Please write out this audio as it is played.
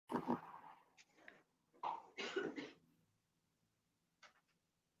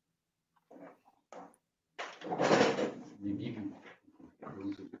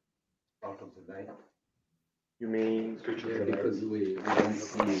You mean? Yeah, because we don't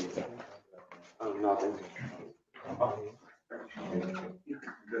see. Nothing.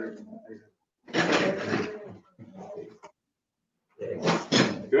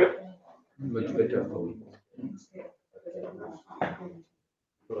 Good? Much better for me.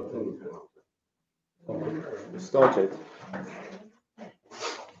 Started.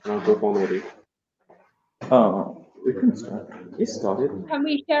 I'll go on with it. We can start. It started. Can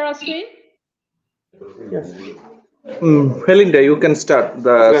we share our screen? Yes. Helinda, you can start.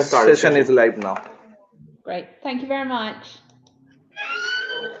 The Let's start the session is live now. Great. Thank you very much.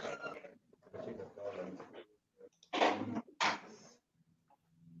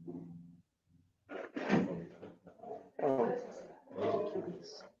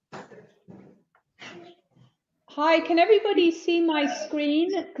 Hi, can everybody see my screen?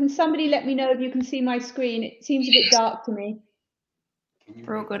 Can somebody let me know if you can see my screen? It seems a bit dark to me.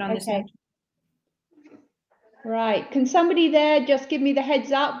 We're all good on this Okay. end. Right. Can somebody there just give me the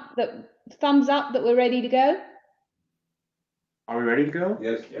heads up, thumbs up that we're ready to go? Are we ready to go?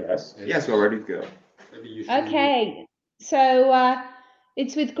 Yes. Yes. Yes, we're ready to go. Okay. So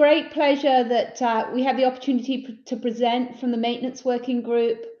it's with great pleasure that we have the opportunity to present from the maintenance working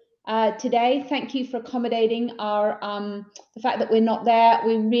group today. Thank you for accommodating our the fact that we're not there.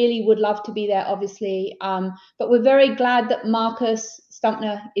 We really would love to be there, obviously, but we're very glad that Marcus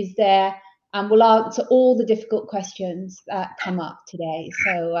Stumpner is there and will answer all the difficult questions that come up today.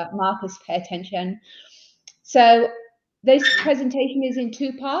 So Marcus, pay attention. So this presentation is in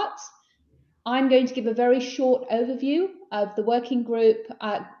two parts. I'm going to give a very short overview of the working group,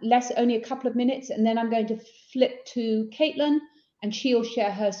 only a couple of minutes, and then I'm going to flip to Caitlin, and she'll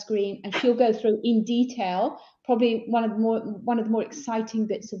share her screen, and she'll go through in detail, probably one of the more exciting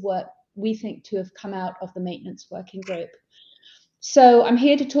bits of work we think to have come out of the maintenance working group. So I'm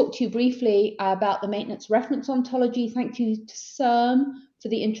here to talk to you briefly about the maintenance reference ontology. Thank you to CERM for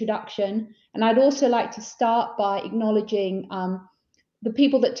the introduction, and I'd also like to start by acknowledging the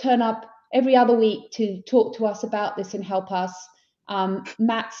people that turn up every other week to talk to us about this and help us.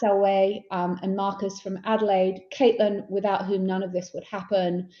 Matt Selway and Marcus from Adelaide, Caitlin, without whom none of this would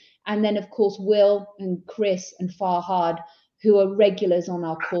happen, and then of course Will and Chris and Farhad, who are regulars on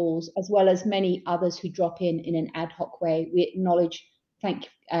our calls, as well as many others who drop in an ad hoc way. We acknowledge, thank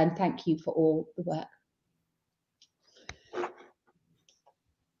you for all the work.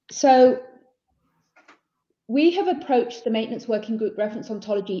 So we have approached the maintenance working group reference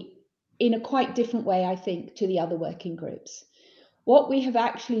ontology in a quite different way, I think, to the other working groups. What we have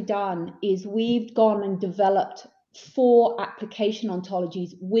actually done is we've gone and developed 4 application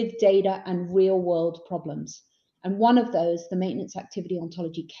ontologies with data and real world problems. And one of those, the maintenance activity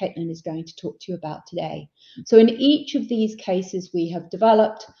ontology, Caitlin is going to talk to you about today. So in each of these cases, we have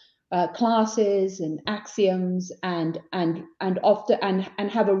developed classes and axioms and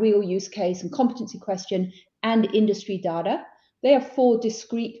have a real use case and competency question and industry data. They are 4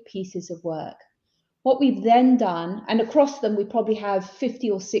 discrete pieces of work. What we've then done, and across them we probably have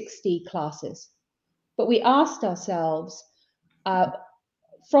 50 or 60 classes, but we asked ourselves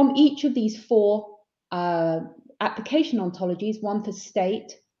from each of these 4 application ontologies, one for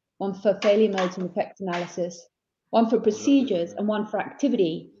state, one for failure modes and effects analysis, one for procedures, and one for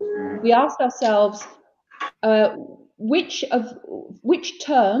activity, we asked ourselves which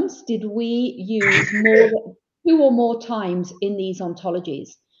terms did we use more than 2 or more times in these ontologies.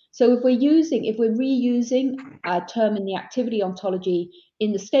 So if we're reusing a term in the activity ontology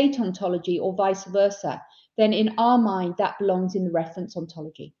in the state ontology or vice versa, then in our mind that belongs in the reference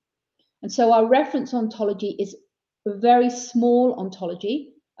ontology. And so our reference ontology is a very small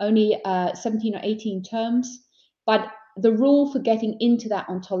ontology, only 17 or 18 terms, but the rule for getting into that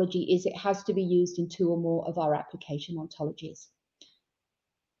ontology is it has to be used in 2 or more of our application ontologies.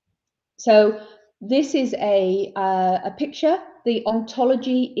 So this is a picture. The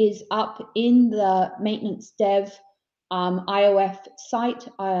ontology is up in the maintenance dev IOF site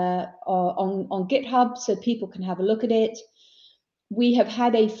on GitHub, so people can have a look at it. We have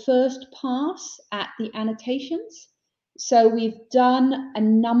had a first pass at the annotations. So we've done a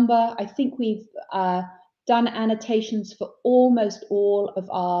number, I think we've done annotations for almost all of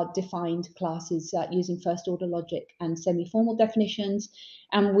our defined classes using first order logic and semi-formal definitions.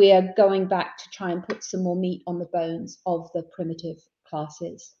 And we're going back to try and put some more meat on the bones of the primitive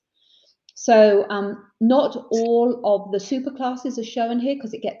classes. So not all of the superclasses are shown here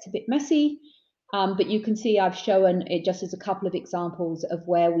because it gets a bit messy. But you can see I've shown it just as a couple of examples of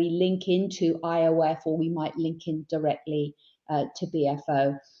where we link into IOF or we might link in directly to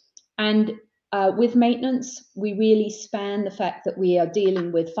BFO. And With maintenance, we really span the fact that we are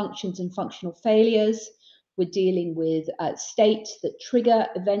dealing with functions and functional failures. We're dealing with states that trigger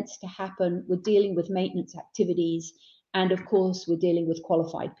events to happen. We're dealing with maintenance activities. And of course, we're dealing with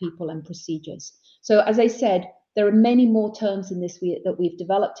qualified people and procedures. So as I said, there are many more terms in this that we've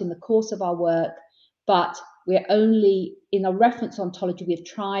developed in the course of our work, but we're only, in a reference ontology,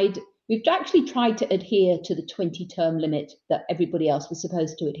 we've actually tried to adhere to the 20-term limit that everybody else was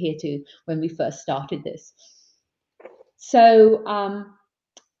supposed to adhere to when we first started this. So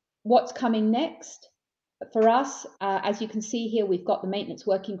what's coming next? For us, as you can see here, we've got the Maintenance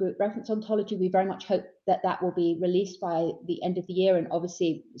Working Group reference ontology. We very much hope that that will be released by the end of the year, and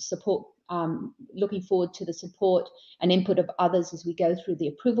obviously support, looking forward to the support and input of others as we go through the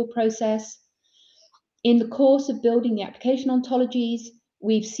approval process. In the course of building the application ontologies,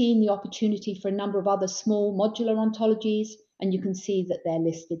 we've seen the opportunity for a number of other small modular ontologies, and you can see that they're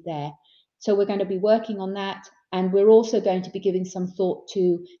listed there. So we're going to be working on that, and we're also going to be giving some thought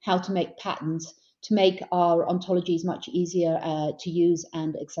to how to make patterns to make our ontologies much easier to use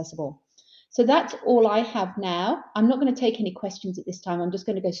and accessible. So that's all I have now. I'm not going to take any questions at this time. I'm just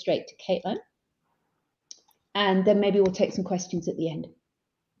going to go straight to Caitlin, and then maybe we'll take some questions at the end.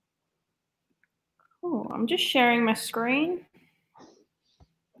 Cool. I'm just sharing my screen.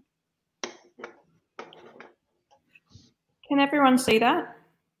 Can everyone see that?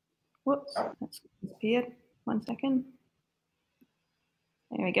 Whoops, that's disappeared. 1 second.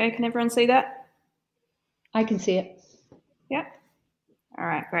 There we go. Can everyone see that? I can see it. Yep. All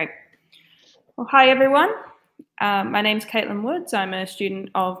right, great. Well, hi, everyone. My name's Caitlin Woods. I'm a student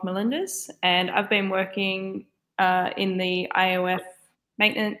of Melinda's, and I've been working in the IOF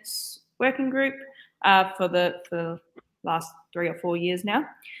maintenance working group for the last 3 or 4 years now.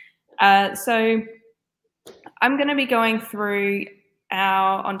 So I'm going to be going through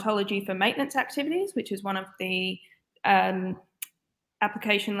our ontology for maintenance activities, which is one of the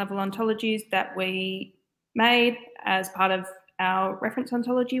application level ontologies that we made as part of our reference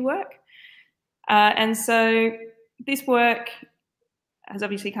ontology work. And so this work has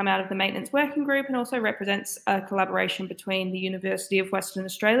obviously come out of the maintenance working group and also represents a collaboration between the University of Western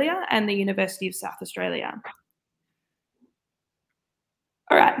Australia and the University of South Australia.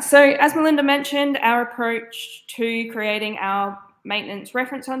 All right, so as Melinda mentioned, our approach to creating our maintenance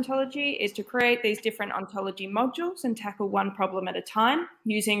reference ontology is to create these different ontology modules and tackle one problem at a time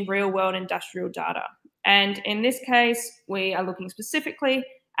using real-world industrial data. And in this case, we are looking specifically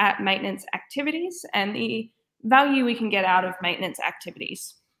at maintenance activities and the value we can get out of maintenance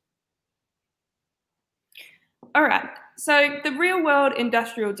activities. All right, so the real-world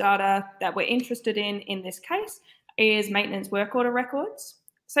industrial data that we're interested in this case is maintenance work order records.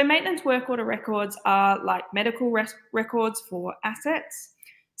 So maintenance work order records are like medical records for assets.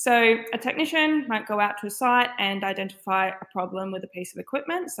 So a technician might go out to a site and identify a problem with a piece of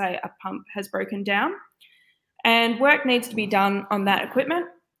equipment, say a pump has broken down, and work needs to be done on that equipment.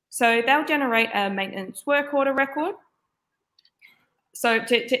 So they'll generate a maintenance work order record so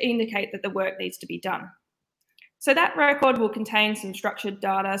to indicate that the work needs to be done. So that record will contain some structured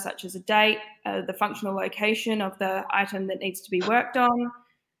data such as a date, the functional location of the item that needs to be worked on,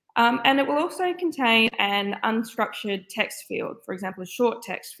 and it will also contain an unstructured text field, for example, a short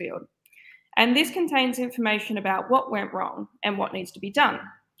text field. And this contains information about what went wrong and what needs to be done.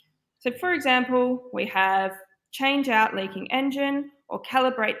 So for example, we have change out leaking engine or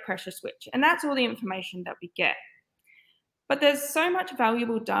calibrate pressure switch, and that's all the information that we get. But there's so much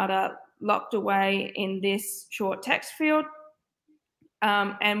valuable data locked away in this short text field.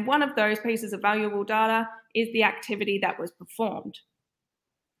 And one of those pieces of valuable data is the activity that was performed.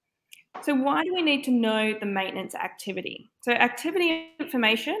 So why do we need to know the maintenance activity? So activity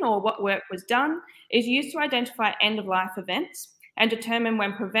information, or what work was done, is used to identify end-of-life events and determine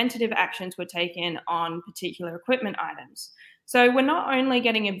when preventative actions were taken on particular equipment items. So we're not only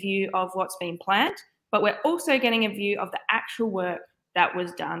getting a view of what's been planned, but we're also getting a view of the actual work that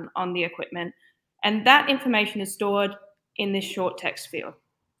was done on the equipment. And that information is stored in this short text field.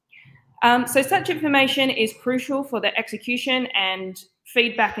 So such information is crucial for the execution and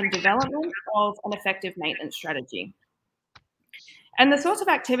feedback and development of an effective maintenance strategy. And the sorts of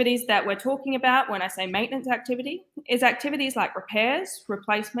activities that we're talking about when I say maintenance activity is activities like repairs,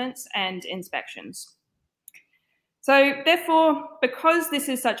 replacements, and inspections. So therefore, because this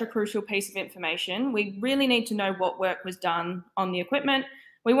is such a crucial piece of information, we really need to know what work was done on the equipment.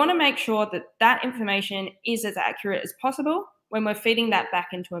 We want to make sure that that information is as accurate as possible when we're feeding that back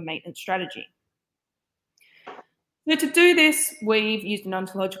into a maintenance strategy. So to do this, we've used an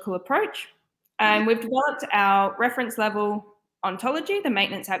ontological approach, and we've developed our reference level ontology, the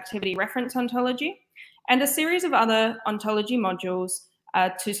maintenance activity reference ontology, and a series of other ontology modules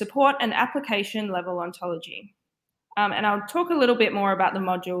to support an application level ontology. And I'll talk a little bit more about the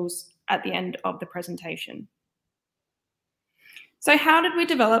modules at the end of the presentation. So how did we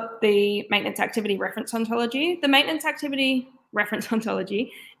develop the maintenance activity reference ontology? The maintenance activity reference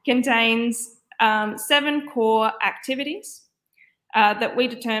ontology contains 7 core activities that we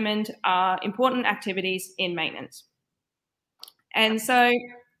determined are important activities in maintenance. And so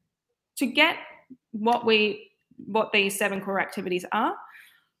to get what these 7 core activities are,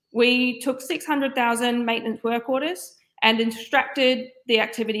 we took 600,000 maintenance work orders and extracted the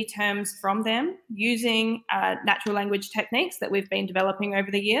activity terms from them using natural language techniques that we've been developing over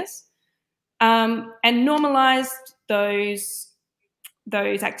the years, and normalized those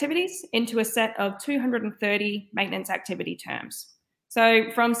activities into a set of 230 maintenance activity terms.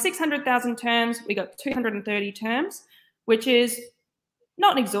 So from 600,000 terms, we got 230 terms, which is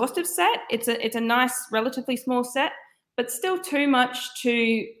not an exhaustive set. It's a nice, relatively small set, but still too much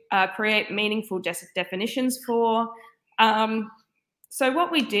to create meaningful definitions for. So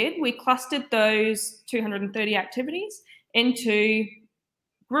what we did, we clustered those 230 activities into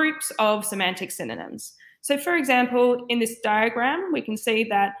groups of semantic synonyms. So for example, in this diagram, we can see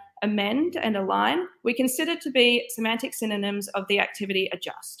that amend and align we consider to be semantic synonyms of the activity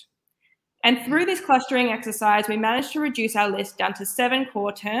adjust. And through this clustering exercise, we managed to reduce our list down to 7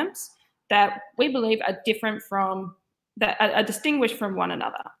 core terms that we believe are distinguished from one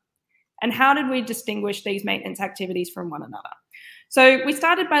another. And how did we distinguish these maintenance activities from one another? So we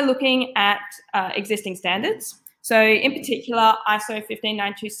started by looking at existing standards. So in particular, ISO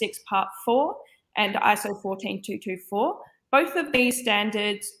 15926 Part 4 and ISO 14224. Both of these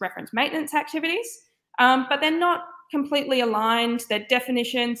standards reference maintenance activities, but they're not completely aligned. Their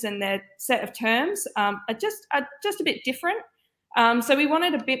definitions and their set of terms are just a bit different. So we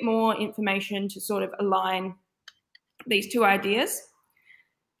wanted a bit more information to sort of align these two ideas.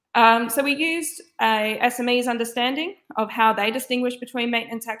 So we used a SME's understanding of how they distinguish between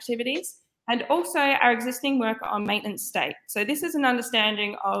maintenance activities and also our existing work on maintenance state. So this is an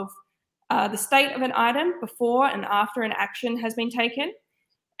understanding of the state of an item before and after an action has been taken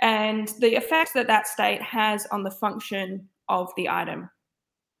and the effects that that state has on the function of the item.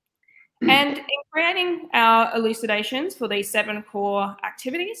 And in creating our elucidations for these 7 core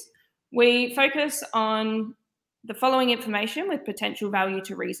activities, we focus on the following information with potential value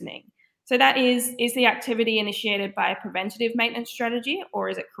to reasoning. So that is the activity initiated by a preventative maintenance strategy or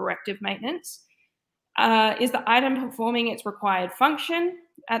is it corrective maintenance? Is the item performing its required function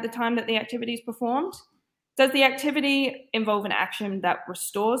at the time that the activity is performed? Does the activity involve an action that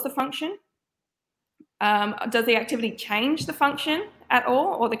restores the function? Does the activity change the function at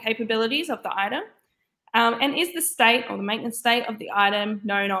all or the capabilities of the item? And is the state or the maintenance state of the item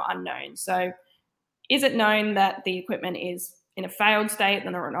known or unknown? So is it known that the equipment is in a failed state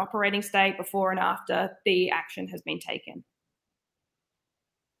or an operating state before and after the action has been taken?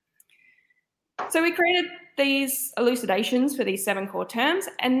 So we created these elucidations for these 7 core terms,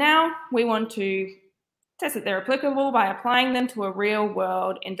 and now we want to test that they're applicable by applying them to a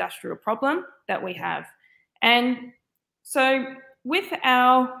real-world industrial problem that we have. And so with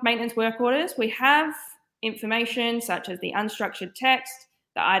our maintenance work orders, we have information such as the unstructured text,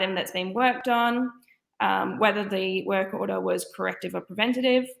 the item that's been worked on, whether the work order was corrective or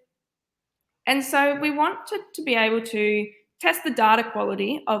preventative. And so we want to be able to test the data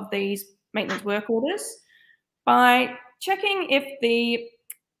quality of these maintenance work orders by checking if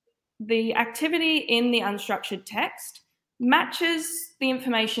the activity in the unstructured text matches the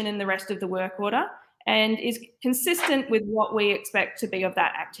information in the rest of the work order and is consistent with what we expect to be of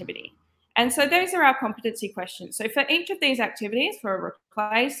that activity. And so those are our competency questions. So for each of these activities, for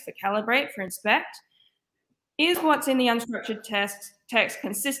replace, for calibrate, for inspect, is what's in the unstructured text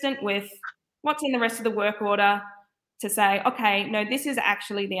consistent with what's in the rest of the work order to say, okay, no, this is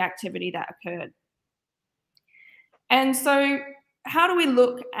actually the activity that occurred. And so how do we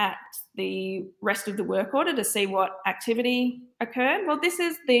look at the rest of the work order to see what activity occurred? Well, this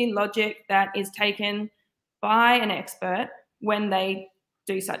is the logic that is taken by an expert when they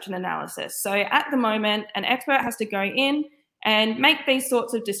do such an analysis. So at the moment, an expert has to go in and make these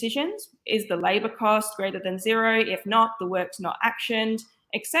sorts of decisions. Is the labour cost greater than 0? If not, the work's not actioned,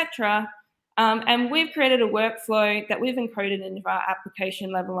 etc. And we've created a workflow that we've encoded into our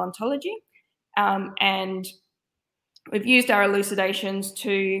application level ontology. And we've used our elucidations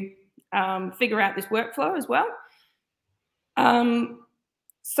to figure out this workflow as well.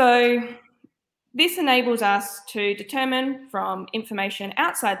 So this enables us to determine from information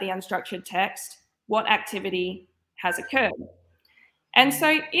outside the unstructured text what activity has occurred. And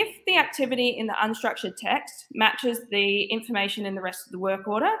so if the activity in the unstructured text matches the information in the rest of the work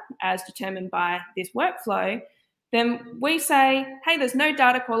order as determined by this workflow, then we say, hey, there's no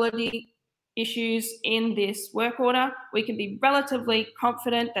data quality issues in this work order. We can be relatively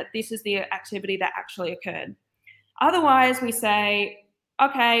confident that this is the activity that actually occurred. Otherwise, we say,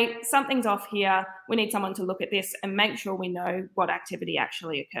 okay, something's off here. We need someone to look at this and make sure we know what activity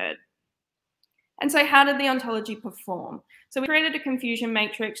actually occurred. And so how did the ontology perform? So we created a confusion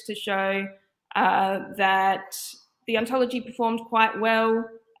matrix to show that the ontology performed quite well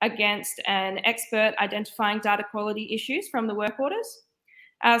against an expert identifying data quality issues from the work orders.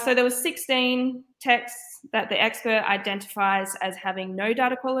 So there were 16 texts that the expert identifies as having no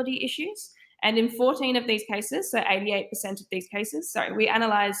data quality issues. And in 14 of these cases, so 88% of these cases, sorry, we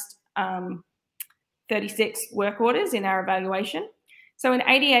analysed 36 work orders in our evaluation. So in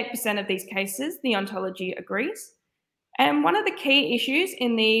 88% of these cases, the ontology agrees. And one of the key issues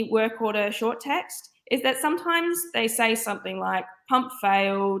in the work order short text is that sometimes they say something like pump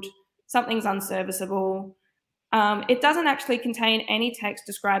failed, something's unserviceable. It doesn't actually contain any text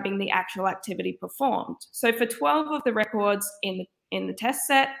describing the actual activity performed. So for 12 of the records in the test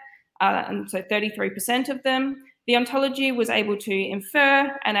set, and so 33% of them, the ontology was able to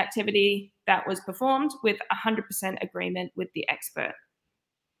infer an activity that was performed with 100% agreement with the expert.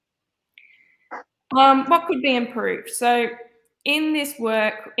 What could be improved? So in this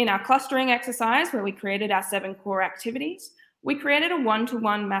work, in our clustering exercise where we created our 7 core activities, we created a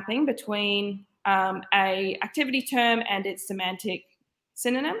one-to-one mapping between a activity term and its semantic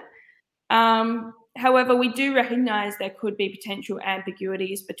synonym. However, we do recognise there could be potential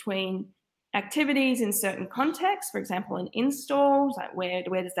ambiguities between activities in certain contexts, for example, in installs, like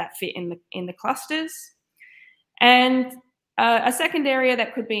where does that fit in the clusters? And a second area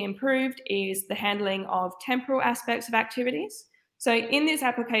that could be improved is the handling of temporal aspects of activities. So in this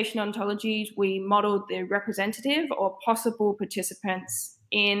application ontologies, we modelled the representative or possible participants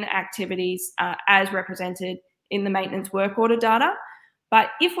in activities as represented in the maintenance work order data.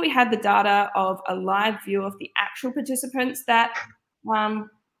 But if we had the data of a live view of the actual participants that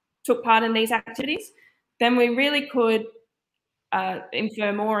took part in these activities, then we really could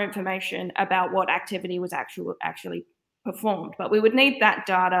infer more information about what activity was actually performed. But we would need that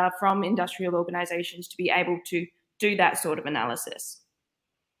data from industrial organisations to be able to do that sort of analysis.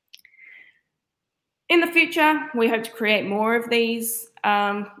 In the future, we hope to create more of these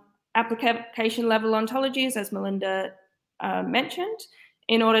application level ontologies, as Melinda mentioned,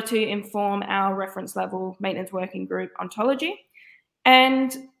 in order to inform our reference level maintenance working group ontology.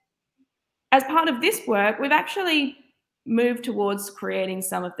 And as part of this work, we've actually moved towards creating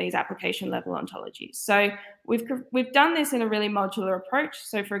some of these application level ontologies. So we've done this in a really modular approach.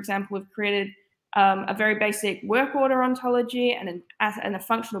 So for example, we've created a very basic work order ontology and a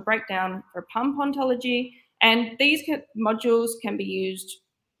functional breakdown for a pump ontology. And these modules can be used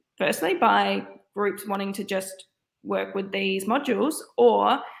firstly by groups wanting to just work with these modules,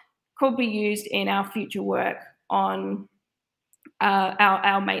 or could be used in our future work on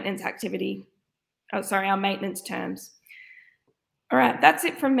our maintenance activity, our maintenance terms. All right, that's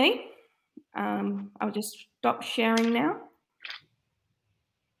it from me. I'll just stop sharing now.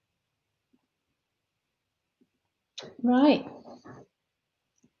 Right.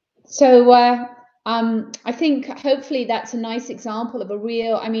 So I think hopefully that's a nice example of a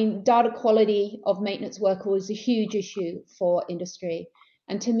real, data quality of maintenance work orders is a huge issue for industry.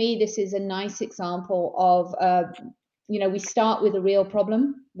 And to me, this is a nice example of, we start with a real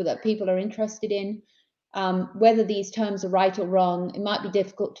problem that people are interested in. Whether these terms are right or wrong, it might be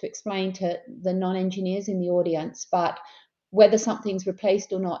difficult to explain to the non-engineers in the audience, but whether something's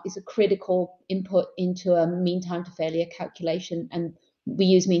replaced or not is a critical input into a mean time to failure calculation, and we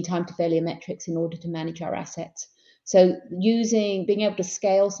use mean time to failure metrics in order to manage our assets. So being able to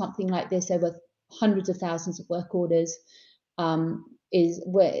scale something like this over hundreds of thousands of work orders is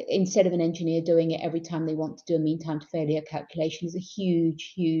where, instead of an engineer doing it every time they want to do a mean time to failure calculation, is a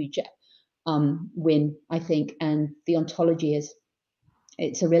huge win, I think. And the ontology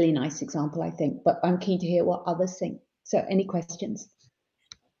it's a really nice example, I think, but I'm keen to hear what others think. So any questions?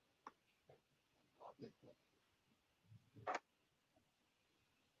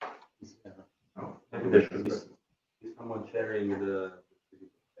 There should be someone sharing the.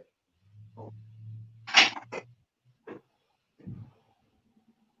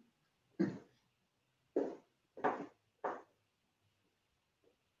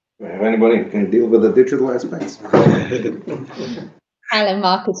 If anybody can deal with the digital aspects. Hello,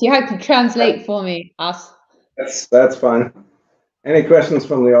 Marcus. You have to translate for me, us. That's fine. Any questions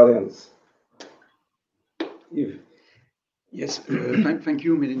from the audience? Eve. Yes, thank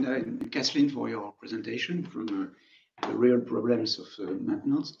you, Melinda and Kathleen, for your presentation from the real problems of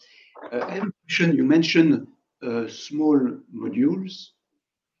maintenance. I have a question. You mentioned small modules.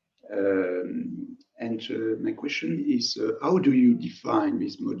 My question is, how do you define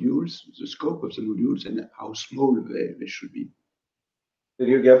these modules, the scope of the modules, and how small they should be? Did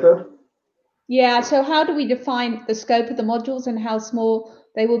you get that? Yeah, so how do we define the scope of the modules and how small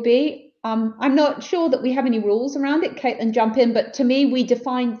they will be? I'm not sure that we have any rules around it. Caitlin, jump in, but to me, we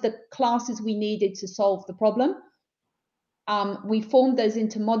defined the classes we needed to solve the problem. We formed those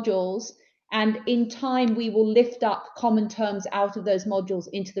into modules, and in time, we will lift up common terms out of those modules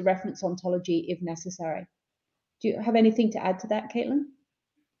into the reference ontology if necessary. Do you have anything to add to that, Caitlin?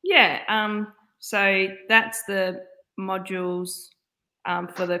 Yeah, so that's the modules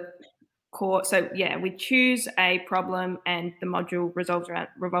for the core. So yeah, we choose a problem and the module revolves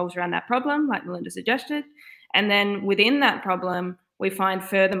around that problem, like Melinda suggested. And then within that problem, we find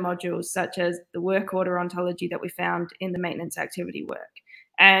further modules such as the work order ontology that we found in the maintenance activity work.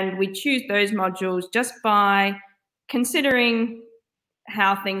 And we choose those modules just by considering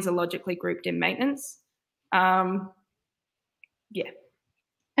how things are logically grouped in maintenance. Yeah.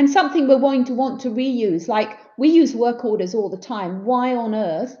 And something we're going to want to reuse, like we use work orders all the time. Why on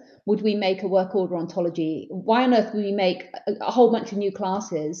earth would we make a work order ontology? Why on earth would we make a whole bunch of new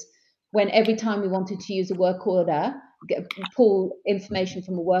classes when every time we wanted to use a work order, pull information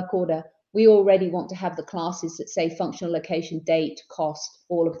from a work order, we already want to have the classes that say functional location, date, cost,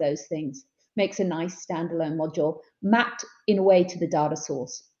 all of those things. Makes a nice standalone module mapped in a way to the data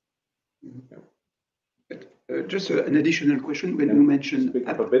source. Just an additional question. When you mentioned Speak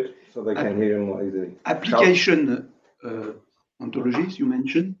up a bit so they can hear you more easily. Application ontologies, you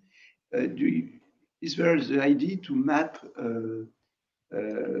mentioned. Is there the idea to map the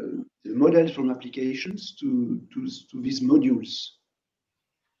models from applications to these modules?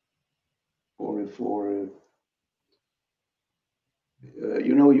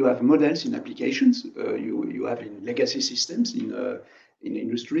 You know, you have models in applications. You have in legacy systems in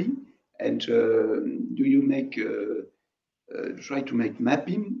industry. And do you make try to make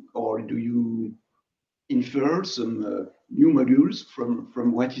mapping, or do you infer some new modules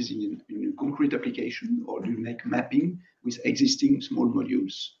from what is in a concrete application, or do you make mapping with existing small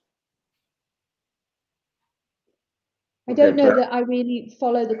modules? I don't know that I really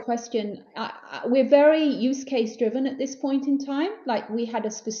follow the question. We're very use case driven at this point in time. Like we had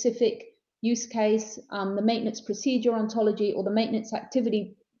a specific use case, the maintenance procedure ontology or the maintenance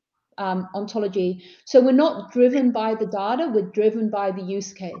activity ontology. So we're not driven by the data, we're driven by the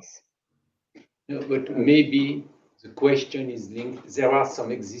use case. No, but maybe the question is linked. There are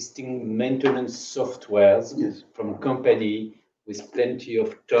some existing maintenance softwares from company with plenty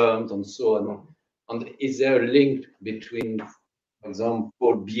of terms and so on. And is there a link between, for example,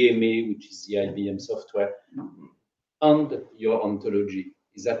 BMA, which is the IBM software, and your ontology?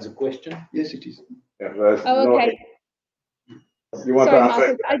 Is that the question? Yes, it is. Yeah, Oh, okay. You want Sorry, to answer?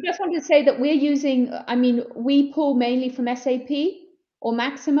 Marcus, I just wanted to say that we're using, I mean, we pull mainly from SAP or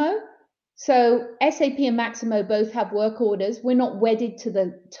Maximo. So SAP and Maximo both have work orders. We're not wedded to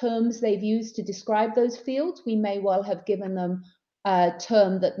the terms they've used to describe those fields. We may well have given them a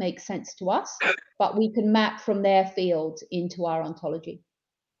term that makes sense to us, but we can map from their fields into our ontology.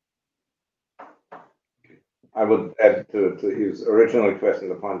 I would add to his original question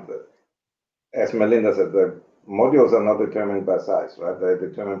the point that, as Melinda said, the modules are not determined by size, right? They're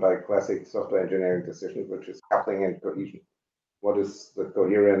determined by classic software engineering decisions, which is coupling and cohesion. What is the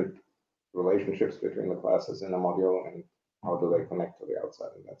coherent relationships between the classes in a module, and how do they connect to the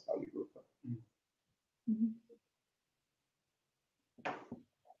outside? And that's how you group them. Mm-hmm.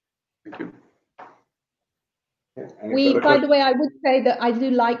 Thank you. Yeah, By the way, I would say that I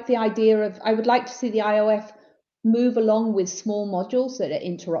do like the idea of, I would like to see the IOF move along with small modules that are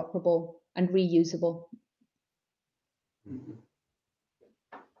interoperable and reusable.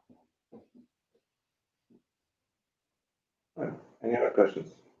 Any other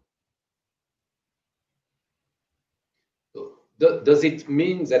questions? So, does it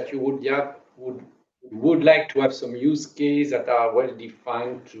mean that you would like to have some use cases that are well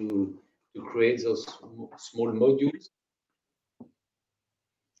defined to create those small modules?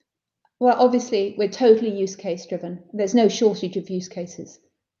 Well, obviously, we're totally use case driven. There's no shortage of use cases.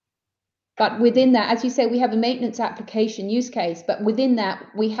 But within that, as you say, we have a maintenance application use case, but within that,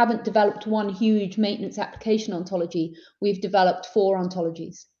 we haven't developed one huge maintenance application ontology. We've developed 4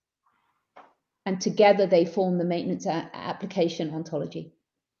 ontologies. And together they form the maintenance application ontology.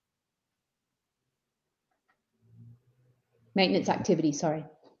 Maintenance activity, sorry.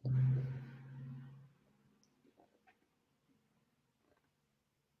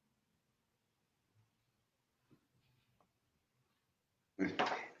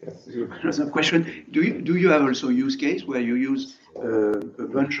 Yes. Another question: Do you have also use case where you use a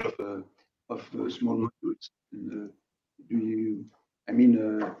bunch of small modules? Do you? I mean,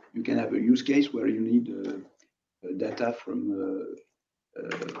 you can have a use case where you need data from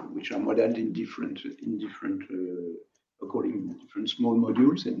which are modeled in different according to different small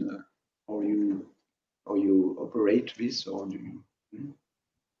modules, and how you operate this, or do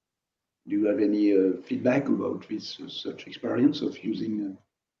you have any feedback about this such experience of using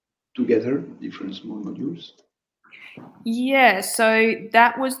together different small modules? Yeah, so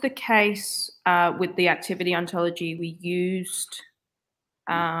that was the case with the activity ontology. We used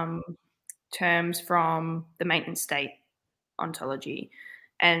terms from the maintenance state ontology.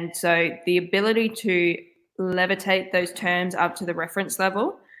 And so the ability to levitate those terms up to the reference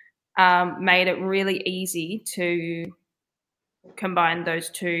level made it really easy to combine those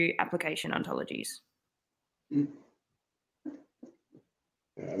two application ontologies. I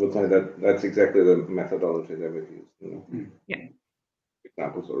would say that that's exactly the methodology that we've used. You know? Yeah.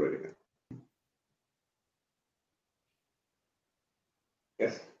 Examples already.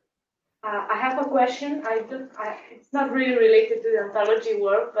 Yes. I have a question. It's not really related to the ontology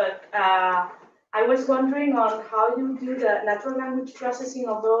work, but I was wondering on how you do the natural language processing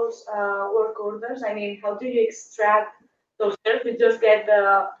of those work orders. I mean, how do you extract those terms? You just get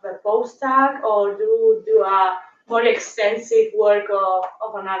the post tag, or do you do a more extensive work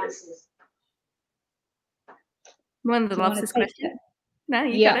of analysis? Melinda loves this question. No,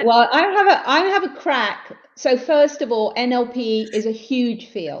 you got it. Well, I have a crack. So first of all, NLP is a huge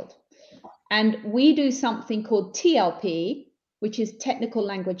field. And we do something called TLP, which is technical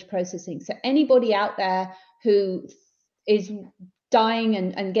language processing. So anybody out there who is dying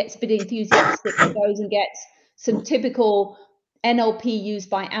and gets a bit enthusiastic and goes and gets some typical NLP used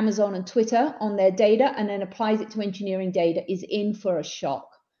by Amazon and Twitter on their data and then applies it to engineering data is in for a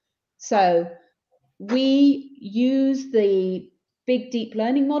shock. So we use the big deep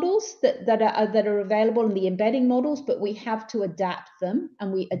learning models that are available in the embedding models, but we have to adapt them,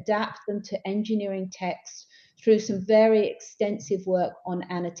 and we adapt them to engineering text through some very extensive work on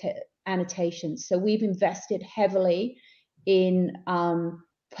annotations. So we've invested heavily in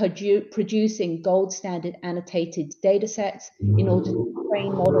producing gold standard annotated data sets in order to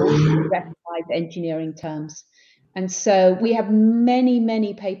train models to recognize engineering terms. And so we have many,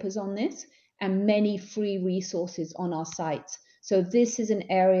 many papers on this and many free resources on our sites. So if this is an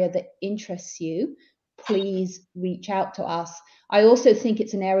area that interests you, please reach out to us. I also think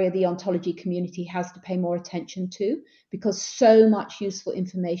it's an area the ontology community has to pay more attention to, because so much useful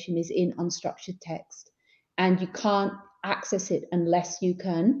information is in unstructured text, and you can't access it unless you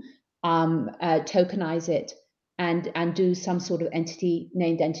can tokenize it and do some sort of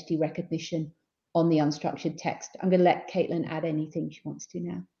named entity recognition on the unstructured text. I'm going to let Caitlin add anything she wants to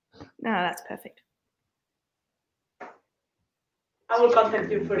now. No, that's perfect. I will contact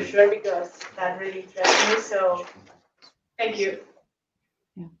you for sure, because that really interests me. So thank you.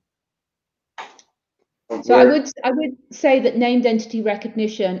 Yeah. So I would say that named entity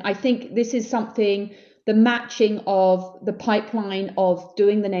recognition, I think this is something, the matching of the pipeline of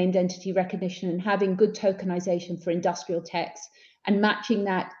doing the named entity recognition and having good tokenization for industrial text and matching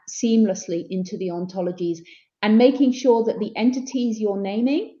that seamlessly into the ontologies and making sure that the entities you're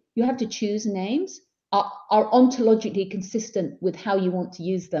naming, you have to choose names, are ontologically consistent with how you want to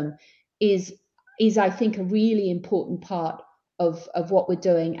use them is I think a really important part of what we're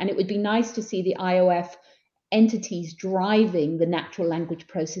doing. And it would be nice to see the IOF entities driving the natural language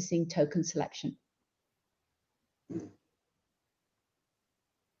processing token selection.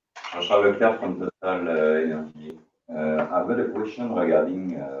 Jean-Charles Leclerc from Total Energy. I've got a question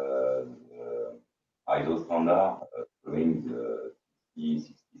regarding the ISO standard following the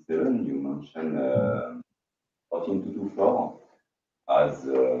C67. You mentioned 14224 as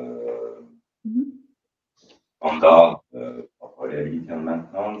standard for reliability and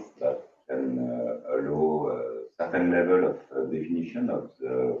maintenance that can allow a certain level of definition of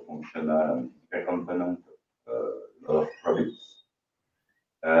the functional and physical component of products.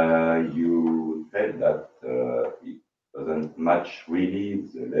 You said that it doesn't match really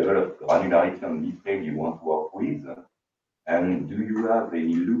the level of granularity and detail you want to work with. And do you have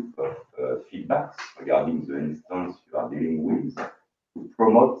any loop of feedbacks regarding the instance you are dealing with to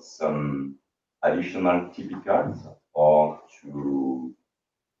promote some additional typicals or to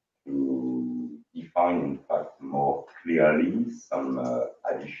define, in fact, more clearly some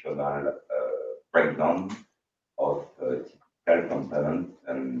additional breakdown of typical components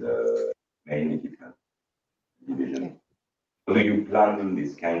and main equipment division? So do you plan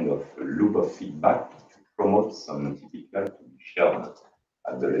this kind of loop of feedback to promote some typical to be shared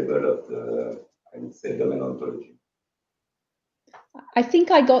at the level of the, I would say, domain ontology. I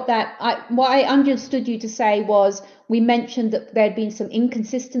think I got that. What I understood you to say was we mentioned that there had been some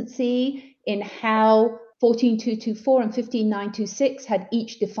inconsistency in how 14224 and 15926 had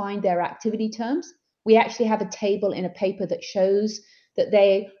each defined their activity terms. We actually have a table in a paper that shows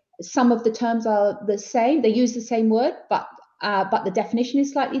that some of the terms are the same. They use the same word, but the definition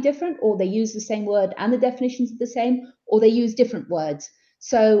is slightly different, or they use the same word and the definitions are the same, or they use different words.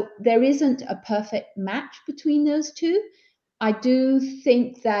 So there isn't a perfect match between those two. I do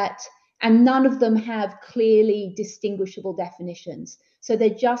think that, and none of them have clearly distinguishable definitions. So they're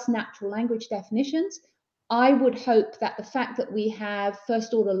just natural language definitions. I would hope that the fact that we have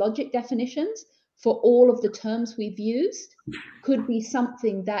first order logic definitions for all of the terms we've used could be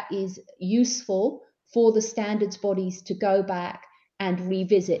something that is useful for the standards bodies to go back and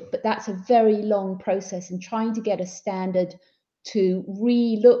revisit. But that's a very long process, and trying to get a standard to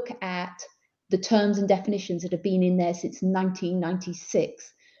re-look at the terms and definitions that have been in there since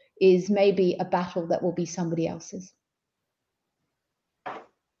 1996 is maybe a battle that will be somebody else's.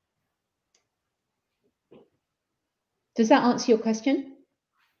 Does that answer your question?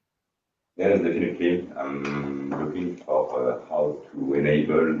 Yes, definitely. I'm looking for how to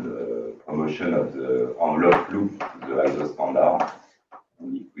enable the promotion of the envelope loop to the ISO standard.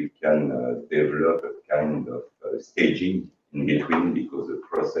 And if we can develop a kind of staging in between, because the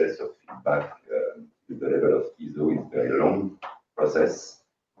process of feedback to the level of ISO is a very long process.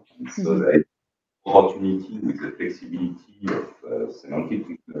 And so there is opportunity with the flexibility of semantic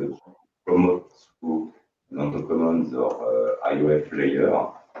technology to promote through non-commons or IOF layer,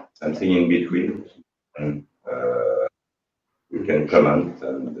 something in between, and we can comment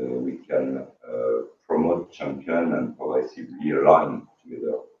and we can promote, champion, and progressively align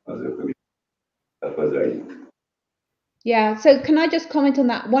together as a community. That was the idea. Yeah, so can I just comment on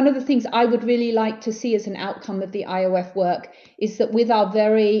that? One of the things I would really like to see as an outcome of the IOF work is that with our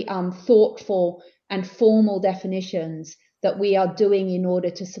very thoughtful and formal definitions that we are doing in order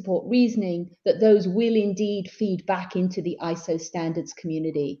to support reasoning, that those will indeed feed back into the ISO standards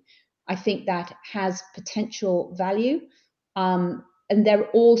community. I think that has potential value. And there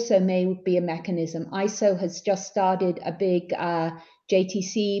also may be a mechanism. ISO has just started a big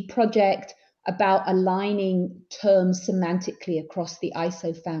JTC project about aligning terms semantically across the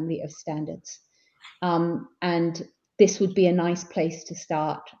ISO family of standards. And this would be a nice place to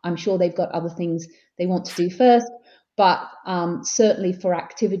start. I'm sure they've got other things they want to do first, but certainly for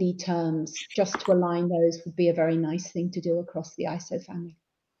activity terms, just to align those would be a very nice thing to do across the ISO family.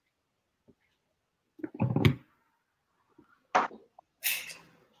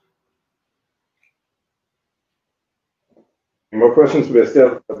 More questions? We're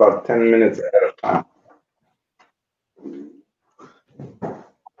still about 10 minutes ahead of time.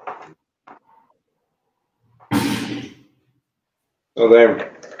 So there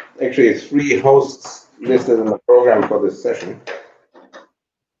are actually 3 hosts listed in the program for this session.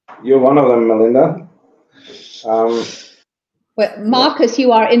 You're one of them, Melinda. Well, Marcus,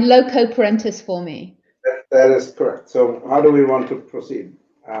 you are in loco parentis for me. That is correct. So how do we want to proceed?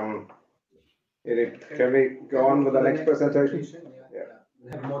 Can we go on with the next presentation? Yeah.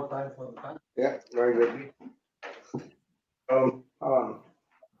 We have more time for the panel. Yeah, very good. Alan,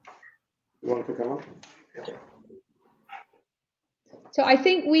 you want to come on? Yeah. So I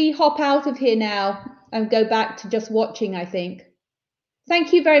think we hop out of here now and go back to just watching, I think.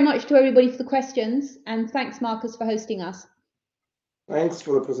 Thank you very much to everybody for the questions, and thanks, Marcus, for hosting us. Thanks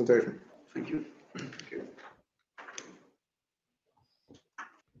for the presentation. Thank you. Okay.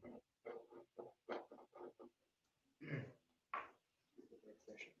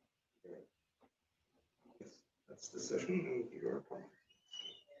 That's the session.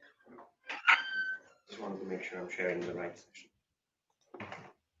 Just wanted to make sure I'm sharing the right session.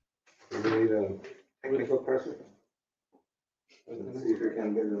 Do we need a technical person? Let's see if we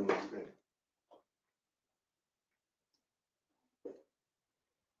can get it on the screen.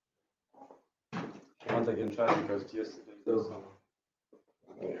 Once I can try, because yesterday those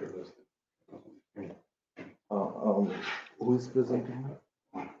Who is presenting?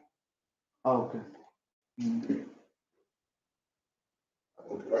 Oh, okay.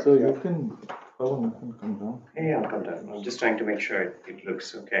 So you can come down. Yeah, I'll come down. I'm just trying to make sure it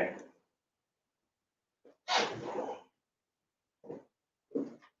looks okay.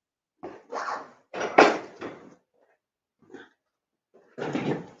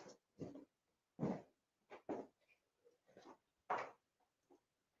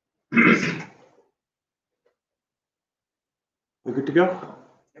 We're good to go?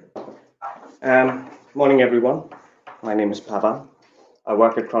 Morning, everyone. My name is Pavan. I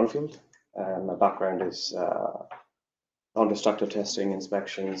work at Cronfield. My background is non-destructive testing,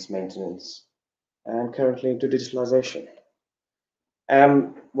 inspections, maintenance, and currently into digitalization.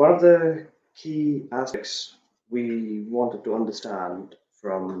 One of the key aspects we wanted to understand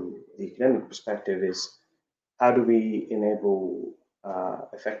from the academic perspective is how do we enable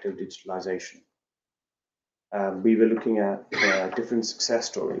effective digitalization? We were looking at different success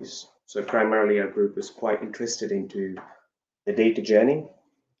stories. So primarily our group is quite interested into the data journey.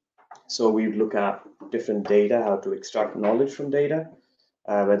 So we look at different data, how to extract knowledge from data,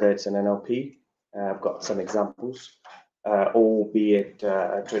 whether it's an NLP, I've got some examples, or be it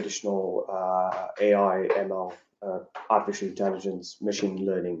traditional AI, ML, artificial intelligence, machine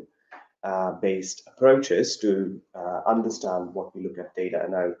learning based approaches to understand what we look at data.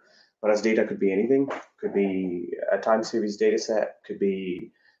 Now, whereas data could be anything, could be a time series data set, could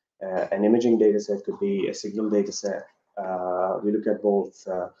be an imaging data set, could be a signal data set. We look at both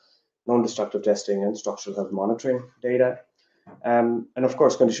non-destructive testing and structural health monitoring data. And of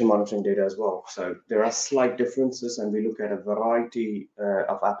course, condition monitoring data as well. So there are slight differences, and we look at a variety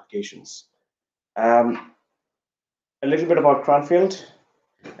of applications. A little bit about Cronfield,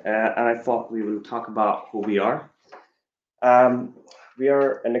 and I thought we will talk about who we are. We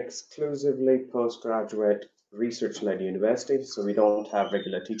are an exclusively postgraduate research-led university, so we don't have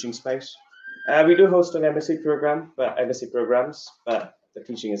regular teaching space. We do host an MSc program, MSc programs, but the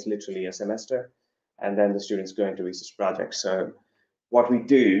teaching is literally a semester, and then the students go into research projects. So what we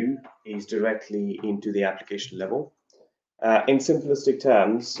do is directly into the application level. In simplistic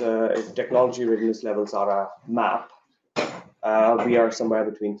terms, if technology readiness levels are a map, we are somewhere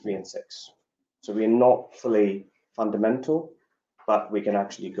between 3 and 6. So we are not fully fundamental, but we can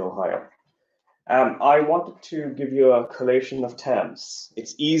actually go higher. I wanted to give you a collation of terms.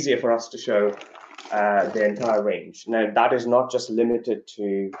 It's easier for us to show the entire range. Now, that is not just limited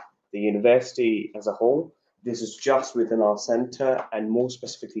to the university as a whole. This is just within our center and more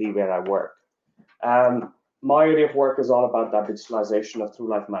specifically where I work. My area of work is all about that digitalization of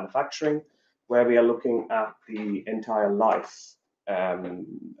through-life manufacturing, where we are looking at the entire life,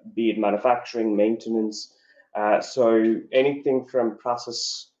 be it manufacturing, maintenance. So anything from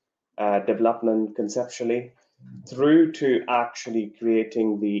process development conceptually through to actually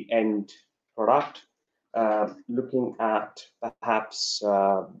creating the end product, looking at perhaps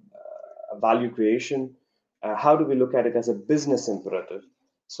value creation. How do we look at it as a business imperative?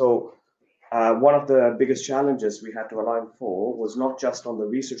 So one of the biggest challenges we had to align for was not just on the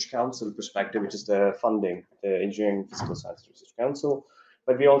Research Council perspective, which is the funding, the Engineering Physical Science Research Council,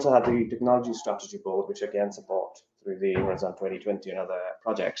 but we also had the Technology Strategy Board, which again support through the Horizon 2020 and other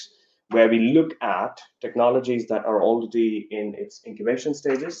projects, where we look at technologies that are already in its incubation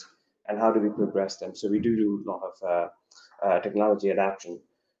stages and how do we progress them. So we do a lot of technology adaptation.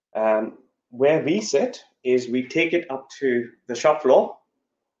 Where we sit is we take it up to the shop floor.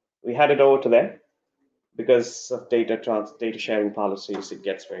 We hand it over to them because of data sharing policies. It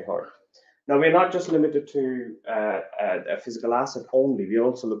gets very hard. Now, we're not just limited to a physical asset only. We're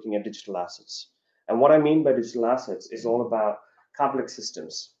also looking at digital assets. And what I mean by digital assets is all about complex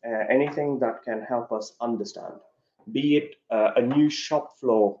systems, anything that can help us understand, be it a new shop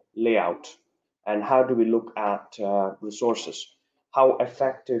floor layout, and how do we look at resources, how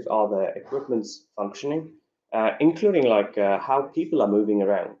effective are the equipments functioning, including like how people are moving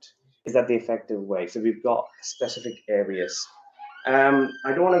around. Is that the effective way? So we've got specific areas. I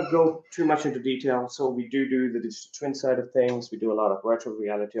don't want to go too much into detail. So we do the digital twin side of things. We do a lot of virtual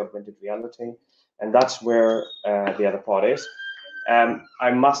reality, augmented reality, and that's where the other part is.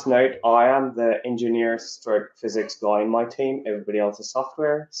 I must note, I am the engineer / physics guy in my team. Everybody else is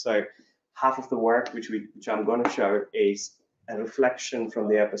software. So half of the work which I'm going to show is a reflection from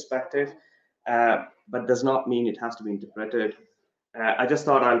their perspective, but does not mean it has to be interpreted. I just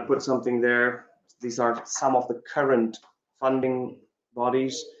thought I'll put something there. These are some of the current funding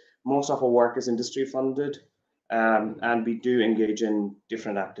bodies. Most of our work is industry funded, and we do engage in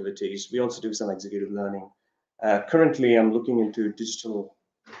different activities. We also do some executive learning. Currently, I'm looking into digital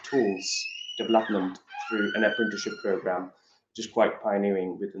tools development through an apprenticeship program, which is quite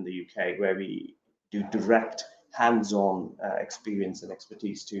pioneering within the UK, where we do direct hands-on experience and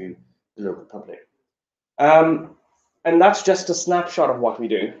expertise to the local public. And that's just a snapshot of what we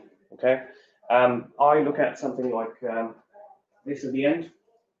do, okay? I look at something like this at the end,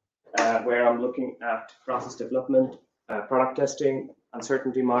 where I'm looking at process development, product testing,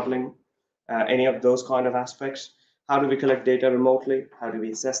 uncertainty modeling, any of those kind of aspects. How do we collect data remotely? How do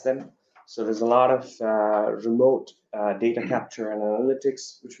we assess them? So there's a lot of remote data capture and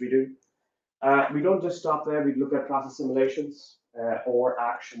analytics, which we do. We don't just stop there. We look at process simulations. or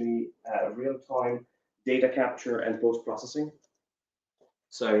actually real-time data capture and post-processing.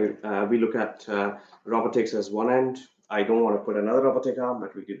 So we look at robotics as one end. I don't want to put another robotic arm,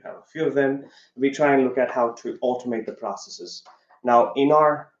 but we do have a few of them. We try and look at how to automate the processes. Now, in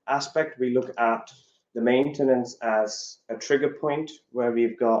our aspect, we look at the maintenance as a trigger point where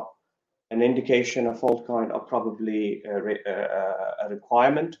we've got an indication, a fault kind, or probably a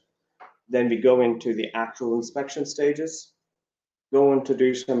requirement. Then we go into the actual inspection stages, go on to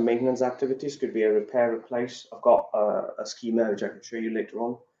do some maintenance activities, could be a repair, replace. I've got a schema which I can show you later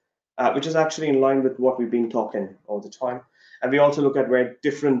on, which is actually in line with what we've been talking all the time. And we also look at where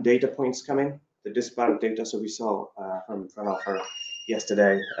different data points come in, the disparate data. So we saw from Frauenhofer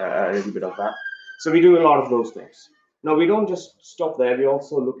yesterday a little bit of that. So we do a lot of those things. Now, we don't just stop there. We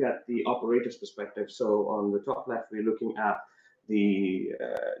also look at the operator's perspective. So on the top left, we're looking at the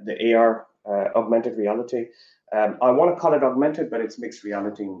AR, augmented reality. I want to call it augmented, but it's mixed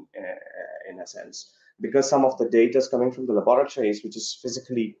reality in a sense, because some of the data is coming from the laboratories, which is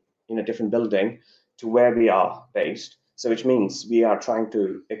physically in a different building to where we are based. So which means we are trying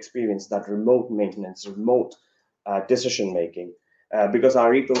to experience that remote maintenance, remote decision making. Because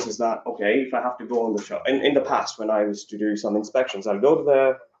our ethos is that, okay, if I have to go on the show, in the past, when I used to do some inspections, I'll go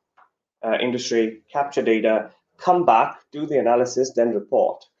to the industry, capture data, come back, do the analysis, then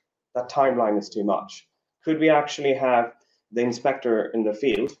report. That timeline is too much. Could we actually have the inspector in the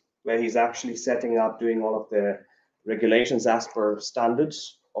field where he's actually setting up, doing all of the regulations as per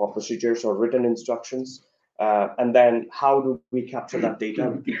standards or procedures or written instructions? And then how do we capture that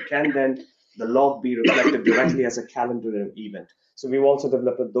data? Can then the log be reflected directly as a calendar event? So we've also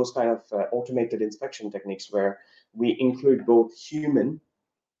developed those kind of automated inspection techniques where we include both human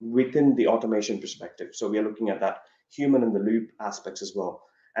within the automation perspective. So we are looking at that human in the loop aspects as well,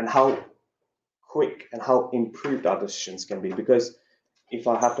 and how quick and how improved our decisions can be. Because if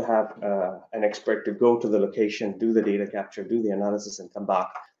I have to have an expert to go to the location, do the data capture, do the analysis, and come back,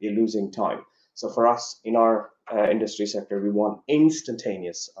 you're losing time. So for us in our industry sector, we want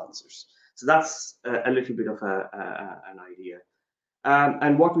instantaneous answers. So that's a little bit of an idea.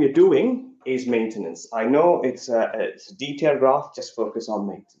 And what we are doing is maintenance. I know it's a detailed graph, just focus on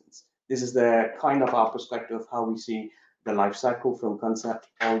maintenance. This is the kind of our perspective of how we see the life cycle from concept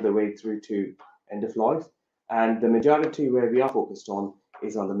all the way through to end of life. And the majority where we are focused on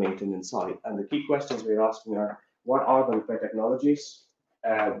is on the maintenance side. And the key questions we're asking are, what are the repair technologies?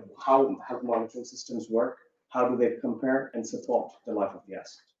 How health monitoring systems work? How do they compare and support the life of the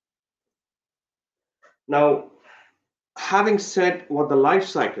asset? Now, having said what the life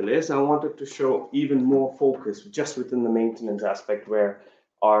cycle is, I wanted to show even more focus just within the maintenance aspect where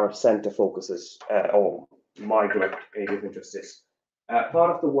our center focuses, or my direct area of interest is.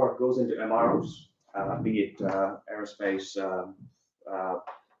 Part of the work goes into MROs, be it aerospace,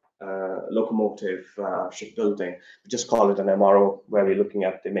 locomotive, shipbuilding. We just call it an MRO, where we're looking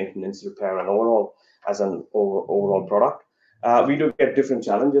at the maintenance, repair, and overall as an overall product. We do get different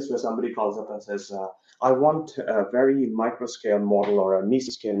challenges where somebody calls up and says, I want a very micro scale model or a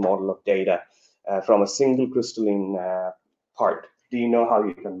mesoscale model of data from a single crystalline part. Do you know how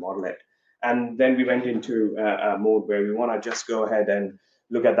you can model it? And then we went into a mode where we want to just go ahead and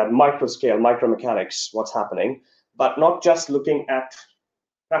look at that micro scale, micromechanics, what's happening, but not just looking at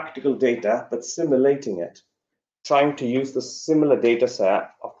practical data, but simulating it. Trying to use the similar data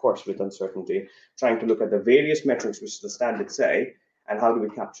set, of course, with uncertainty, trying to look at the various metrics which the standards say, and how do we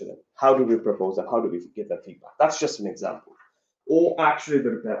capture them? How do we propose them? How do we give that feedback? That's just an example. Or actually the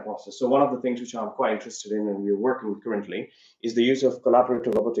repair process. So one of the things which I'm quite interested in and we're working with currently is the use of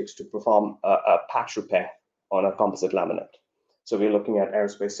collaborative robotics to perform a patch repair on a composite laminate. So we're looking at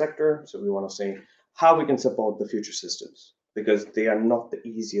aerospace sector. So we want to see how we can support the future systems, because they are not the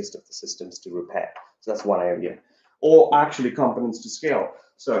easiest of the systems to repair. So that's one area. Or actually components to scale.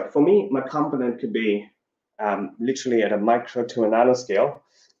 So for me, my component could be literally at a micro to a nano scale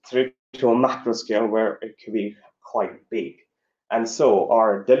through to a macro scale where it could be quite big. And so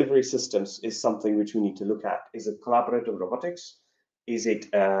our delivery systems is something which we need to look at. Is it collaborative robotics? Is it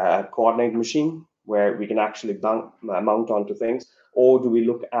a coordinate machine where we can actually mount onto things? Or do we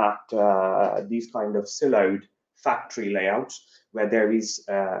look at these kind of siloed factory layouts where there is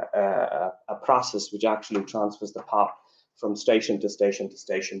a process which actually transfers the part from station to station to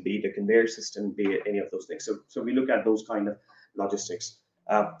station, be it a conveyor system, be it any of those things. So we look at those kind of logistics.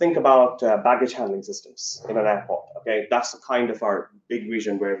 Think about baggage handling systems in an airport. Okay, that's the kind of our big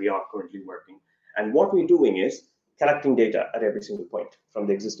vision where we are currently working. And what we're doing is collecting data at every single point from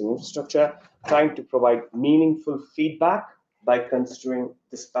the existing infrastructure, trying to provide meaningful feedback by considering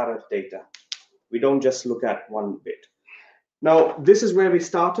disparate data. We don't just look at one bit. Now, this is where we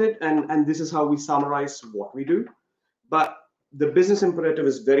started, and this is how we summarize what we do. But the business imperative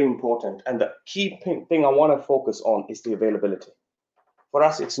is very important, and the key thing I want to focus on is the availability. For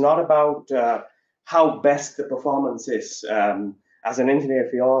us, it's not about how best the performance is. As an engineer,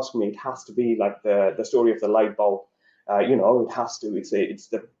 if you ask me, it has to be like the story of the light bulb. It has to. It's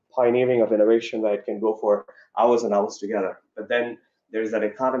the pioneering of innovation where it can go for hours and hours together. But then there is that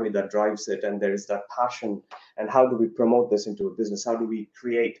economy that drives it, and there is that passion. And how do we promote this into a business? How do we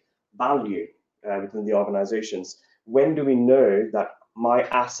create value within the organizations? When do we know that my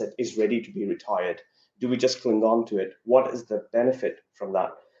asset is ready to be retired? Do we just cling on to it? What is the benefit from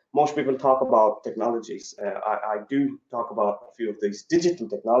that? Most people talk about technologies. I do talk about a few of these digital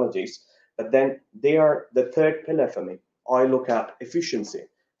technologies, but then they are the third pillar for me. I look at efficiency.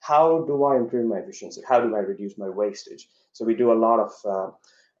 How do I improve my efficiency? How do I reduce my wastage? So we do a lot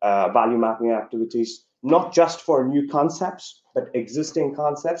of value mapping activities, not just for new concepts, but existing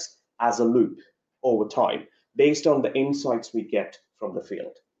concepts as a loop over time, based on the insights we get from the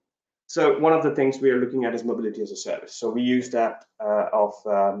field. So one of the things we are looking at is mobility as a service. So we use that of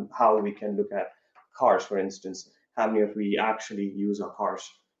how we can look at cars, for instance. How many of we actually use our cars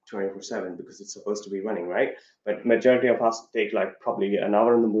 24/7 because it's supposed to be running, right? But majority of us take like probably an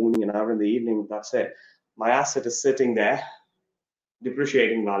hour in the morning, an hour in the evening, that's it. My asset is sitting there,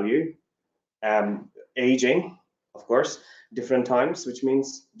 depreciating value, aging, of course, different times, which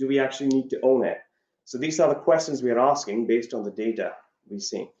means do we actually need to own it? So these are the questions we are asking based on the data we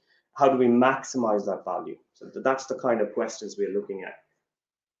see. How do we maximize that value? So that's the kind of questions we're looking at.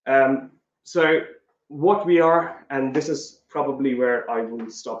 So what we are, and this is probably where I will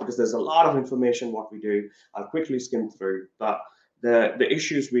stop because there's a lot of information what we do. I'll quickly skim through, but the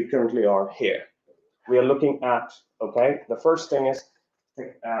issues we currently are here. We are looking at, okay, the first thing is,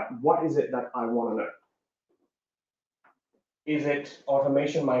 what is it that I want to know? Is it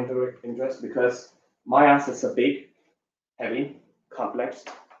automation my interest? Because my assets are big, heavy, complex.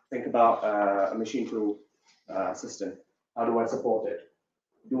 Think about a machine tool system. How do I support it?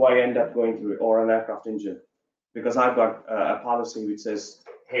 Do I end up going through it, or an aircraft engine? Because I've got a policy which says,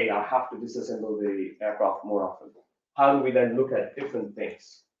 hey, I have to disassemble the aircraft more often. How do we then look at different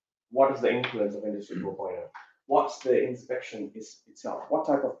things? What is the influence of Industry 4.0? What's the inspection itself? What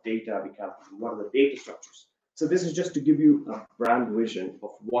type of data we can? What are the data structures? So this is just to give you a brand vision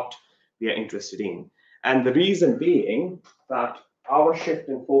of what we are interested in. And the reason being that our shift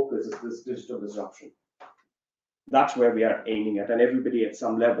in focus is this digital disruption. That's where we are aiming at, and everybody at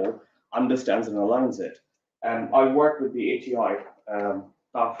some level understands and aligns it. I worked with the ATI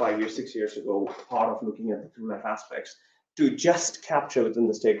about 5 years, 6 years ago, part of looking at the true life aspects to just capture within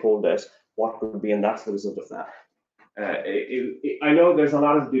the stakeholders what could be, and that's the result of that. I know there's a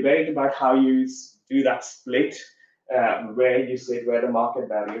lot of debate about how you do that split, where you say where the market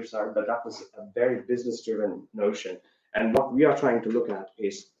barriers are, but that was a very business-driven notion. And what we are trying to look at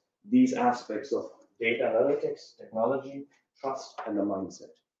is these aspects of data analytics, technology, trust, and the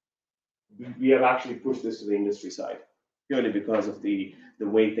mindset. We have actually pushed this to the industry side purely because of the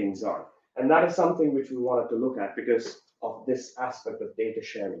way things are. And that is something which we wanted to look at because of this aspect of data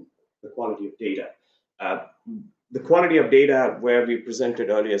sharing, the quality of data. The quality of data where we presented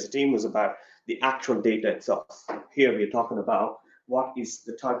earlier as a team was about the actual data itself. Here we're talking about what is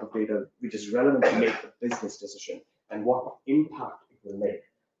the type of data which is relevant to make a business decision and what impact it will make.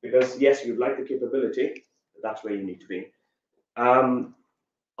 Because yes, you'd like the capability, that's where you need to be.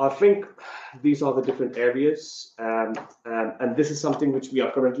 I think these are the different areas, and this is something which we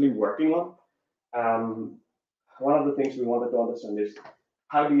are currently working on. One of the things we wanted to understand is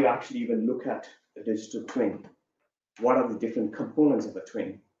how do you actually even look at a digital twin? What are the different components of a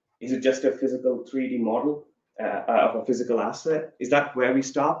twin? Is it just a physical 3D model of a physical asset? Is that where we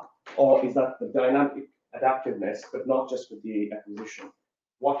stop? Or is that the dynamic adaptiveness, but not just with the acquisition?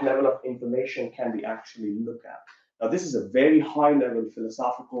 What level of information can we actually look at? Now, this is a very high level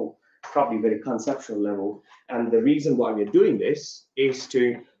philosophical, probably very conceptual level. And the reason why we're doing this is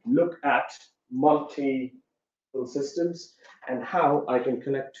to look at multiple systems and how I can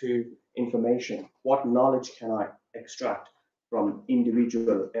connect to information. What knowledge can I extract from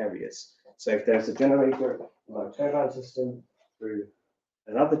individual areas? So if there's a generator, a turbine system through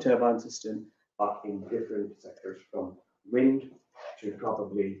another turbine system, but in different sectors from wind to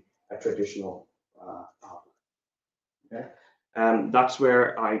probably a traditional power. Okay, that's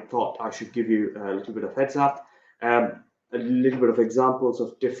where I thought I should give you a little bit of heads up, a little bit of examples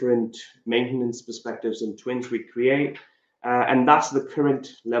of different maintenance perspectives and twins we create, and that's the current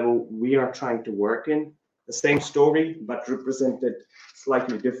level we are trying to work in. The same story, but represented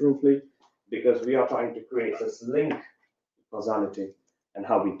slightly differently, because we are trying to create this link causality and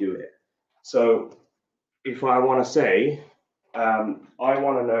how we do it. So if I want to say, I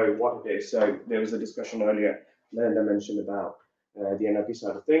want to know what it is. So there was a discussion earlier, Linda mentioned about the NLP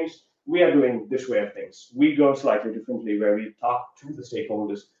side of things. We are doing this way of things. We go slightly differently where we talk to the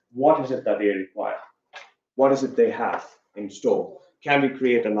stakeholders. What is it that they require? What is it they have in store? Can we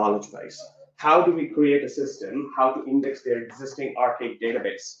create a knowledge base? How do we create a system? How to index their existing archaic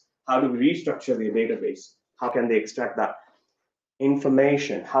database? How do we restructure their database? How can they extract that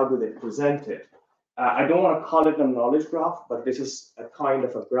information? How do they present it? I don't want to call it a knowledge graph, but this is a kind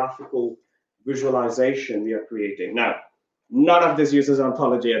of a graphical visualization we are creating. Now, none of this uses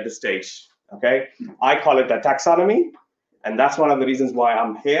ontology at this stage, okay? I call it a taxonomy, and that's one of the reasons why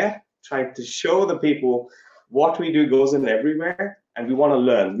I'm here, trying to show the people what we do goes in everywhere, and we want to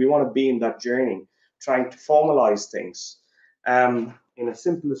learn. We want to be in that journey, trying to formalize things in a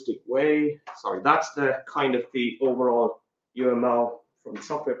simplistic way. Sorry, that's the kind of the overall UML from the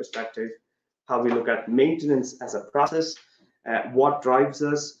software perspective, how we look at maintenance as a process, what drives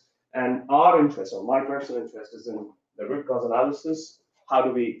us, and our interest, or my personal interest, is in the root cause analysis. How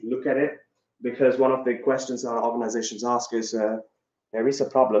do we look at it? Because one of the questions our organizations ask is, there is a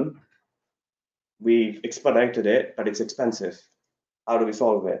problem. We've expedited it, but it's expensive. How do we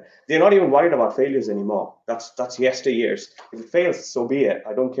solve it? They're not even worried about failures anymore. That's yesteryears. If it fails, so be it.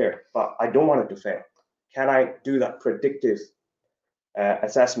 I don't care, but I don't want it to fail. Can I do that predictive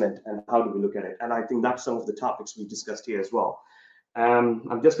assessment, and how do we look at it? And I think that's some of the topics we discussed here as well.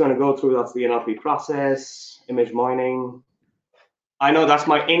 I'm just going to go through that's the NLP process, image mining. I know that's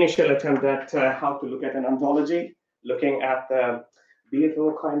my initial attempt at how to look at an ontology, looking at the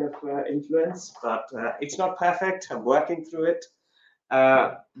Behavioral kind of influence, but it's not perfect. I'm working through it.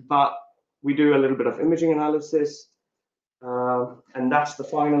 But we do a little bit of imaging analysis, and that's the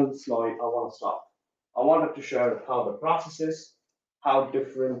final slide I want to stop. I wanted to show how the processes, how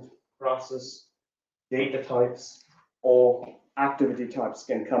different process data types or activity types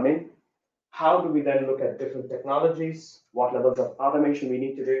can come in. How do we then look at different technologies, what levels of automation we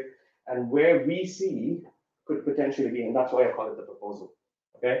need to do, and where we see could potentially be, and that's why I call it the proposal.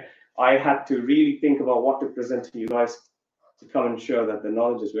 Okay, I had to really think about what to present to you guys to come and show that the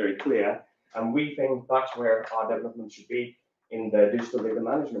knowledge is very clear, and we think that's where our development should be in the digital data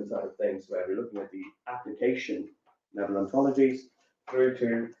management side of things, where we're looking at the application level ontologies through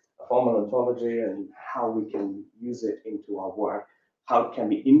to a formal ontology and how we can use it into our work. How can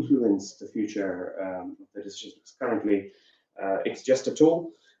we influence the future of the decisions? Currently, it's just a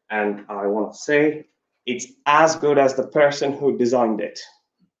tool, and I want to say it's as good as the person who designed it,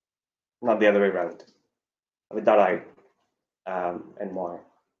 not the other way around. With that, I end my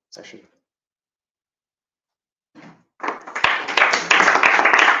session.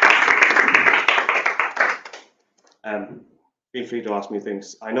 Feel free to ask me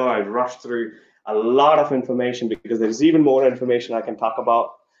things. I know I rushed through a lot of information because there's even more information I can talk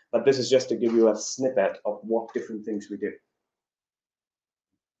about, but this is just to give you a snippet of what different things we do.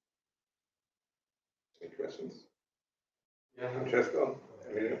 Any questions? Yeah, Francesco.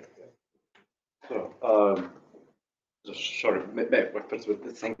 So, sorry, first of all,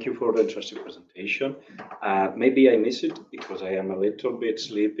 thank you for the interesting presentation. Maybe I missed it because I am a little bit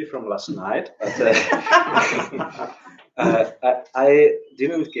sleepy from last night, but I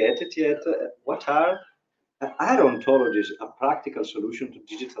didn't get it yet. What are ontologies a practical solution to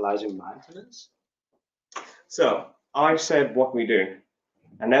digitalizing maintenance? So I said what we do.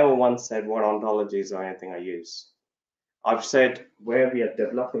 I never once said what ontologies or anything I use. I've said where we are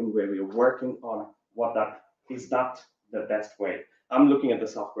developing, where we are working on what that is, that the best way. I'm looking at the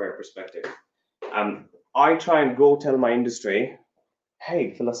software perspective. I try and go tell my industry,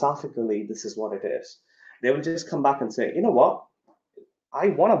 hey, philosophically, this is what it is. They will just come back and say, you know what? I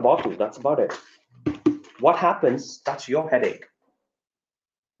want a bottle, that's about it. What happens, that's your headache.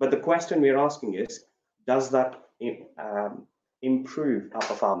 But the question we're asking is, does that improve our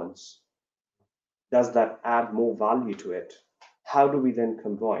performance? Does that add more value to it? How do we then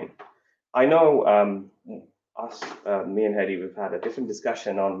combine? I know me and Hedy, we've had a different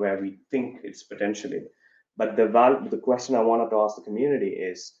discussion on where we think it's potentially, but the question I wanted to ask the community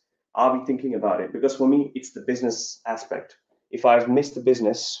is, are we thinking about it? Because for me, it's the business aspect. If I've missed the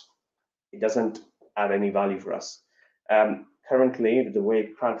business, it doesn't add any value for us. Currently, the way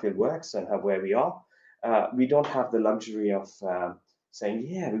Cranfield works and where we are, we don't have the luxury of saying,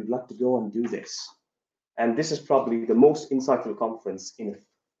 yeah, we'd like to go and do this. And this is probably the most insightful conference in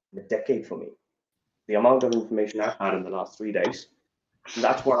a decade for me. The amount of information I've had in the last 3 days, and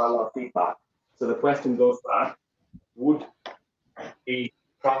that's what I love feedback. So the question goes back, would a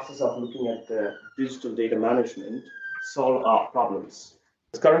process of looking at the digital data management solve our problems.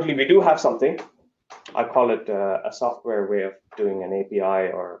 Because currently we do have something. I call it a software way of doing an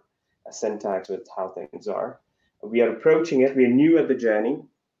API or a syntax with how things are. We are approaching it. We're new at the journey,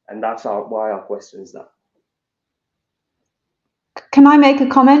 and that's why our question is that. Can I make a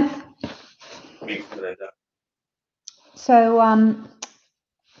comment? Please, Melinda. So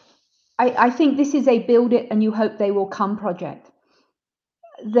I think this is a build it and you hope they will come project.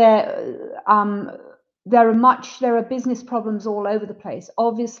 There are business problems all over the place.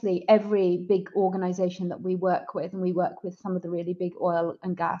 Obviously, every big organization that we work with, and we work with some of the really big oil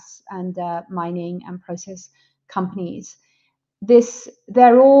and gas and mining and process companies,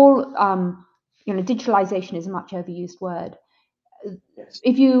 they're all, digitalization is a much overused word. Yes.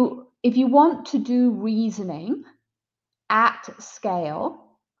 If you want to do reasoning at scale,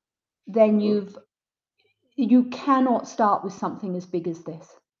 then you cannot start with something as big as this.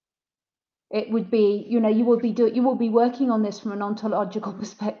 It would be, you will be working on this from an ontological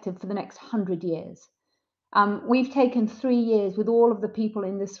perspective for the next 100 years. We've taken 3 years with all of the people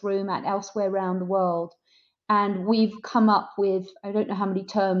in this room and elsewhere around the world, and we've come up with, I don't know how many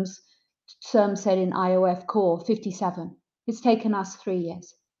terms said in IOF core, 57. It's taken us 3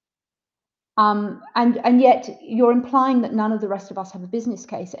 years. And yet you're implying that none of the rest of us have a business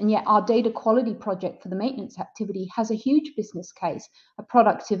case, and yet our data quality project for the maintenance activity has a huge business case, a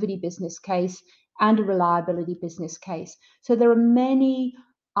productivity business case, and a reliability business case. So there are many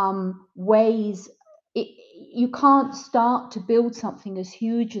ways. You can't start to build something as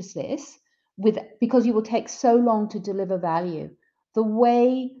huge as this because you will take so long to deliver value. The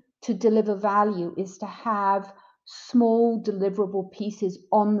way to deliver value is to have small deliverable pieces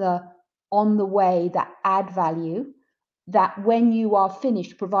on the way that add value, that when you are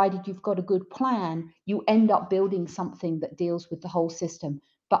finished, provided you've got a good plan, you end up building something that deals with the whole system.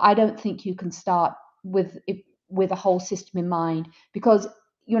 But I don't think you can start with a whole system in mind, because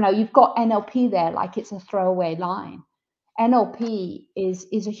you've got NLP there like it's a throwaway line. NLP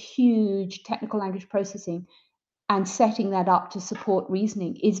is a huge technical language processing, and setting that up to support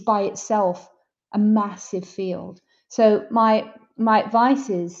reasoning is by itself a massive field. So my advice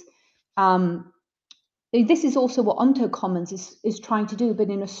is, this is also what OntoCommons is trying to do, but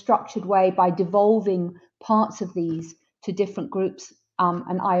in a structured way by devolving parts of these to different groups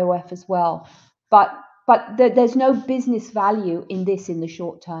and IOF as well. But there's no business value in this in the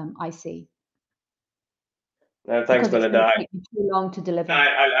short term, I see. No, thanks, Melinda. It's going to take you too long to deliver.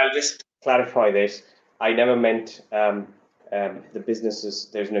 I'll just clarify this. I never meant the businesses,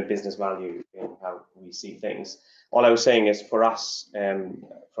 there's no business value in how we see things. All I was saying is, for us,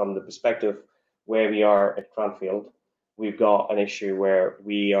 from the perspective where we are at Cranfield, we've got an issue where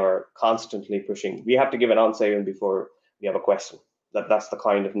we are constantly pushing. We have to give an answer even before we have a question. That's the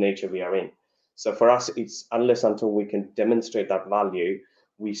kind of nature we are in. So for us, it's unless until we can demonstrate that value,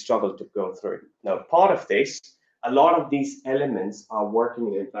 we struggle to go through. Now, part of this, a lot of these elements are working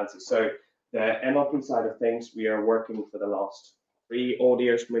in infancy. So the NLP side of things, we are working for the last 3 odd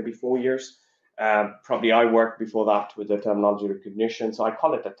years, maybe 4 years. Probably I worked before that with the terminology recognition. So I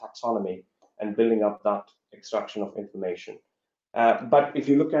call it a taxonomy and building up that extraction of information. But if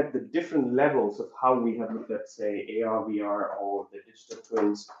you look at the different levels of how we have looked at, say, AR, VR, or the digital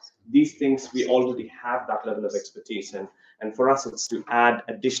twins, these things, we already have that level of expertise. And for us, it's to add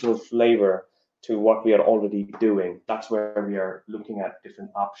additional flavor to what we are already doing. That's where we are looking at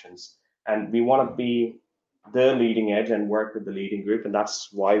different options. And we want to be the leading edge and work with the leading group. And that's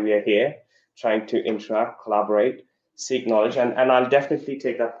why we are here, trying to interact, collaborate, seek knowledge. And I'll definitely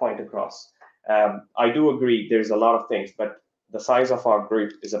take that point across. I do agree there's a lot of things, but the size of our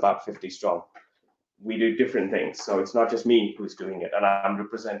group is about 50 strong. We do different things. So it's not just me who's doing it. And I'm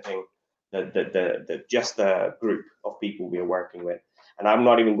representing just the group of people we are working with. And I'm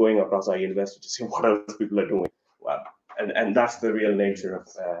not even going across our university to see what else people are doing. Well, and that's the real nature of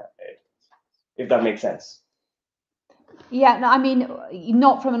it, if that makes sense. Yeah, no, I mean,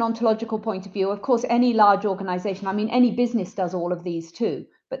 not from an ontological point of view. Of course, any large organization, I mean, any business does all of these too,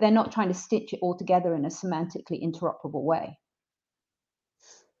 but they're not trying to stitch it all together in a semantically interoperable way.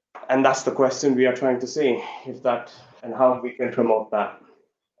 And that's the question we are trying to see, if that, and how we can promote that.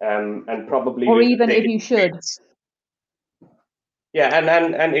 And probably, or even if you should. Yeah,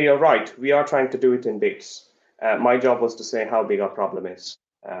 and you're right. We are trying to do it in bits. My job was to say how big our problem is.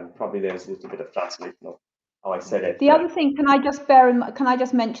 Probably there's a little bit of translation of how I said it. The other thing, can I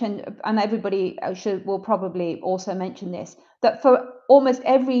just mention, and everybody will probably also mention this, that for almost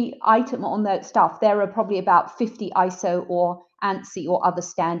every item on that stuff, there are probably about 50 ISO or ANSI or other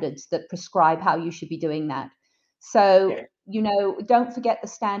standards that prescribe how you should be doing that. So you know, don't forget the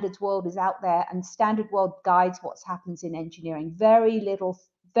standards world is out there, and standard world guides what happens in engineering. Very little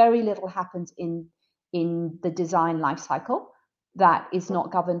happens in the design life cycle that is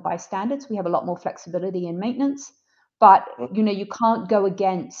not governed by standards. We have a lot more flexibility in maintenance, but you know, you can't go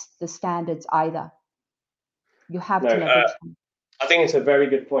against the standards either. You have to leverage them. I think it's a very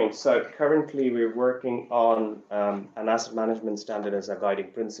good point. So currently we're working on an asset management standard as a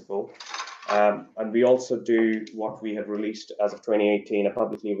guiding principle. And we also do what we have released as of 2018, a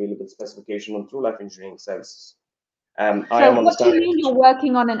publicly available specification on through life engineering services. So what do you mean you're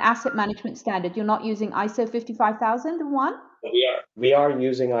working on an asset management standard? You're not using ISO 55001? We are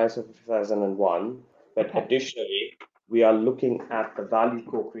using ISO 55001, but additionally, we are looking at the value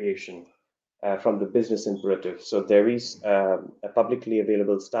co-creation from the business imperative. So there is a publicly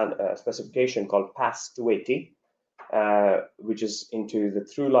available specification called PAS 280, which is into the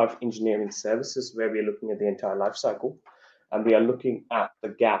through life engineering services, where we are looking at the entire life cycle, and we are looking at the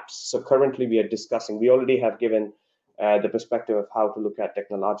gaps. So currently we are discussing, we already have given the perspective of how to look at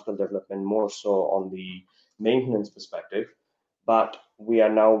technological development, more so on the maintenance perspective, but we are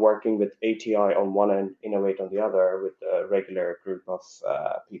now working with ATI on one end, Innovate on the other, with a regular group of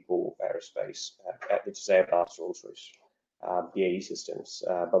people, aerospace, which is Airbus, Rolls-Royce, BAE Systems,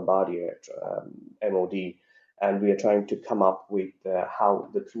 Bombardier, MOD, and we are trying to come up with how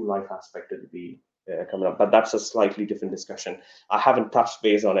the true life aspect will be coming up. But that's a slightly different discussion. I haven't touched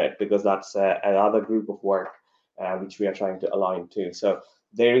base on it because that's another group of work which we are trying to align to. So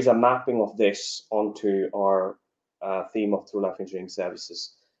there is a mapping of this onto our theme of through life engineering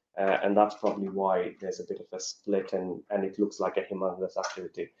services. And that's probably why there's a bit of a split and it looks like a humongous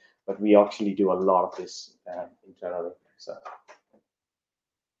activity. But we actually do a lot of this internally. So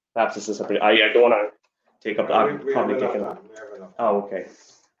perhaps this is a bit, I don't want to take up, I've probably taken up. Oh, okay.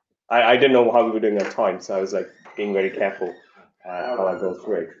 I didn't know how we were doing our time, so I was like being very careful how I go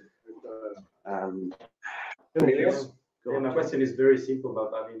through it. My question is very simple,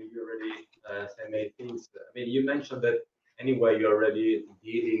 but I mean, you already said many things. I mean, you mentioned that anyway, you're already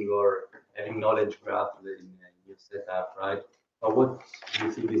dealing or having knowledge graph in your setup, right? But what do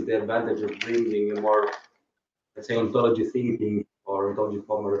you think is the advantage of bringing a more, let's say, ontology thinking or ontology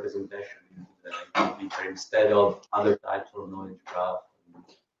formal representation instead of other types of knowledge graph?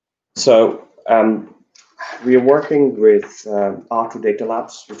 So we are working with R2 Data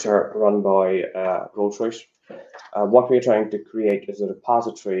Labs, which are run by Rolls-Royce. What we are trying to create is a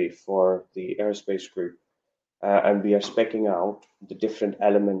repository for the aerospace group, and we are speccing out the different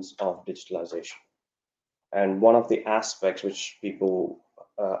elements of digitalization. And one of the aspects which people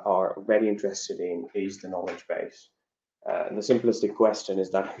are very interested in is the knowledge base. The simplistic question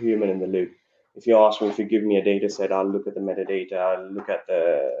is that human in the loop. If you ask me, if you give me a data set, I'll look at the metadata, I'll look at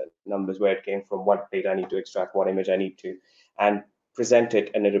the numbers, where it came from, what data I need to extract, what image I need to, and present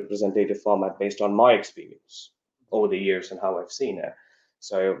it in a representative format based on my experience over the years and how I've seen it.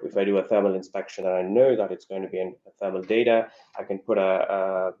 So if I do a thermal inspection and I know that it's going to be in thermal data, I can put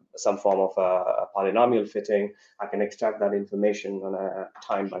some form of a polynomial fitting. I can extract that information on a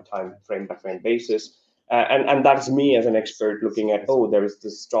time-by-time, frame-by-frame basis. And that's me as an expert looking at, oh, there is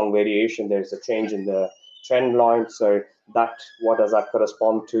this strong variation, there's a change in the trend line. So what does that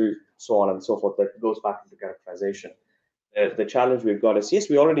correspond to, so on and so forth. That goes back to the characterization. The challenge we've got is, yes,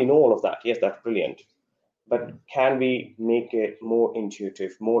 we already know all of that. Yes, that's brilliant. But can we make it more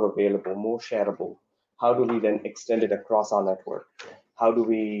intuitive, more available, more shareable? How do we then extend it across our network? How do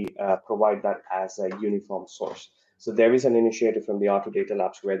we provide that as a uniform source? So there is an initiative from the R2 Data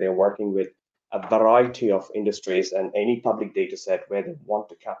Labs where they're working with a variety of industries and any public data set where they want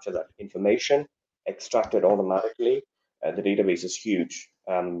to capture that information, extract it automatically. The database is huge.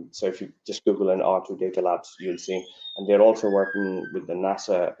 So if you just Google an R2 Data Labs, you'll see. And they're also working with the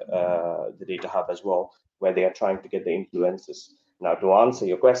NASA, the Data Hub as well, where they are trying to get the influences. Now, to answer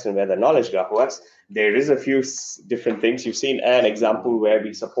your question, where the knowledge graph was, there is a few different things. You've seen an example where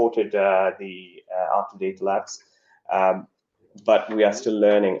we supported the R2 Data Labs, but we are still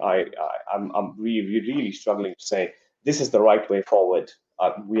learning. I'm really struggling to say this is the right way forward.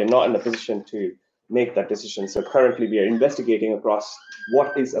 We are not in a position to make that decision. So currently we are investigating across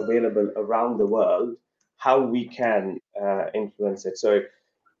what is available around the world, how we can influence it. So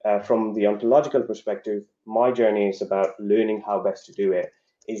from the ontological perspective, my journey is about learning how best to do it.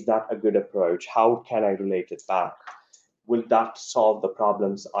 Is that a good approach? How can I relate it back? Will that solve the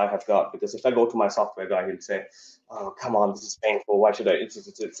problems I have got? Because if I go to my software guy, he'll say, oh, come on, this is painful. Why should I?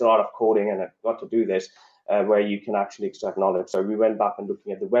 It's a lot of coding and I've got to do this, where you can actually extract knowledge. So we went back and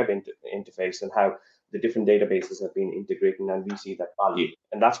looking at the web interface and how the different databases have been integrating, and we see that value.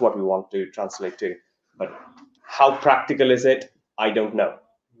 And that's what we want to translate to. But How practical is it? I don't know.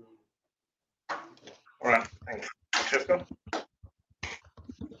 All right, thanks. Francesco?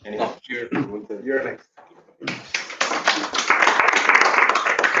 You're next.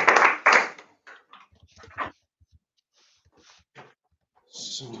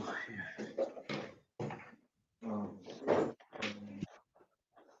 So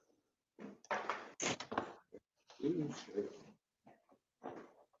here.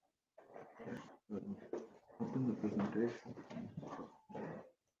 Open the presentation.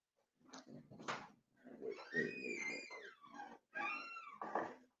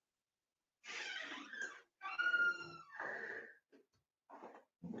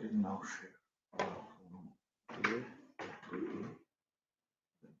 Okay, now share. Here.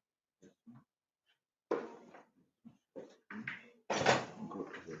 Go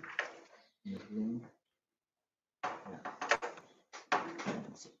to the middle.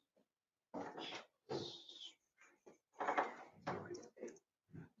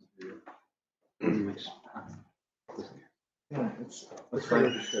 Yeah, it's fine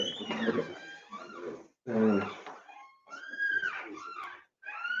to share. Okay.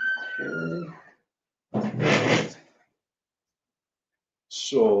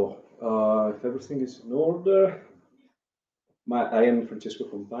 So, if everything is in order, I am Francesco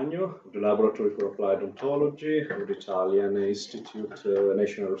Compagno of the Laboratory for Applied Ontology of the Italian Institute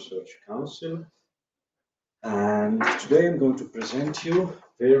National Research Council. And today I'm going to present you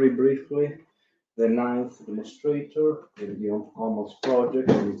very briefly the 9th demonstrator in the OnCommons project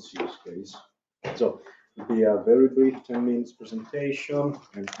and its use case. So it will be a very brief 10 minutes presentation,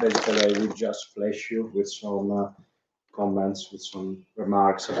 and basically I will just flash you with some comments, with some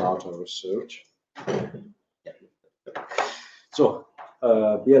remarks about our research. So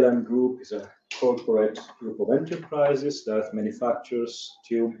BLM Group is a corporate group of enterprises that manufactures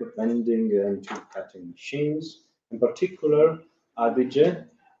tube bending and tube cutting machines. In particular, ADIGE,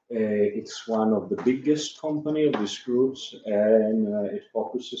 it's one of the biggest company of these groups, and it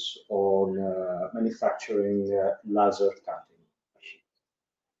focuses on manufacturing laser cutting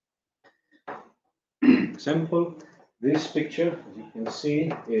machines. Example, this picture, as you can see,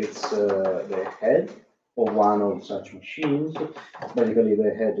 it's the head of one of such machines. Basically,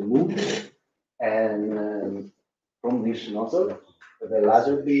 the head moves, and from this nozzle, the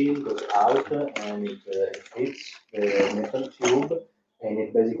laser beam goes out and it hits the metal tube, and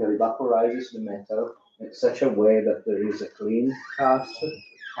it basically vaporizes the metal in such a way that there is a clean cast,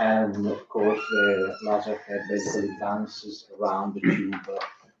 and of course the laser head basically dances around the tube,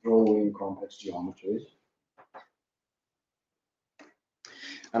 drawing complex geometries.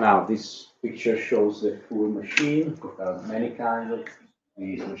 And now this picture shows the full machine. There are many kinds of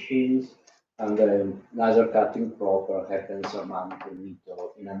these machines, and the laser cutting proper happens among the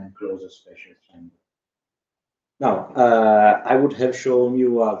metal in an enclosed special chamber. Now, I would have shown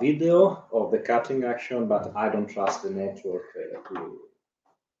you a video of the cutting action, but I don't trust the network to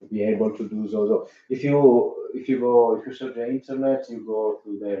be able to do so. So if you search the internet, you go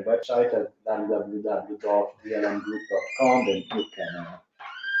to their website at www.blmgroup.com, and you can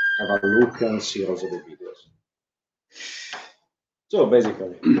have a look and see also the videos. So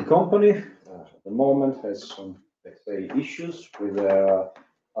basically, the company at the moment has some, let's say, issues with their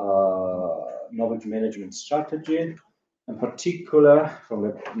knowledge management strategy. In particular, from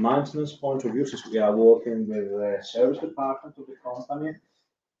the maintenance point of view, since we are working with the service department of the company.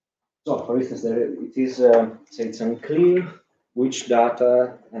 So, for instance, it is say it's unclear which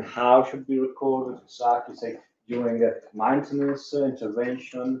data and how should be recorded exactly. Say during a maintenance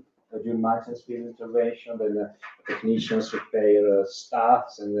intervention. During maintenance field intervention, then the technicians repair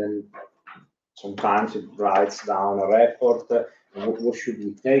stuff, and then sometimes it writes down a report. What should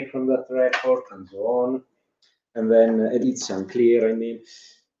we take from that report, and so on. And then it's unclear, I mean.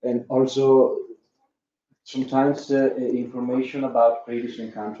 And also, sometimes information about previously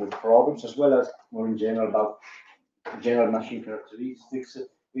encountered problems, as well as more in general about general machine characteristics,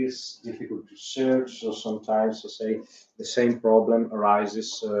 is difficult to search. So sometimes, say, the same problem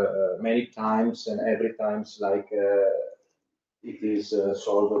arises many times, and every time like it is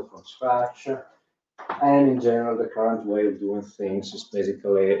solved from scratch. And in general, the current way of doing things is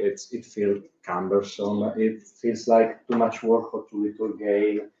basically it feels cumbersome. It feels like too much work for too little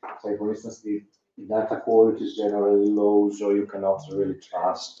gain. Say, for instance, the data quality is generally low, so you cannot really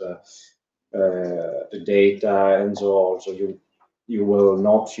trust the data, and so on. So you will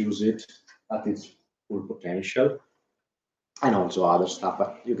not use it at its full potential, and also other stuff,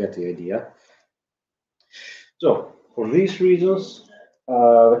 but you get the idea. So for these reasons,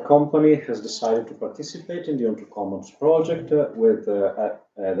 the company has decided to participate in the OnCommons project with the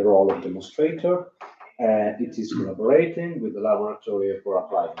role of demonstrator, and it is collaborating with the Laboratory for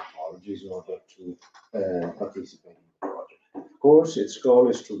Applied Ontologies in order to participate in the project. Of course, its goal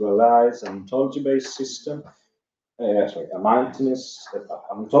is to realize an ontology-based system, a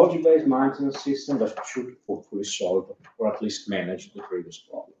ontology-based maintenance system that should hopefully solve or at least manage the previous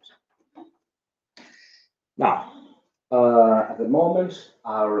problems. Now, at the moment,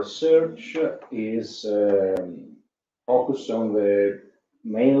 our research is focused on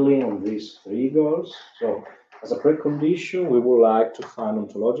mainly on these three goals. So, as a precondition, we would like to find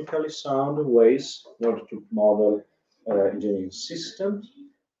ontologically sound ways in order to model engineering systems.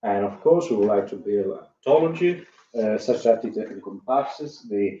 And of course, we would like to build ontology such that it encompasses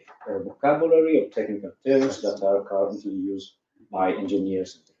the vocabulary of technical terms that are currently used by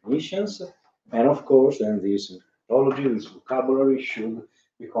engineers and technicians. And of course, then this ontology, this vocabulary should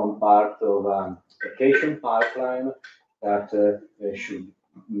become part of an application pipeline that should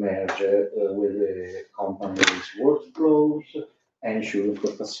merge with the company's workflows and should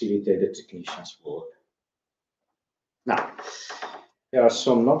facilitate the technicians' work. Now, there are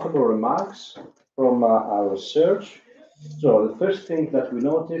some notable remarks from our research. So the first thing that we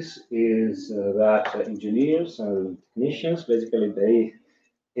notice is that engineers and technicians, basically,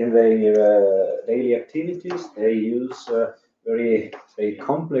 in their daily activities, they use very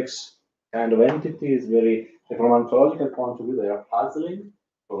complex kind of entities. From an ontological point of view, they are puzzling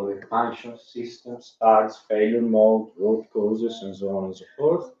for the functions, systems, tags, failure mode, root causes, and so on and so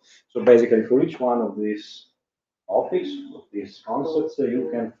forth. So basically, for each one of these topics, of these concepts, you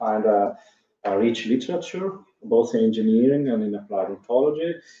can find a rich literature, both in engineering and in applied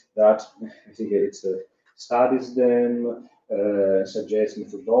ontology, that I think studies them, suggests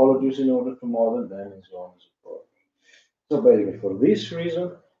methodologies in order to model them, and so on and so forth. So basically, for this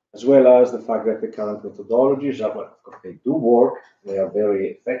reason, as well as the fact that the current methodologies are, well, of course, they do work, they are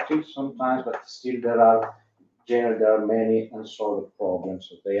very effective sometimes, but still there are many unsolved problems.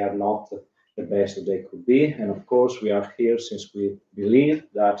 So they are not the best that they could be. And of course, we are here since we believe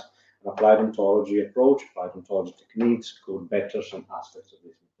that an applied ontology approach, applied ontology techniques could better some aspects of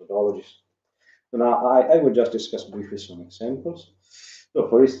these methodologies. So now I will just discuss briefly some examples. So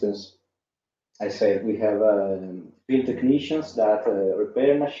for instance, I say we have field technicians that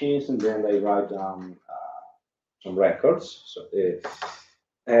repair machines and then they write down some records. So,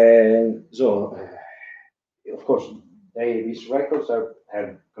 of course, these records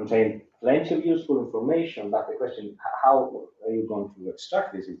contain plenty of useful information, but the question is how are you going to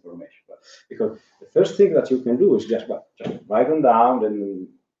extract this information? Because the first thing that you can do is just write them down and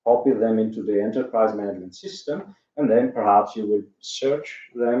copy them into the enterprise management system, and then perhaps you will search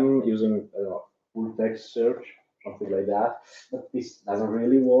them using full text search, something like that. But this doesn't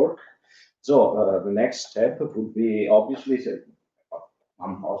really work. So the next step would be obviously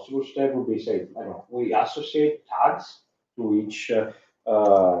one possible step would be we associate tags to each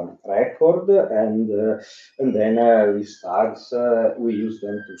record, and then these tags we use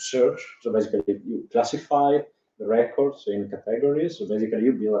them to search. So basically, you classify the records in categories. So basically,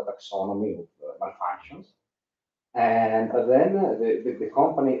 you build a taxonomy of malfunctions. And then the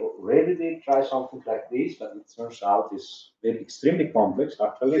company already did try something like this, but it turns out it's extremely complex.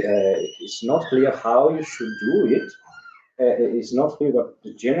 Actually, it's not clear how you should do it. It's not clear what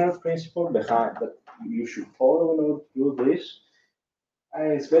the general principle behind that you should follow in order to do this.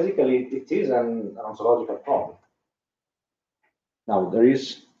 It's basically it is an ontological problem. Now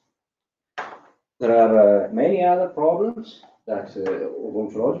there are many other problems that of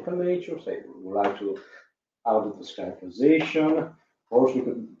ontological nature. Say we would like to audit the characterization. Of course,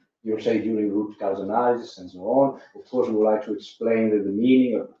 you say during root cause analysis and so on. Of course, we would like to explain the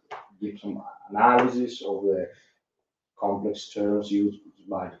meaning or give some analysis of the complex terms used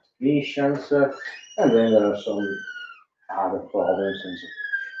by the technicians, and then there are some other problems and so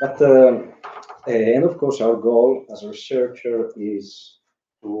on. But and of course, our goal as a researcher is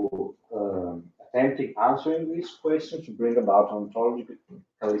to attempting answering these questions to bring about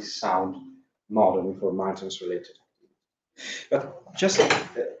ontologically sound modeling for maintenance related activities. But just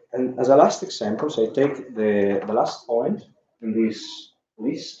and as a last example, say take the last point in this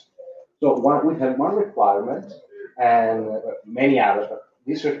list. So we have one requirement and many others, but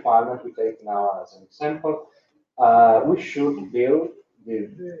this requirement we take now as an example. We should build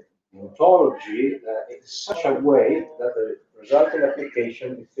the ontology in such a way that the resulting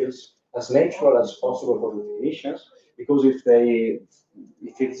application feels as natural as possible for the technicians, because if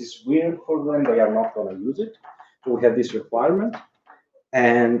it is weird for them, they are not going to use it. So we have this requirement,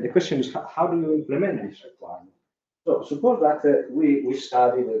 and the question is, how do you implement this requirement? So suppose that we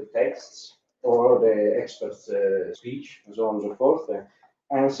study the texts or the expert's speech and so on and so forth,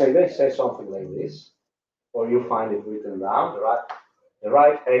 and say they say something like this. or you find it written down, the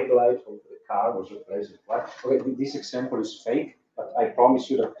right headlight of the car was replaced with white. Okay, this example is fake, but I promise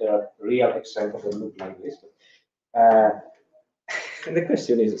you that there are real examples that look like this. And the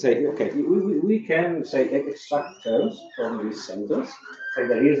question is, say, okay, we can say extract terms from this sentence. Say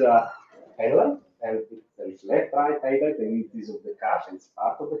there is a headlight, and if there is left, right headlight, then it is of the car, and it's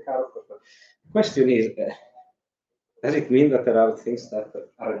part of the car, of course. But the question is, does it mean that there are things that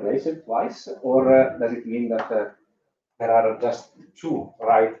are replaced twice, or does it mean that there are just two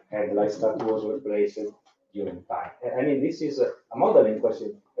right headlights that was replaced during time? I mean, this is a modeling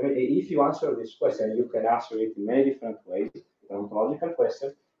question. I mean, if you answer this question, you can answer it in many different ways. It's an ontological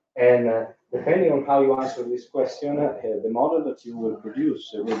question, and depending on how you answer this question, the model that you will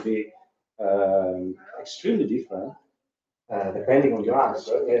produce will be extremely different depending on your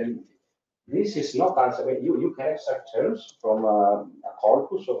answer. And this is not answer. I mean, you can extract terms from a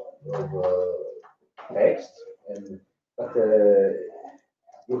corpus of text, but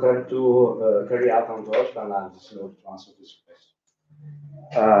you have to carry out ontological analysis in order to answer this question.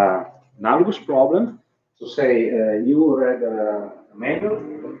 Analogous problem. So say you read a manual of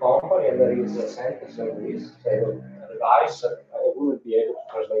the company, and there is a sentence like this, say a device. I wouldn't be able to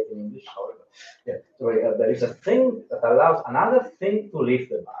translate in English, sorry. But yeah, sorry, there is a thing that allows another thing to lift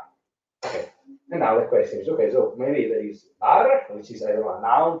the bar. Okay. And now the question is, okay, so maybe there is bar, which is, I don't know, a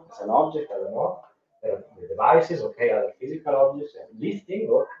noun, it's an object, I don't know. The devices, okay, other physical objects, and lifting,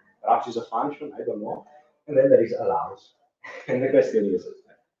 or perhaps is a function, I don't know. And then there is allows. And the question is,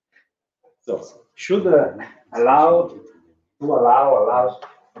 so should allows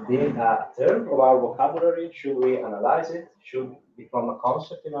be a term of our vocabulary? Should we analyze it? Should it become a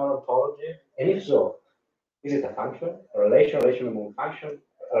concept in our ontology? And if so, is it a function, a relation among function,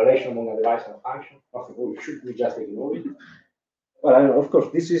 a relation among a device and a function? Or should we just ignore it? Well, of course,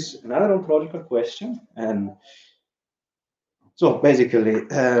 this is another ontological question, and so basically,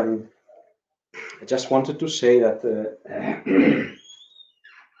 I just wanted to say that the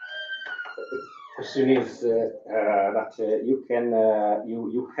question is that you can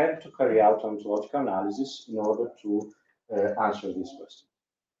you have to carry out ontological analysis in order to answer this question.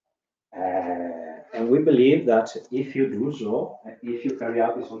 And we believe that if you do so, if you carry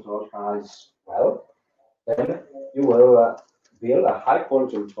out this ontological analysis well, then you will build a high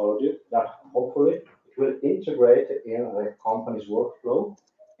quality ontology that hopefully it will integrate in the company's workflow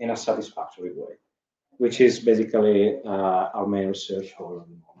in a satisfactory way, which is basically our main research goal at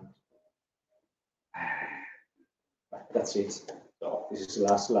the moment. That's it. So this is the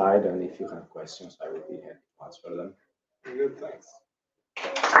last slide, and if you have questions, I will be happy to answer them. Good, thanks.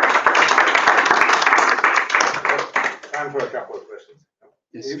 Time for a couple of questions.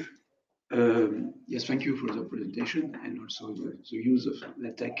 Yes. Yes, thank you for the presentation and also the use of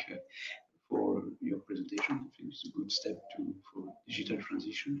LaTeX for your presentation. I think it's a good step for digital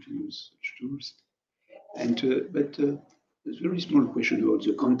transition to use such tools. And but there's a very small question about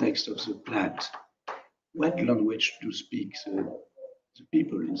the context of the plant. What language do speak the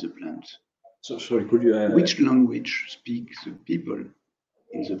people in the plant? So sorry, could you? Which language speak the people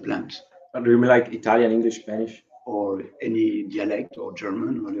in the plant? Do you mean like Italian, English, Spanish? Or any dialect or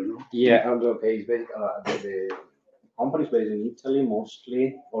German, I don't know. Yeah, okay. It's basically, the company is based in Italy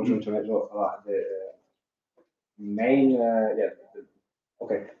mostly. Also, the main,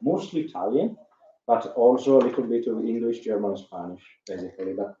 mostly Italian, but also a little bit of English, German, Spanish,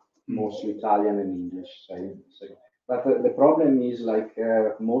 basically, but mostly Italian and English. But the problem is like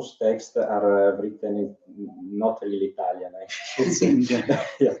most texts are written in not really Italian.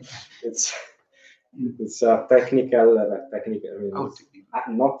 It's a technical,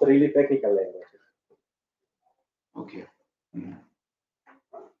 not really technical language. Okay.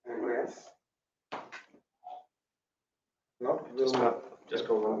 Anybody else? No, just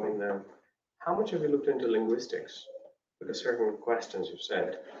go on. I mean, how much have you looked into linguistics? Because certain questions you've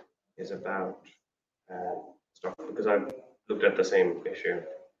said is about stuff. Because I've looked at the same issue,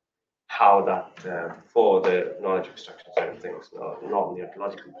 how that for the knowledge extraction side of things, not in the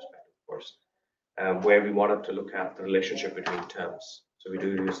ontological perspective, of course. Where we wanted to look at the relationship between terms. So we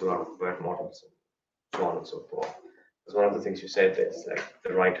do use a lot of word models and so on and so forth. Because one of the things you said is like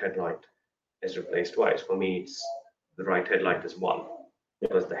the right headlight is replaced twice. For me, it's the right headlight is one,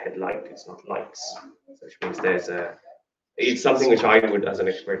 because the headlight is not lights. So which means it's something which I would, as an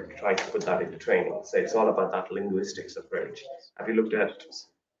expert, try to put that into training. So it's all about that linguistics approach. Have you looked at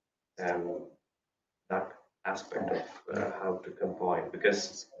that aspect of how to combine?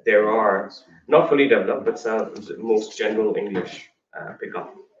 Because there are not fully developed, but most general English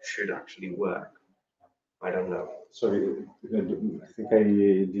pickup should actually work. I don't know. Sorry, I think I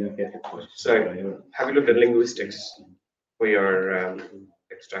didn't get the question. So, have you looked at linguistics for your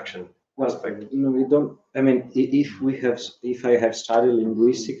extraction? Well, no, we don't. I mean, if I have studied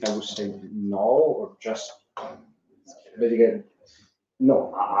linguistics, I would say no, or just. But again,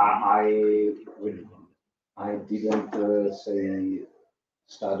 no, I didn't say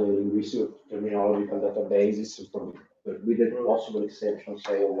study linguistic terminological databases, but with the possible exception,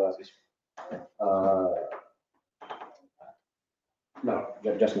 say, of no,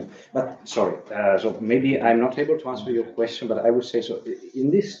 just no. But sorry, so maybe I'm not able to answer your question, but I would say so.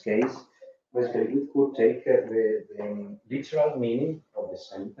 In this case, basically, we could take the literal meaning of the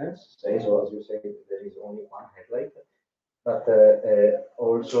sentence, say, so as you say, there is only one headlight, but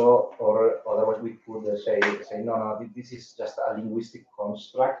also, or otherwise we could say, no, this is just a linguistic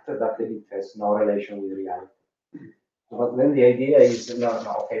construct that it has no relation with reality. But then the idea is, no,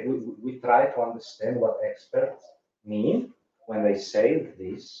 okay, we try to understand what experts mean when they say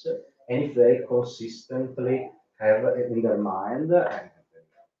this, and if they consistently have in their mind,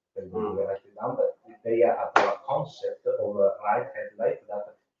 and write it down, but they have a concept of a right headlight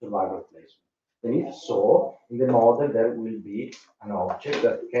that survival replacement. And if so, in the model there will be an object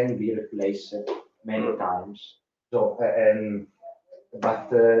that can be replaced many times. So, but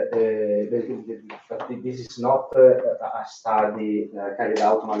this is not a study carried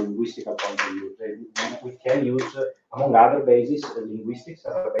out on a linguistical point of view. We can use, among other bases, linguistics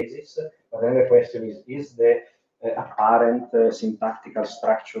as a basis, but then the question is the apparent syntactical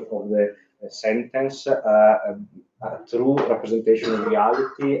structure of the sentence a true representation of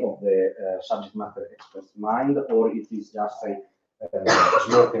reality of the subject matter expert's mind, or it is just a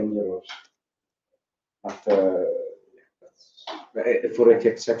smoke and mirrors. But for the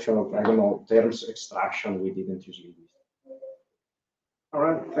exception of, I don't know, terms extraction, we didn't use linguistics. All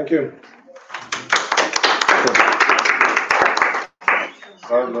right, thank you.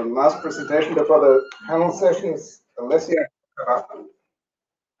 So the last presentation before the panel session is Alessia.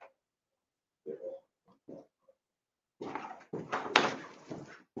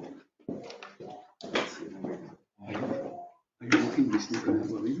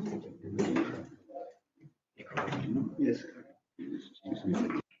 Yes.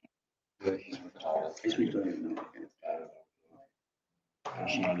 He's retired now.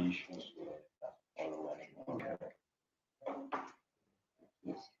 Personal issues. Okay.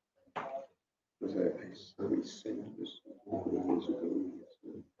 Yes. Because I saw his sentence 4 years ago.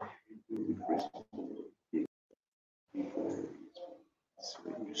 Before it's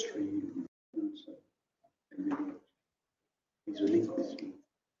industry. He's a linguist.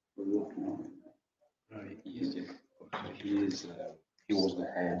 We're working on it. Right. Yes, yes. He was the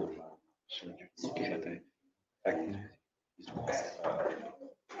head of surgery. Okay.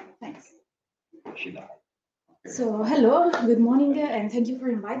 Thanks. She died. So, hello, good morning, and thank you for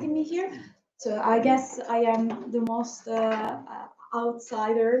inviting me here. So, I guess I am the most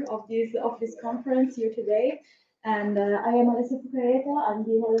outsider of this conference here today. And I am Alessia Pucareta. I'm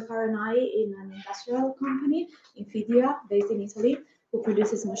the head of R&I in an industrial company, Infidia, based in Italy, who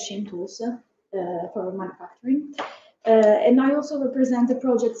produces machine tools for manufacturing. And I also represent the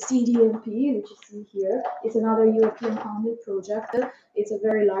project CDMP, which you see here. It's another European-founded project. It's a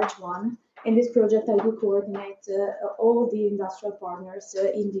very large one. In this project, I do coordinate all the industrial partners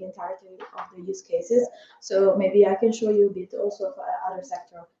in the entirety of the use cases. So maybe I can show you a bit also of other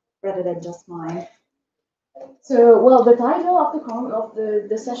sector rather than just mine. So, well, the title of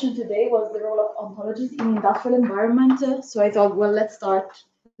the session today was the role of ontologies in industrial environment. So I thought, well, let's start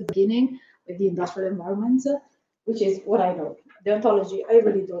at the beginning with the industrial environment, which is what I know. The ontology, I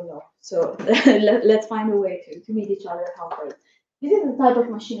really don't know. So let's find a way to meet each other halfway. This is the type of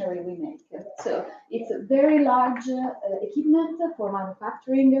machinery we make. So it's a very large equipment for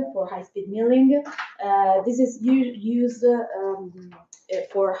manufacturing, for high-speed milling. This is used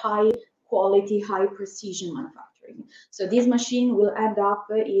for high quality, high precision manufacturing. So this machine will end up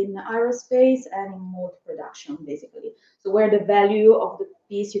in aerospace and in mold production, basically. So where the value of the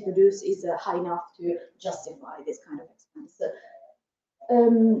piece you produce is high enough to justify this kind of expense.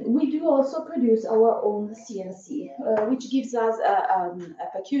 We do also produce our own CNC, which gives us a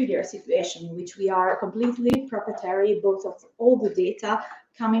peculiar situation in which we are completely proprietary, both of all the data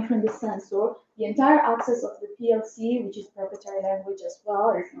coming from the sensor, the entire access of the PLC, which is proprietary language as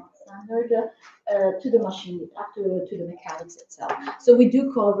well, it's not standard, to the machine, up to the mechanics itself. So we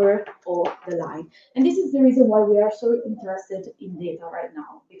do cover all the line. And this is the reason why we are so interested in data right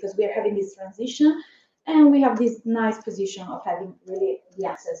now, because we are having this transition and we have this nice position of having really the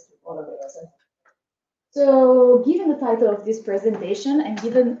access to all of it. So given the title of this presentation and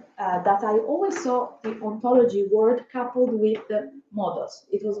given that I always saw the ontology word coupled with the models,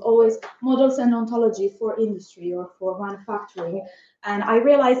 it was always models and ontology for industry or for manufacturing. And I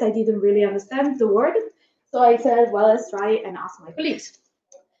realized I didn't really understand the word. So I said, well, let's try and ask my colleagues.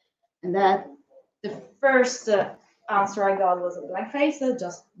 And then the first answer I got was a blank face,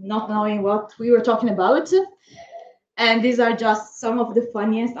 just not knowing what we were talking about. And these are just some of the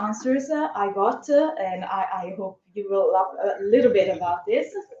funniest answers I got, and I hope you will laugh a little bit about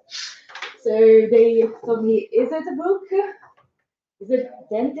this. So they told me, is it a book? Is it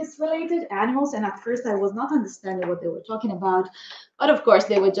dentist-related animals? And at first I was not understanding what they were talking about, but of course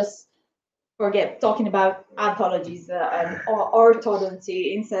they would just forget talking about anthologies and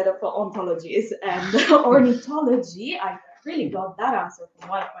orthodonty instead of ontologies. And ornithology, I really got that answer from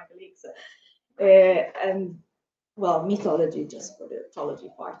one of my colleagues. And well, mythology, just for the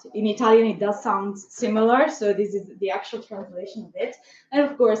ethology part. In Italian, it does sound similar, so this is the actual translation of it. And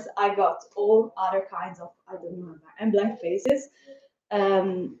of course, I got all other kinds of, I don't know, and blank faces.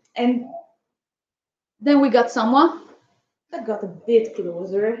 And then we got someone that got a bit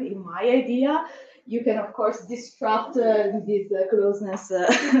closer in my idea. You can, of course, disrupt this closeness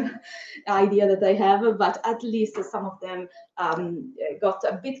idea that I have, but at least some of them got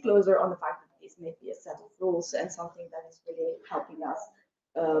a bit closer on the fact that this may be a set of rules and something that is really helping us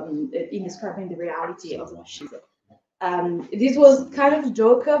in describing the reality of the machines. This was kind of a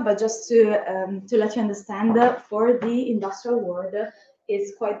joke, but just to let you understand, for the industrial world,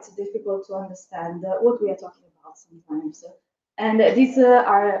 it's quite difficult to understand what we are talking about sometimes. And these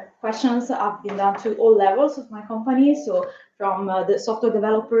are questions I've been done to all levels of my company, so from the software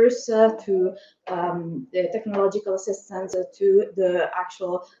developers to the technological assistants to the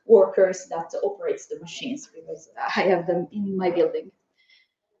actual workers that operates the machines, because I have them in my building.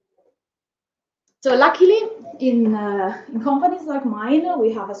 So luckily, in companies like mine,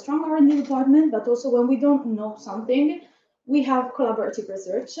 we have a strong R&D department, but also when we don't know something, we have collaborative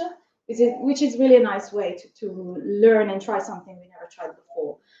research, which is really a nice way to learn and try something we never tried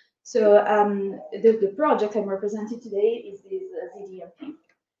before. So the project I'm representing today is this ZDMP.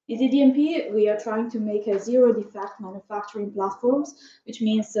 In ZDMP, we are trying to make a zero-defect manufacturing platforms, which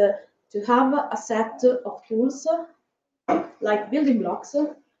means to have a set of tools, like building blocks,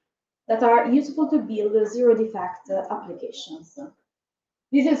 that are useful to build zero-defect applications.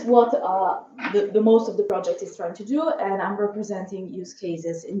 This is what the most of the project is trying to do, and I'm representing use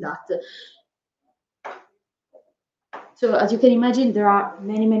cases in that. So as you can imagine, there are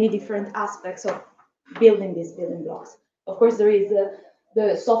many, many different aspects of building these building blocks. Of course, there is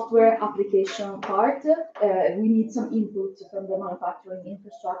the software application part. We need some input from the manufacturing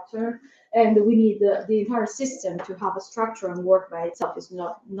infrastructure, and we need the entire system to have a structure and work by itself. It's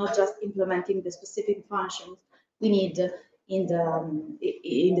not just implementing the specific functions we need in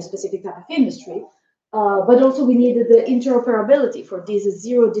the specific type of industry, but also we need the interoperability for these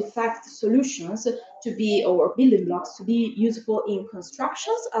zero defect solutions to be, or building blocks to be useful in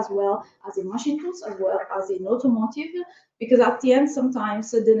constructions as well as in machine tools, as well as in automotive, because at the end, sometimes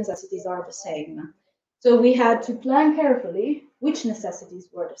the necessities are the same. So we had to plan carefully which necessities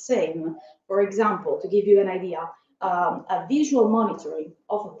were the same. For example, to give you an idea, a visual monitoring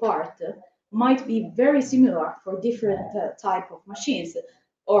of a part might be very similar for different type of machines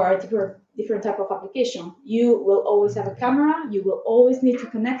or different type of application. You will always have a camera, you will always need to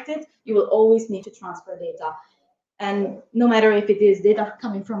connect it, you will always need to transfer data. And no matter if it is data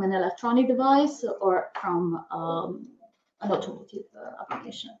coming from an electronic device or from an automotive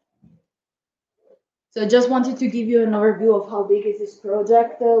application. So just wanted to give you an overview of how big is this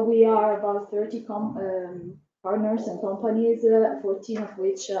project. We are about 30 partners and companies, 14 of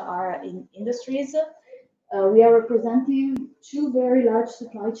which are in industries. We are representing two very large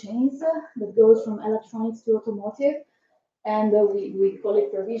supply chains that goes from electronics to automotive, and we call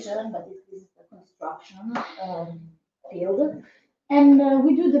it provision, but this is the construction field. And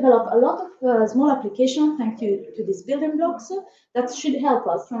we do develop a lot of small applications thanks to these building blocks that should help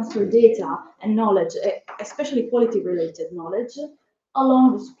us transfer data and knowledge, especially quality-related knowledge,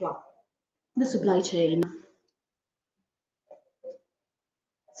 along the supply chain.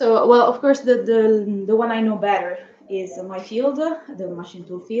 So, well, of course, the one I know better is my field, the machine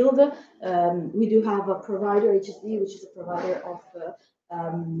tool field. We do have a provider, HSD, which is a provider of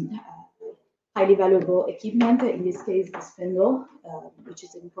highly valuable equipment, in this case, the spindle, which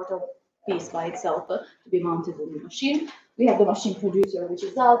is an important piece by itself to be mounted on the machine. We have the machine producer, which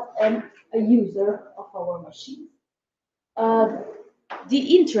is us, and a user of our machine.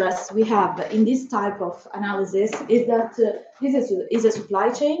 The interest we have in this type of analysis is that this is a supply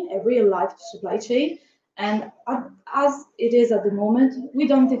chain, a real-life supply chain, And as it is at the moment, we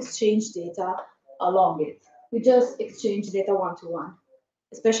don't exchange data along it. We just exchange data one-to-one,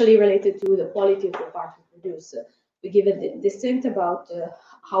 especially related to the quality of the part we produce. We give a distinct about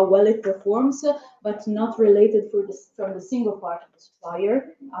how well it performs, but not related from the single part of the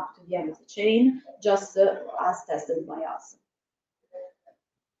supplier up to the end of the chain, just as tested by us.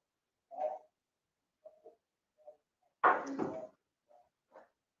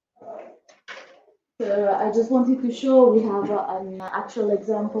 I just wanted to show we have an actual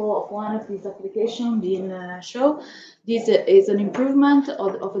example of one of these applications being shown. This is an improvement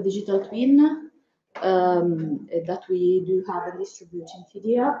of a digital twin that we do have and distribute in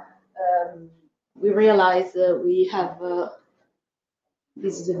FIDIA. We realize we have,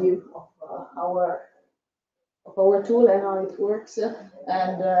 this is a view of our tool and how it works.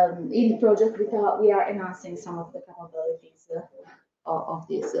 And in the project, we are enhancing some of the capabilities of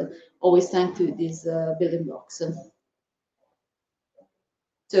this, always thanks to these building blocks.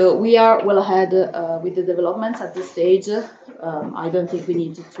 So we are well ahead with the developments at this stage. I don't think we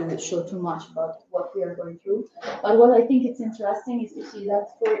need to show too much about what we are going through. But what I think it's interesting is to see that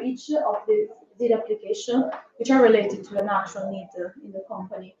for each of the applications, which are related to an actual need in the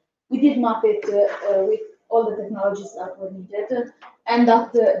company, we did map it with all the technologies that were needed, and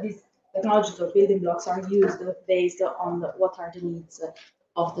that these technologies or building blocks are used based on what are the needs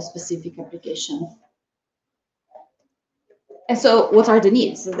of the specific application. And so what are the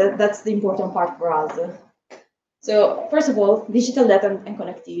needs? That's the important part for us. So first of all, digital data and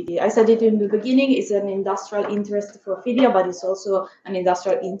connectivity. I said it in the beginning, it's an industrial interest for FIDIA, but it's also an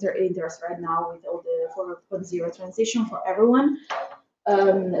industrial interest right now with all the 4.0 transition for everyone.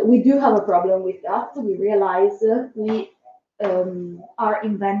 We do have a problem with that. We realize we are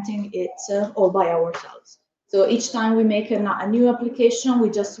inventing it all by ourselves. So each time we make a new application, we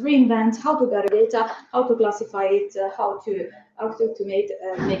just reinvent how to gather data, how to classify it, how to make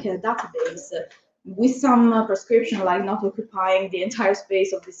a database with some prescription, like not occupying the entire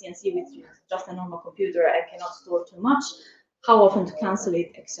space of the CNC, which is just a normal computer and cannot store too much, how often to cancel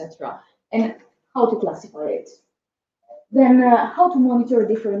it, etc. And how to classify it. Then how to monitor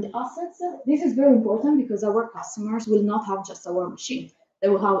different assets. This is very important because our customers will not have just our machine. They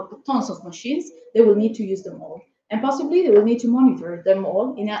will have tons of machines. They will need to use them all. And possibly they will need to monitor them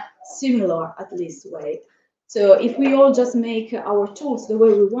all in a similar, at least, way. So if we all just make our tools the way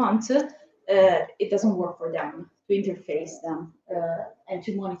we want, it doesn't work for them to interface them and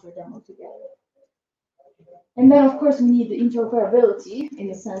to monitor them all together. And then, of course, we need interoperability in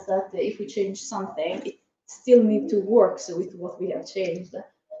the sense that if we change something, it still need to work with what we have changed,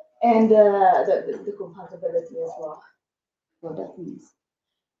 and the compatibility as well, what that means.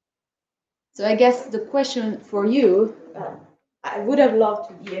 So I guess the question for you, I would have loved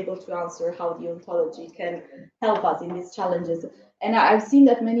to be able to answer how the ontology can help us in these challenges. And I've seen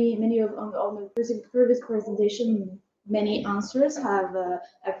that many of on the previous presentation, many answers have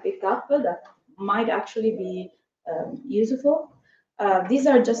picked up that might actually be useful. These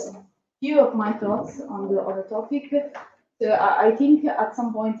are just few of my thoughts on the topic. So I think at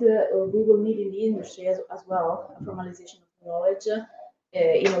some point we will need in the industry as well a formalization of knowledge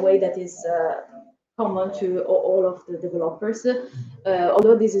in a way that is common to all of the developers.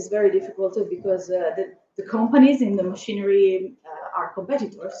 Although this is very difficult because the companies in the machinery are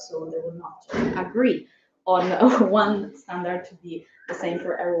competitors, so they will not agree on one standard to be the same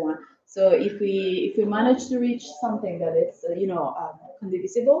for everyone. So if we manage to reach something that is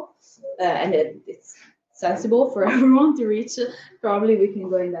condivisible and it's sensible for everyone to reach, probably we can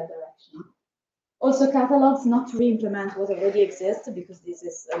go in that direction. Also, catalogs, not to re-implement what already exists, because this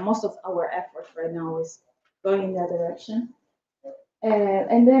is most of our effort right now is going in that direction.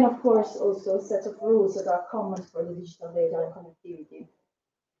 And then, of course, also a set of rules that are common for the digital data and connectivity.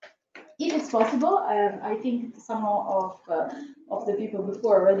 If it's possible, I think some of the people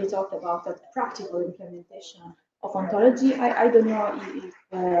before already talked about the practical implementation of ontology. I don't know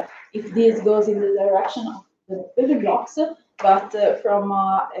if this goes in the direction of the building blocks, but from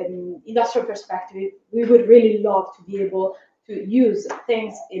an industrial perspective, we would really love to be able to use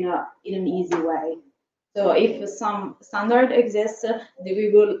things in an easy way. So if some standard exists, we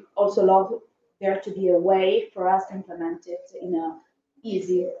will also love there to be a way for us to implement it in a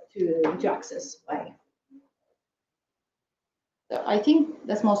easy to access way. So I think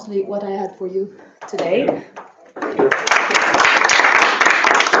that's mostly what I had for you today.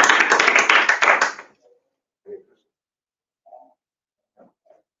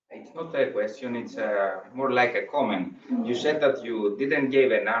 It's not a question, it's more like a comment. You said that you didn't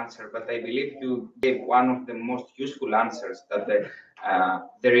give an answer, but I believe you gave one of the most useful answers, that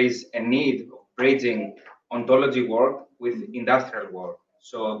there is a need of bridging ontology work with industrial work.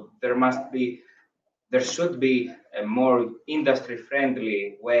 So there should be a more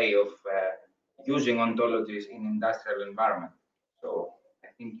industry-friendly way of using ontologies in industrial environment. So I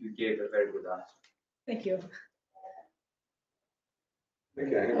think you gave a very good answer. Thank you.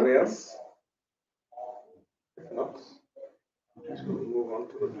 Thank you. Anybody else? If not, we'll move on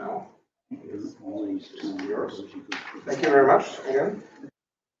to it now. This is yours. Thank you very much again.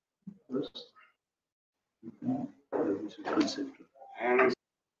 And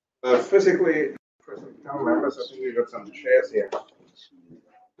physically, for some panel members, I think we've got some chairs here.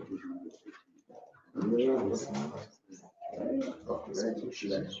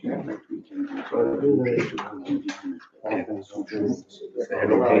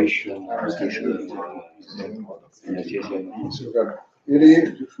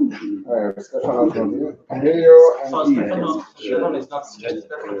 Yuri, Stefano, Emilio, and Stefano is not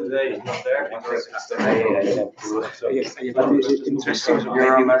today. He's not there because interesting.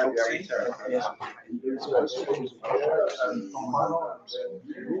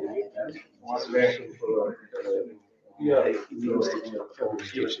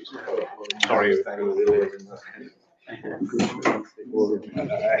 Sorry, I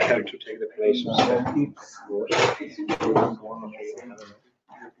have to take the place of Stefan.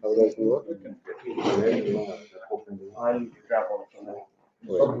 how does it work? I'll grab one from there.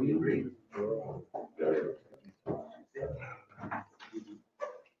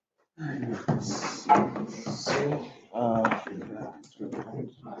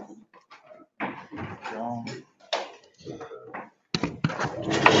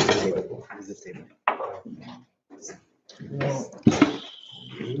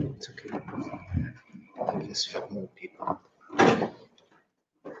 It's okay. Just have more people.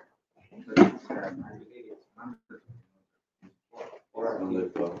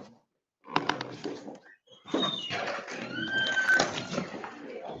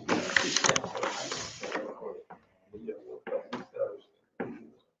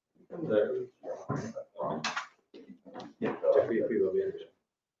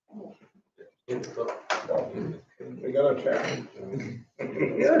 We got a chair.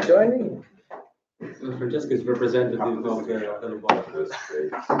 Yeah, joining. Francesca is representative of the laboratory.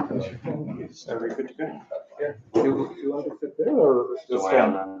 Are we good to go? Yeah. You want to sit there or just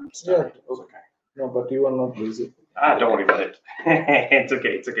stand? Yeah. Okay. No, but you are not busy. Don't worry about it. It's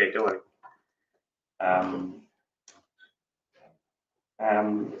okay, don't worry.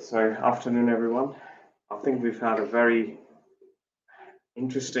 So afternoon, everyone. I think we've had a very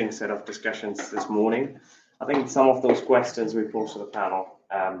interesting set of discussions this morning. I think some of those questions we posed to the panel,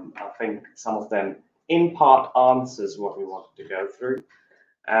 I think some of them in part answers what we wanted to go through.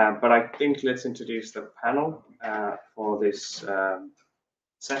 But I think let's introduce the panel for this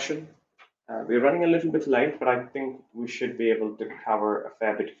session. We're running a little bit late, but I think we should be able to cover a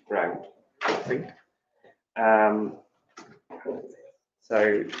fair bit of ground, I think.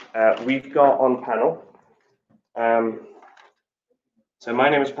 So we've got on panel. So my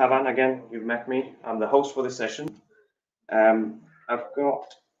name is Pavan. Again, you've met me. I'm the host for this session.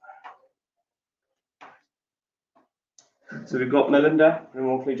 So we've got Melinda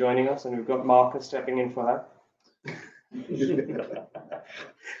remotely joining us, and we've got Marcus stepping in for her.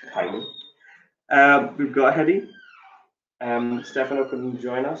 We've got Hedy. Stefano couldn't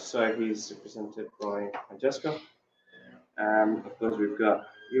join us, so he's represented by Francesca. Of course, we've got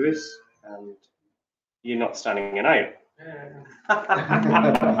Iris, and you're not standing in aisle.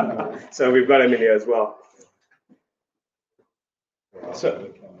 So we've got Emilio as well. So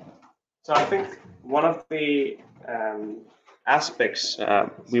I think one of the aspects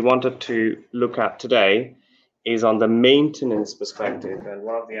we wanted to look at today is on the maintenance perspective, and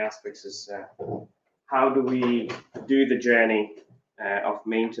one of the aspects is how do we do the journey of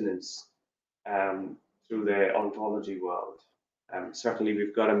maintenance through the ontology world. Certainly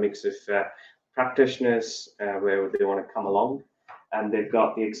we've got a mix of practitioners where they want to come along, and they've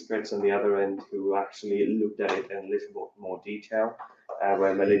got the experts on the other end who actually looked at it in a little bit more detail,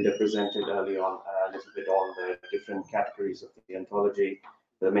 where Melinda presented early on a little bit on the different categories of the ontology,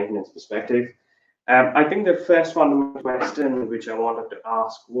 the maintenance perspective. I think the first fundamental question which I wanted to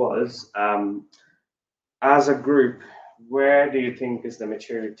ask was, as a group, where do you think is the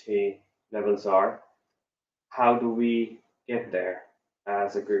maturity levels are? How do we get there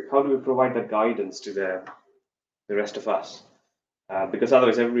as a group? How do we provide that guidance to the rest of us? Because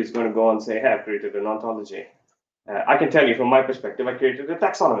otherwise everybody's going to go and say, hey, I've created an ontology. I can tell you from my perspective, I created a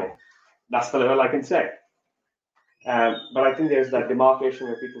taxonomy. That's the level I can say. But I think there's that demarcation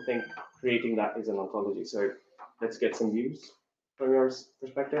where people think creating that is an ontology. So let's get some views from your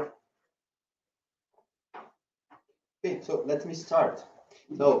perspective. Okay, so let me start.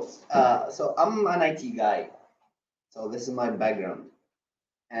 So I'm an IT guy. So this is my background.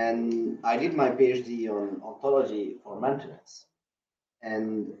 And I did my PhD on ontology for maintenance.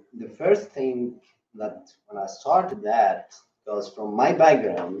 And the first thing that when I started that, because from my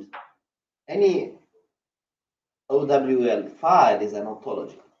background, any OWL file is an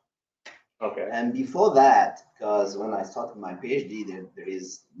ontology. Okay. And before that, because when I started my PhD, there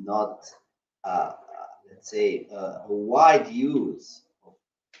is not, let's say, a wide use of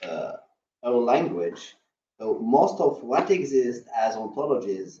our language. So most of what exists as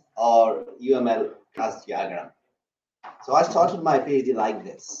ontologies are UML class diagram. So I started my PhD like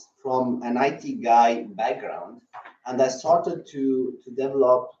this, from an IT guy background, and I started to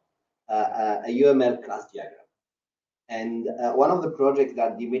develop a UML class diagram. And one of the projects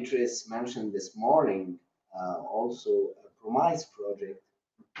that Dimitris mentioned this morning, also a Promise project,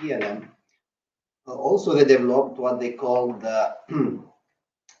 PLM, also they developed what they call the,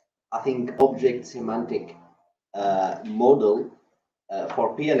 I think, object semantic model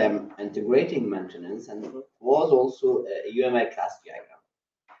for PLM integrating maintenance, and was also a UML class diagram.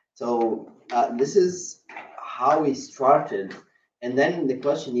 So this is how we started. And then the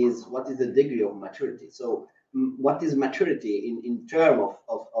question is, what is the degree of maturity? So what is maturity in terms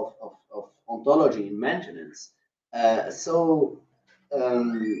of ontology in maintenance? What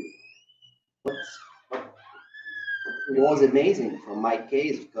was amazing from my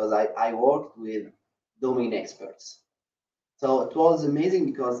case, because I worked with domain experts. So it was amazing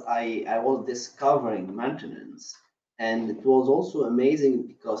because I was discovering maintenance, and it was also amazing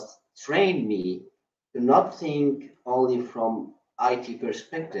because it trained me to not think only from IT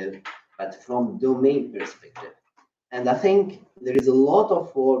perspective, but from domain perspective. And I think there is a lot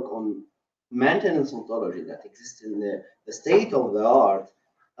of work on maintenance ontology that exists in the state of the art,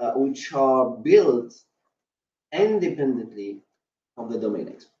 which are built independently of the domain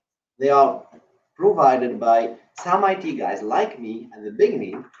expert. They are provided by some IT guys like me at the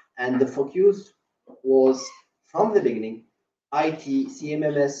beginning, and the focus was from the beginning IT,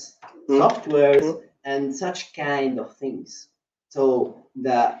 CMMS, softwares, and such kind of things. So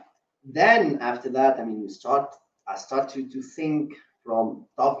then after that, I mean, I started to think from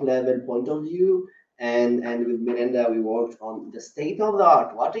top level point of view, and with Melinda we worked on the state of the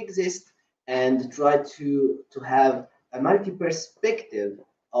art, what exists, and try to have a multi-perspective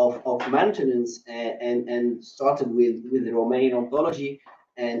of maintenance, and started with the Romain ontology,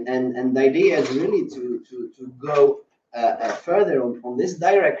 and the idea is really to go further on this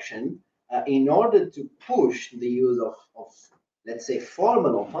direction in order to push the use of let's say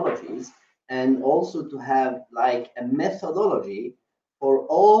formal ontologies, and also to have like a methodology for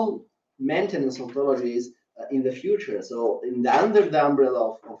all maintenance ontologies in the future. So under the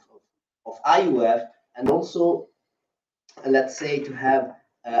umbrella of IUF, and also let's say to have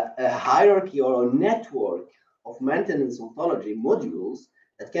a hierarchy or a network of maintenance ontology modules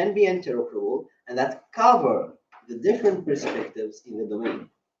that can be interoperable and that cover the different perspectives in the domain.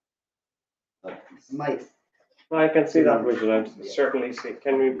 I can see that vision, and certainly see.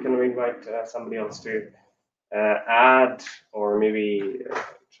 Can we invite somebody else to add, or maybe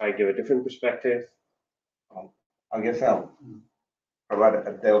try to give a different perspective? I guess I'll provide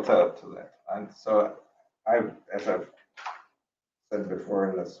a delta to that. And so as I've said before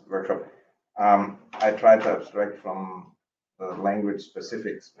in this workshop, I try to abstract from the language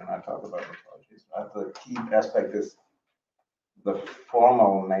specifics when I talk about ontologies. Right? The key aspect is the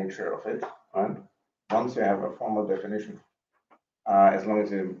formal nature of it. Right? Once you have a formal definition, as long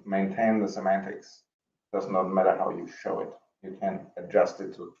as you maintain the semantics, it does not matter how you show it. You can adjust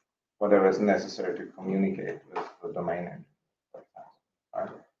it to whatever is necessary to communicate with the domain engine.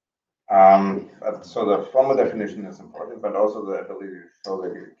 Right? So the formal definition is important, but also the ability to show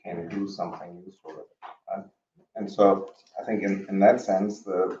that you can do something useful with it. Right? And so I think in that sense,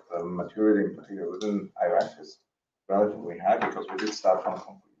 the maturity in particular within IUF is relatively high, because we did start from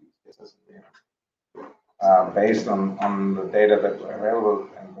complete use cases. Based on the data that were available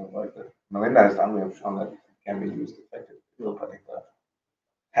and the work that Melinda has done, we have shown that it can be used effectively for particular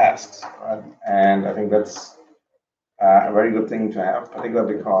tasks. Right? And I think that's a very good thing to have,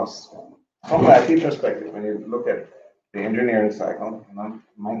 particularly because from an IT perspective, when you look at the engineering cycle,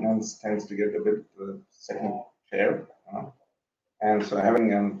 maintenance tends to get a bit second chair. And so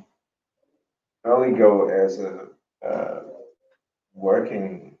having an early go as a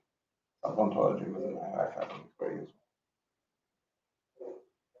working ontology within IUF, I think is very useful.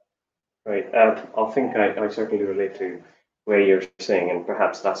 Right. I think I certainly relate to where you're saying, and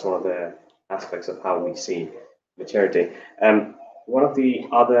perhaps that's one of the aspects of how we see maturity. one of the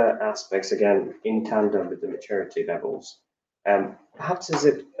other aspects, again, in tandem with the maturity levels, perhaps is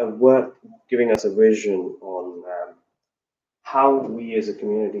it worth giving us a vision on how we as a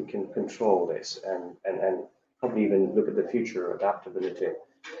community can control this and probably even look at the future adaptability.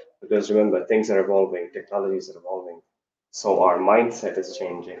 Because remember, things are evolving, technologies are evolving, so our mindset is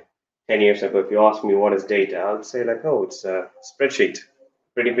changing. 10 years ago, if you ask me what is data, I'll say like, oh, it's a spreadsheet,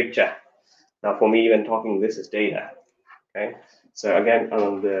 pretty picture. Now for me, even talking this is data, okay? So again,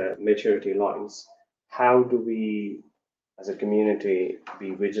 along the maturity lines, how do we as a community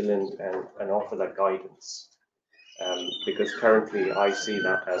be vigilant and offer that guidance? Because currently I see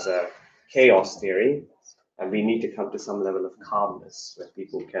that as a chaos theory, and we need to come to some level of calmness where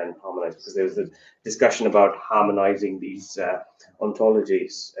people can harmonize, because there's a discussion about harmonizing these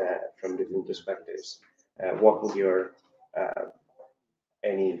ontologies from different perspectives. What would your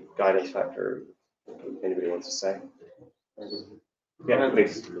any guidance factor anybody wants to say? Yeah,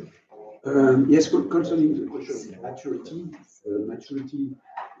 please. Yes, concerning the question of maturity, maturity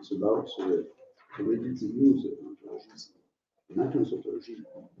is about the ability to use ontologies, the maintenance ontology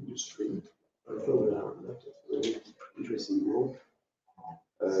industry. Although there are a lot of very interesting work,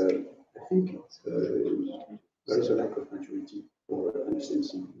 I think there is a lack of maturity for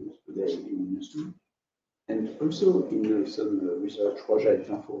understanding use today in industry, and also in some research projects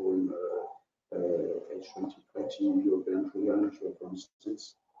for H2020 European Triangle, for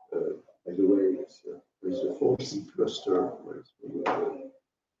instance. By the way, there is a 4C cluster where we have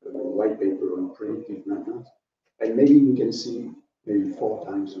a white paper on predictive maintenance, and maybe you can see maybe 4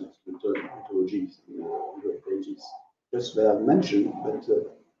 times the term ontologies in 100 pages. Just they are mentioned, but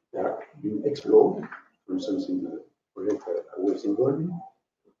they are being explored. For instance, in the project I was involved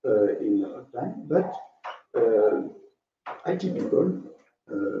in time, but IT people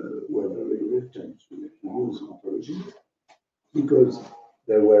were very reluctant to use ontology because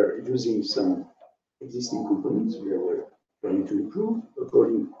they were using some existing components they were trying to improve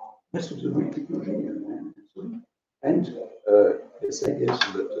according to the new technology and so on. And the second is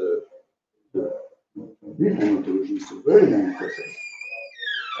that the building ontology is a very long process.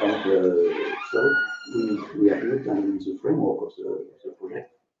 And so we have looked in the framework of the project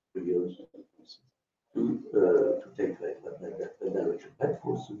to take that direction. That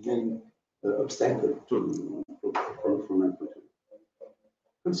was the main obstacle from my point of view.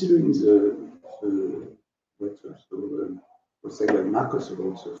 Considering what was said by Marcos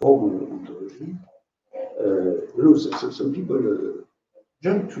about the formal ontology, some people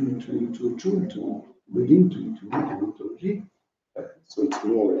jump to a tool to begin to make an ontology. So it's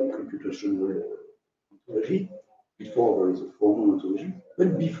more a computational ontology before there is a formal ontology. But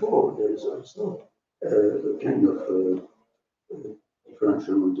before there is also a kind of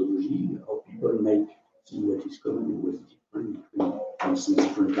differential ontology, how people make see what is common and what is different between, for instance,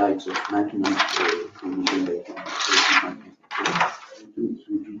 different types of maintenance to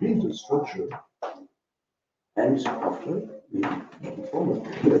build a structure. And after, maybe forward.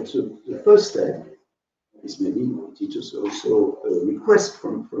 But the first step is maybe teachers also request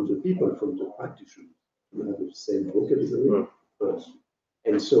from the people, from the practitioners, to have the same vocabulary first.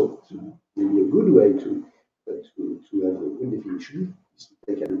 And so, maybe a good way to have a good definition is to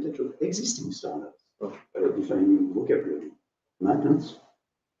take advantage of existing standards, defining vocabulary, maintenance,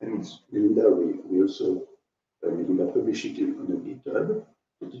 and in there we also maybe publish it on a GitHub,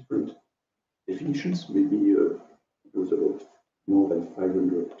 the different definitions. Maybe it was about more than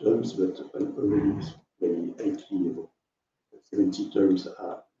 500 terms, but already maybe 80 or 70 terms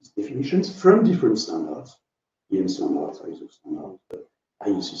are definitions from different standards, EN standards, ISO standards,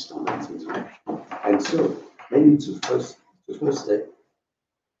 IEC standards, and so on. And so maybe it's the first step,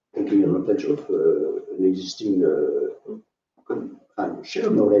 taking advantage of an existing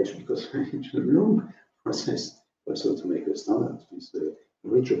shared knowledge, because it's a long process also to make a standard with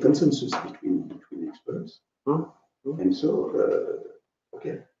reach a consensus between experts. And so,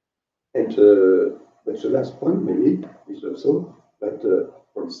 okay. And but the last point maybe is also that,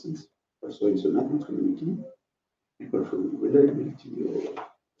 for instance, also in the maintenance community, people from reliability or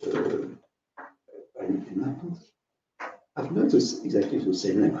maintenance have not exactly the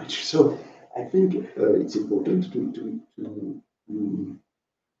same language. So I think it's important to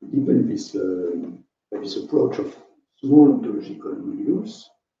deepen this this approach of small ontological modules.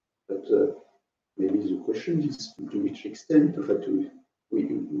 But maybe the question is to which extent that we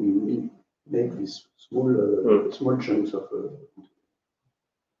make these small chunks of.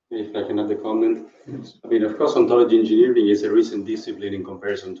 If I can add a comment, I mean, of course, ontology engineering is a recent discipline in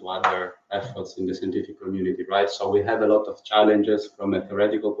comparison to other efforts in the scientific community, right? So we have a lot of challenges from a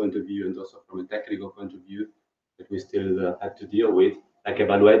theoretical point of view and also from a technical point of view. that we still had to deal with. Like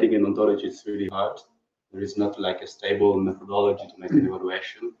evaluating an ontology is really hard. There is not like a stable methodology to make an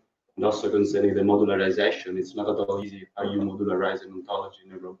evaluation. And also concerning the modularization, it's not at all easy how you modularize an ontology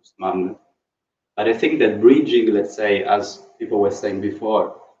in a robust manner. But I think that bridging, let's say, as people were saying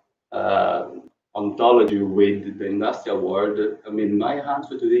before, ontology with the industrial world, I mean, my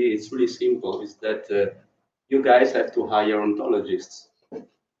answer today is really simple, is that you guys have to hire ontologists.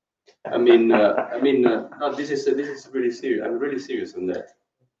 No, this is really serious. I'm really serious on that.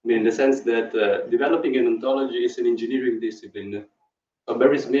 I mean, in the sense that developing an ontology is an engineering discipline. So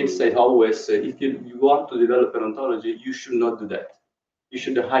Barry Smith said always, if you want to develop an ontology, you should not do that. You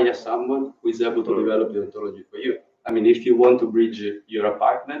should hire someone who is able to develop the ontology for you. I mean, if you want to bridge your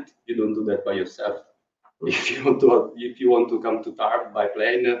apartment, you don't do that by yourself. If you want to come to Tarbes by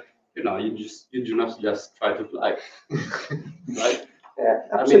plane, you do not just try to fly, right? Yeah,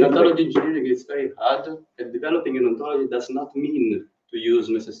 I mean, ontology engineering is very hard, and developing an ontology does not mean to use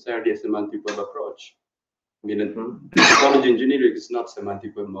necessarily a semantic web approach. I mean, ontology engineering is not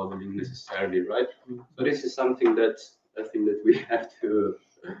semantic web modeling necessarily, right? So this is something that I think that we have to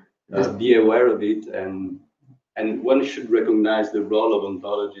be aware of it, and one should recognize the role of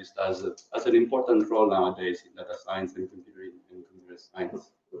ontologists as an important role nowadays in data science and computer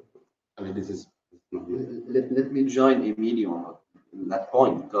science. I mean, this is. Let me join Emilio on that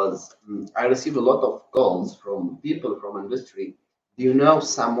point, because I receive a lot of calls from people from industry. Do you know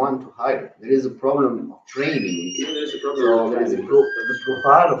someone to hire? There is a problem of training. Yeah, there's a problem. So the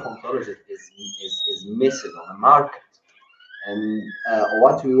profile of ontologists is missing on the market. And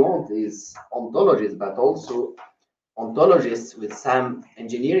what we want is ontologists, but also ontologists with some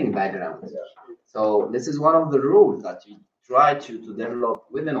engineering background. So this is one of the rules that you try to develop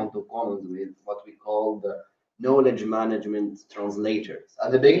within OntoCommons with what we call the knowledge management translators.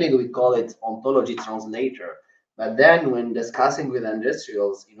 At the beginning, we call it ontology translator. But then when discussing with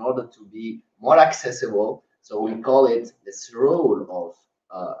industrials, in order to be more accessible, so we call it this role of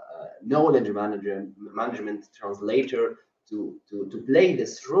knowledge management translator to play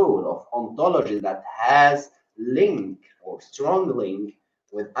this role of ontology that has link or strong link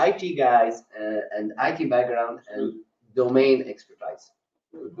with IT guys and IT background and domain expertise.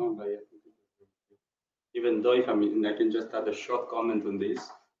 Even though, if I can just add a short comment on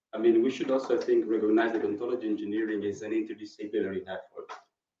this. I mean, we should also, I think, recognize that ontology engineering is an interdisciplinary effort.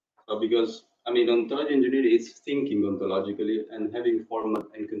 So because, I mean, ontology engineering is thinking ontologically and having formal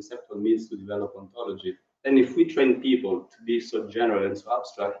and conceptual means to develop ontology. And if we train people to be so general and so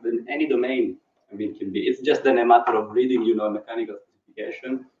abstract, then any domain, I mean, can be. It's just then a matter of reading, a mechanical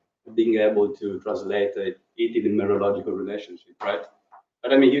specification, being able to translate it in a merological relationship, right?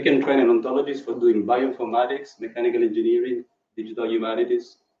 But I mean, you can train an ontologist for doing bioinformatics, mechanical engineering, digital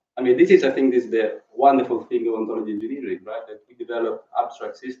humanities. I mean, this is, I think, this is the wonderful thing of ontology engineering, right? That we develop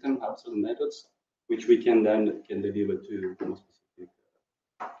abstract systems, abstract methods, which we can then deliver to more specific.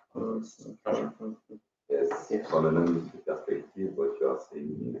 Yes, from an analytic perspective, what you are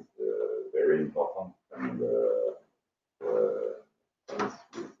saying is very important, and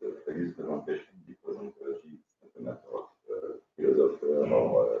with the previous presentation, because ontology is not a matter of philosophy,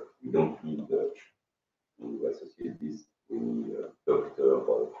 or we don't need to associate this to any doctor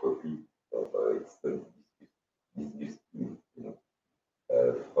or copy, or it's this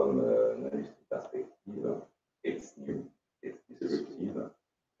from an analytic perspective, it's new, it's disruptive,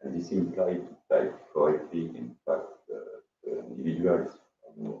 and this implies to type correctly, in fact, the individuals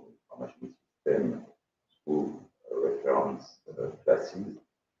from the information system through reference classes,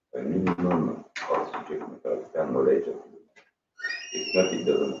 a minimum of subject matter knowledge. If not, it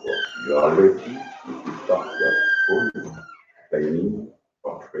doesn't work. You are lucky if you start to have full training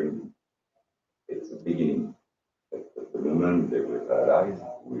or training. It's the beginning. But at the moment they will realize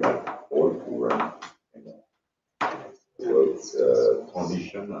we are all to run. So it's a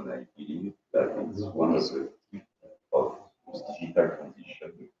transition, and I believe that it's one of the keys of this digital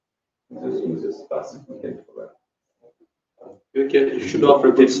transition, the smoothest path we can provide. You should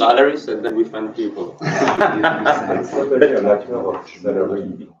offer good salaries, and then we find people. It's not really a matter of salary,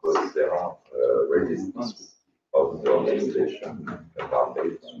 because there are resistance of the organization about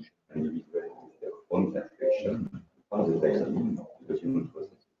the individual with their own calculation on the timing, the human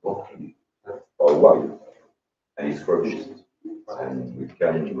process working for a while. And it's rushed, and we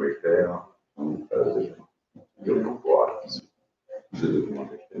can refer to the reports, the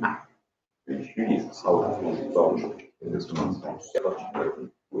documentation. The issue is how to transform the document approach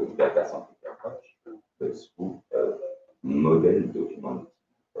with data scientific approach, but through a model document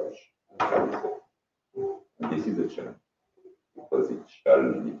approach. And this is a challenge, because it shall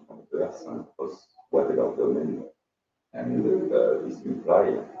be converse and across whatever other domain. And this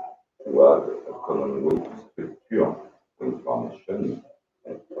implies to have a common way to structure information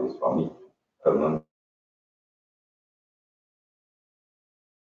and transform it common.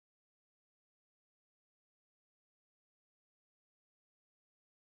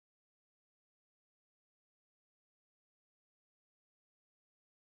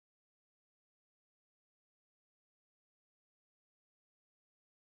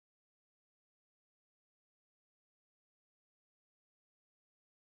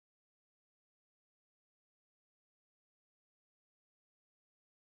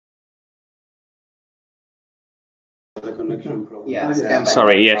 The connection problem. Yeah.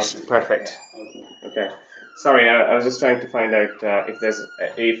 Sorry. Yes. Perfect. Okay. Sorry, I was just trying to find out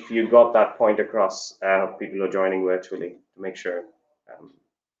if you got that point across. People who are joining virtually to make sure.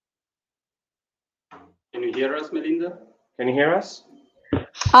 Can you hear us, Melinda? Can you hear us?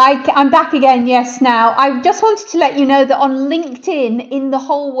 I'm back again. Yes. Now I just wanted to let you know that on LinkedIn, in the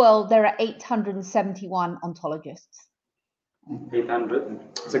whole world, there are 871 ontologists. 800.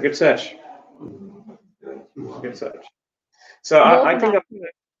 It's a good search. Good search. So I think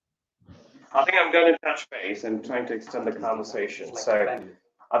I'm going to touch base and trying to extend the conversation. So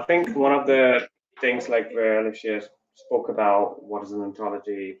I think one of the things like where Alicia spoke about what is an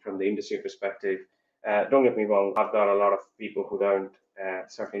ontology from the industry perspective. Don't get me wrong, I've got a lot of people who don't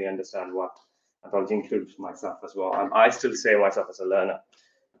certainly understand what ontology includes, myself as well. I still say myself as a learner.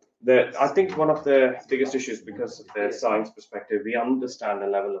 I think one of the biggest issues, because of the science perspective, we understand the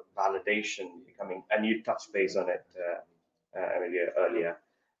level of validation becoming, and you touched base on it earlier,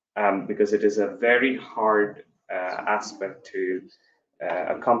 because it is a very hard aspect to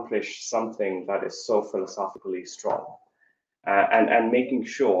accomplish something that is so philosophically strong, and making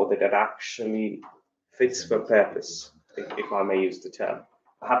sure that it actually fits for purpose, if I may use the term.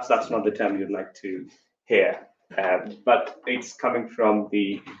 Perhaps that's not the term you'd like to hear. But it's coming from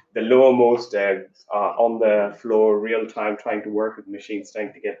the lowermost on the floor, real time, trying to work with machines,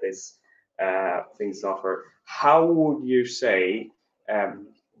 trying to get this things offer. How would you say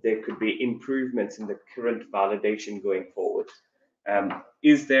there could be improvements in the current validation going forward?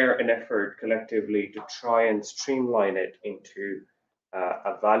 Is there an effort collectively to try and streamline it into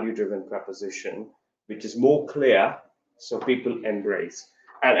a value-driven proposition, which is more clear, so people embrace?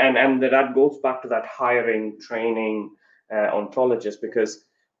 And that goes back to that hiring, training ontologists, because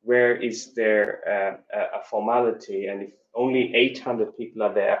where is there a formality? And if only 800 people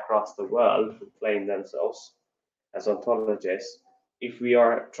are there across the world who claim themselves as ontologists, if we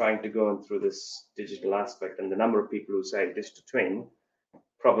are trying to go through this digital aspect and the number of people who say digital twin,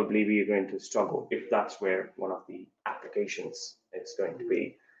 probably we are going to struggle if that's where one of the applications is going to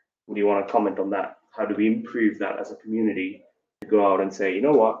be. Would you want to comment on that? How do we improve that as a community to go out and say, you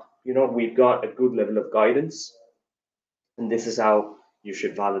know what, we've got a good level of guidance, and this is how you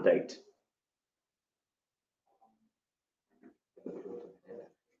should validate?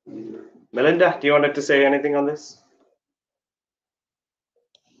 Melinda, do you want to say anything on this?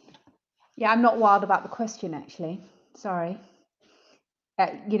 Yeah, I'm not wild about the question, actually. Sorry.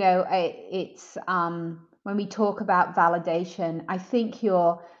 It's when we talk about validation, I think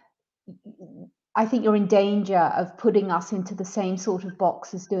you're in danger of putting us into the same sort of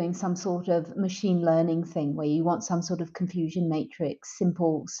box as doing some sort of machine learning thing where you want some sort of confusion matrix,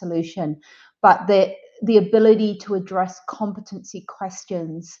 simple solution. But the ability to address competency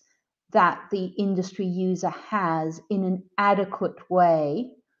questions that the industry user has in an adequate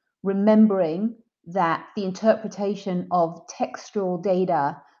way, remembering that the interpretation of textual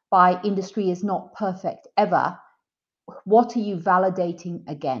data by industry is not perfect ever. What are you validating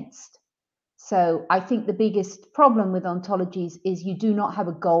against? So I think the biggest problem with ontologies is you do not have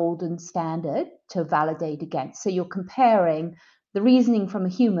a golden standard to validate against. So you're comparing the reasoning from a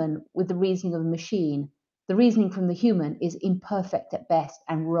human with the reasoning of a machine. The reasoning from the human is imperfect at best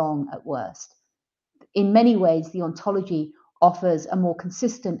and wrong at worst. In many ways, the ontology offers a more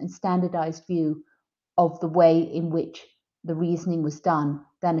consistent and standardized view of the way in which the reasoning was done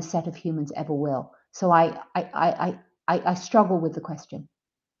than a set of humans ever will. So I struggle with the question.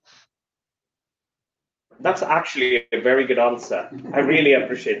 That's actually a very good answer. I really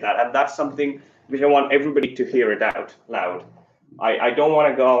appreciate that. And that's something which I want everybody to hear it out loud. I don't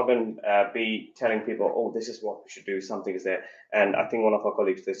want to go out and be telling people, oh, this is what we should do, something is there. And I think one of our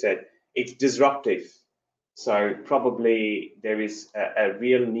colleagues, they said, it's disruptive. So probably there is a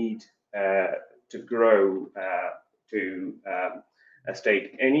real need to grow to a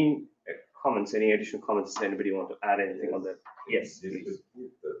state. Any comments, any additional comments? Does anybody want to add anything on that? Yes, please. To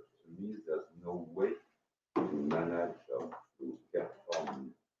me, there's no way to manage or to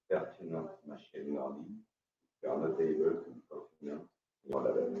perform pertinent machine learning, you are not able to document your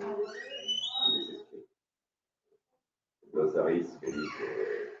level. And this is key. Because the risk is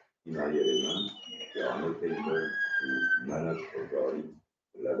in high element, you are not able to manage properly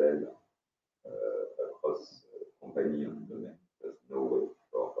the level across company and domain. There's no way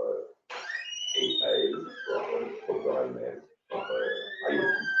for AI, for proper ML, for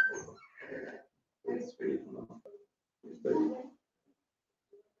IoT. It's very fundamental. It's very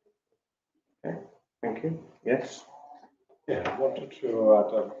Okay, thank you. Yes. Yeah, I wanted to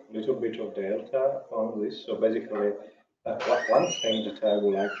add a little bit of data on this. So basically, one thing that I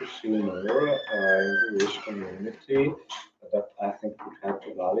would like to see more in the risk community that I think would have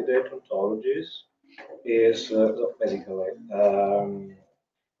to validate ontologies is basically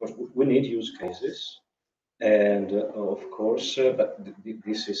we need use cases. And of course, but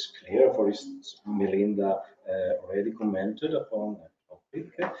this is clear. For instance, Melinda already commented upon that topic.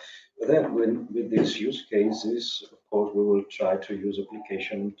 But then, with these use cases, of course, we will try to use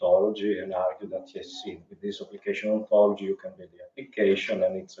application ontology and argue that yes, see, with this application ontology, you can build the application,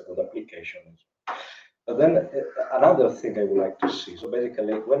 and it's a good application. But then another thing I would like to see. So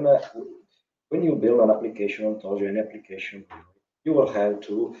basically, when you build an application ontology, an application, you will have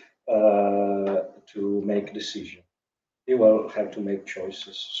to make decisions. You will have to make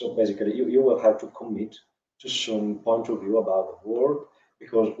choices. So basically, you will have to commit to some point of view about the world,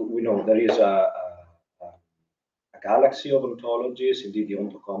 because we know there is a galaxy of ontologies. Indeed, the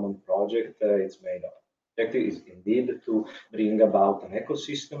OntoCommon project, it's made of. The objective is indeed to bring about an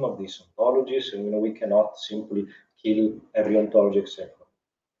ecosystem of these ontologies, and we cannot simply kill every ontology except one.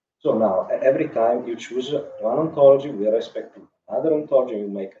 So now, every time you choose one ontology with respect to another ontology, you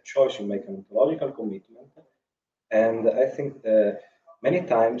make a choice, you make an ontological commitment. And I think many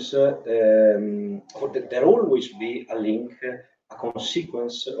times there always be a link, a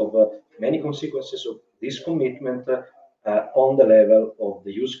consequence of many consequences of this commitment on the level of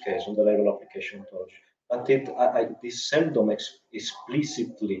the use case, on the level of application ontology. But it is seldom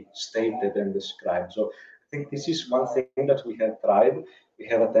explicitly stated and described. So I think this is one thing that we have tried, we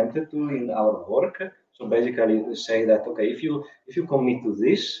have attempted to in our work. So basically, we say that okay, if you commit to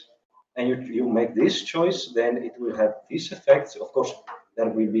this, and you make this choice, then it will have these effects. Of course, there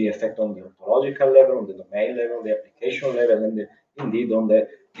will be effect on the ontological level, on the domain level, the application level, and indeed on the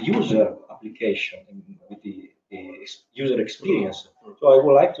user application, with the user experience. So I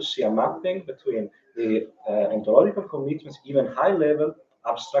would like to see a mapping between the ontological commitments, even high-level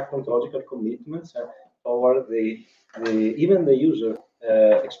abstract ontological commitments, toward even the user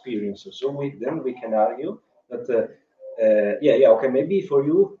experiences. So then we can argue that okay, maybe for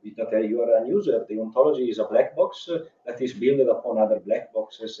you that you are a user, the ontology is a black box that is built upon other black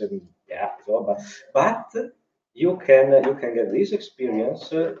boxes, and but you can get this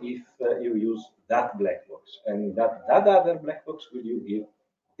experience if you use that black box, and that other black box will you give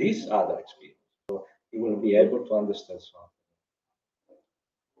this other experience. So you will be able to understand something.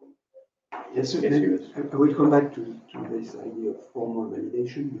 Yes, I will come back to this idea of formal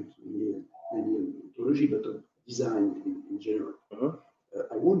validation, not maybe ontology, but design in general.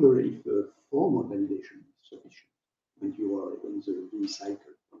 I wonder if formal validation is sufficient when you are in the release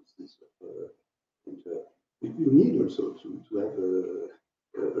cycle, for instance. You need also to have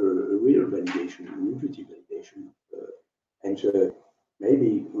a real validation, an intuitive validation, and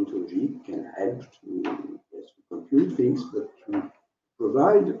maybe ontology can help to compute things, but to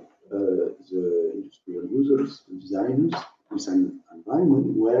provide the industrial users, the designers, with an environment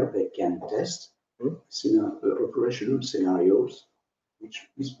where they can test operational scenarios, which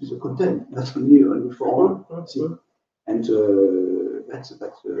is a content, not only form. And that's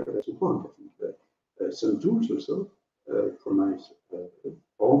the point. I think some tools also promise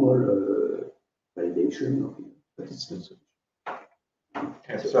formal validation, but it's not sufficient.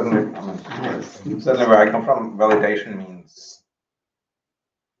 Yes, certainly. Certainly, where I come from, validation means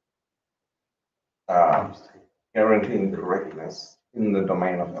guaranteeing correctness in the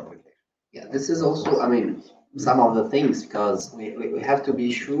domain of application. Yeah, this is also, I mean, some of the things, because we have to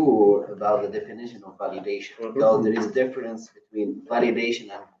be sure about the definition of validation, because there is a difference between validation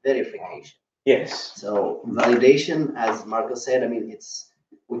and verification. Yes. So validation, as Marco said, I mean,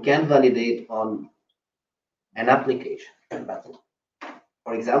 we can validate on an application. But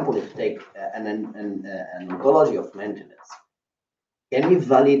for example, if you take an ontology of maintenance, can we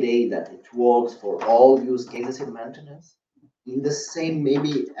validate that it works for all use cases in maintenance? In the same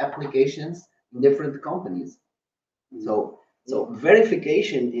maybe applications in different companies. So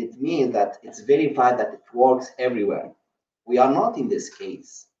verification, it means that it's verified that it works everywhere. We are not in this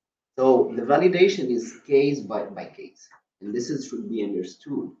case. So the validation is case by case, and this should be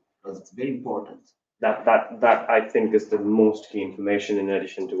understood. because it's very important. That I think is the most key information in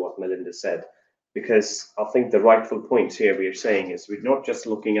addition to what Melinda said, because I think the rightful point here we are saying is we're not just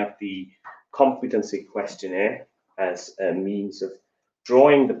looking at the competency questionnaire as a means of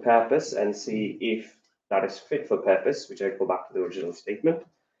drawing the purpose and see if that is fit for purpose, which I go back to the original statement,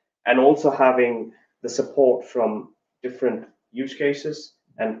 and also having the support from different use cases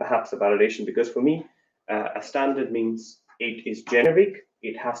and perhaps the validation, because for me, a standard means it is generic,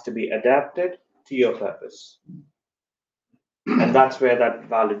 it has to be adapted to your purpose. And that's where that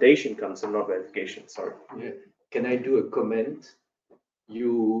validation comes and not verification, sorry. Yeah. Can I do a comment?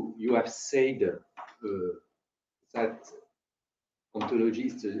 You have said that ontology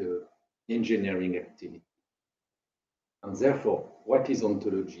is the engineering activity. And therefore, what is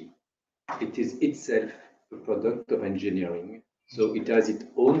ontology? It is itself a product of engineering. So it has its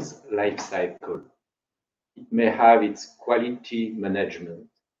own life cycle. It may have its quality management,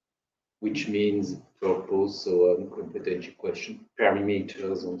 which means purpose, so on, competency question,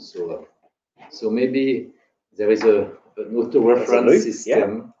 parameters, and so on. So maybe there is an auto-reference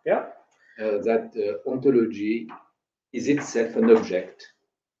system that ontology is itself an object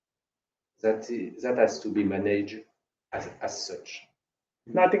that has to be managed as such.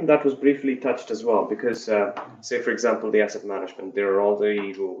 And I think that was briefly touched as well, because say, for example, the asset management, there are all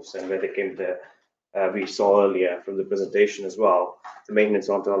the rules, and where they came to, we saw earlier from the presentation as well, the maintenance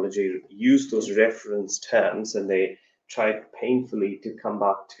ontology used those reference terms and they tried painfully to come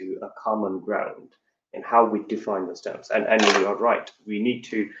back to a common ground in how we define those terms. And you are right, we need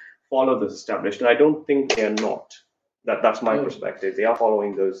to follow those established, and I don't think they are not. That's my perspective. They are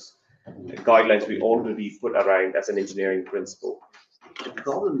following those guidelines we already put around as an engineering principle. The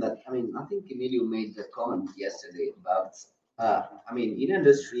problem that, I mean, I think Emilio made the comment yesterday about, I mean, in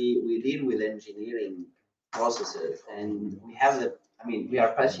industry, we deal with engineering processes and we have the, I mean, we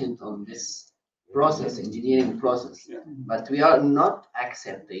are passionate on this process, engineering process, but we are not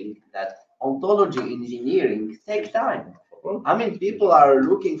accepting that ontology engineering takes time. I mean, people are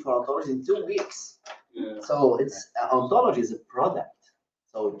looking for ontology in 2 weeks. So it's ontology is a product.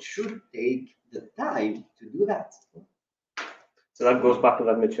 So it should take the time to do that. So that goes back to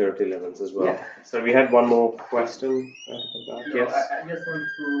that maturity levels as well. Yeah. So we had one more question. Yes. I just want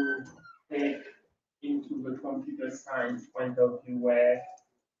to take into the computer science point of view where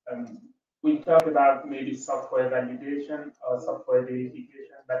we talk about maybe software validation or software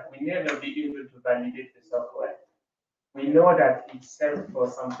verification, but we never be able to validate the software. We know that it's served for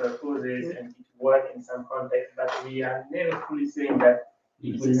some purposes and it works in some context, but we are never fully saying that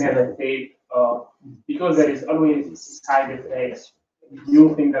it will never take, because there is always side effects,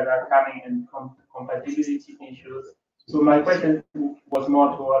 new things that are coming, and compatibility issues. So my question was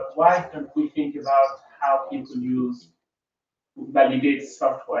more toward why don't we think about how people validate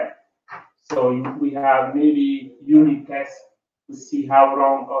software? So we have maybe unit tests to see how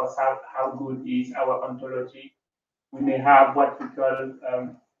wrong or how good is our ontology. We may have what we call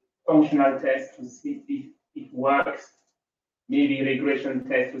functional tests to see if it works. Maybe regression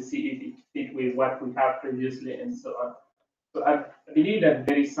tests to see if it fits with what we have previously, and so on. So I believe that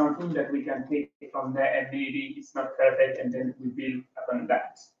there is something that we can take from there, and maybe it's not perfect, and then we build upon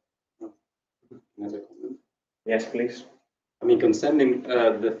that. Yes, please. I mean, concerning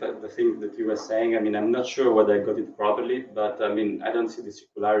the thing that you were saying, I mean, I'm not sure whether I got it properly, but I mean, I don't see the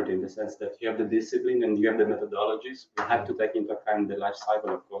circularity in the sense that you have the discipline and you have the methodologies. You have to take into account the life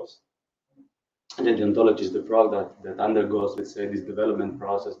cycle, of course. And then the ontology is the product that undergoes, let's say, this development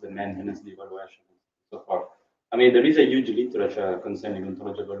process, the maintenance, the evaluation, and so forth. I mean, there is a huge literature concerning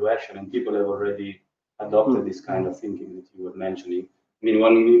ontology evaluation, and people have already adopted this kind of thinking that you were mentioning. I mean,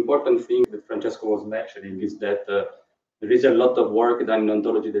 one important thing that Francesco was mentioning is that there is a lot of work done in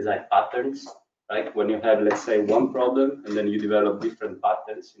ontology design patterns, right? When you have, let's say, one problem, and then you develop different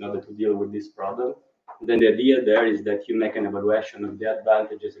patterns in order to deal with this problem. And then the idea there is that you make an evaluation of the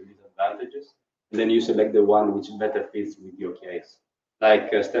advantages and disadvantages. And then you select the one which better fits with your case. Like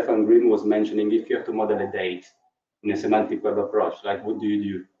Stefan Grimm was mentioning, if you have to model a date in a semantic web approach, like what do? Do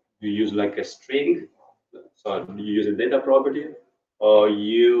you use like a string? So do you use a data property? Or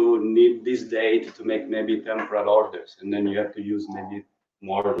you need this date to make maybe temporal orders, and then you have to use maybe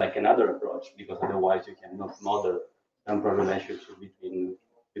more like another approach, because otherwise you cannot model temporal relationship between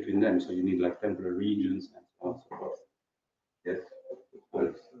them. So you need like temporal regions and so on and so forth. Yes.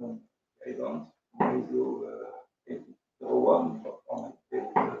 I don't do one on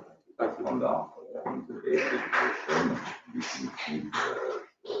down the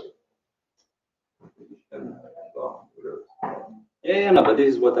Yeah, no, but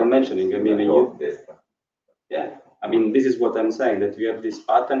this is what I'm mentioning. I mean, I mean, this is what I'm saying, that you have these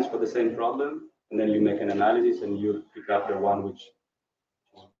patterns for the same problem, and then you make an analysis and you pick up the one which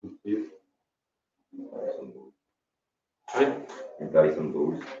is good for you. Advice on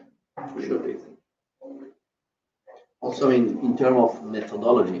those. Sure. Also, in terms of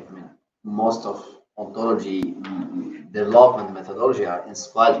methodology, I mean, most of ontology development methodology are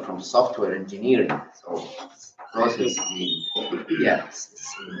inspired from software engineering. So process, I mean, yeah,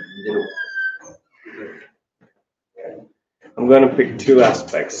 it's in the loop. I'm going to pick two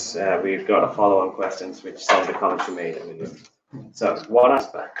aspects. We've got a follow-on questions, which some of the comments you made. So one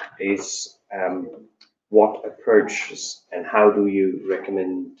aspect is what approaches and how do you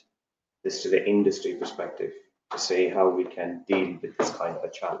recommend this to the industry perspective to see how we can deal with this kind of a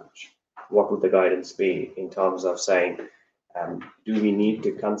challenge? What would the guidance be in terms of saying, do we need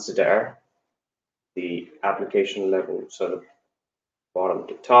to consider the application level, sort of bottom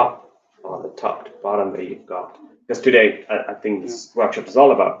to top, or the top to bottom where you've got? Because today, I think this workshop is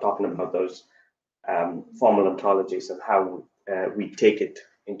all about talking about those formal ontologies and how we take it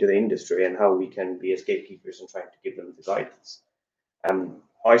into the industry and how we can be as gatekeepers and trying to give them the guidance.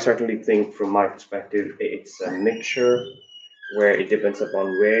 I certainly think, from my perspective, it's a mixture where it depends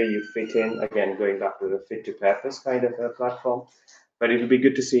upon where you fit in. Again, going back to the fit to purpose kind of a platform. But it would be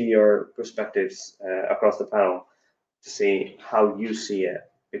good to see your perspectives across the panel to see how you see it,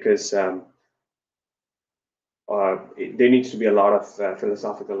 because there needs to be a lot of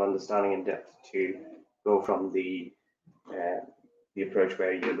philosophical understanding and depth to go from the approach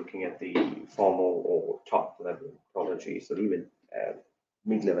where you're looking at the formal or top level ontologies, or even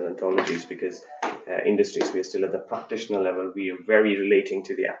mid-level ontologies, because industries, we are still at the practitioner level. We are very relating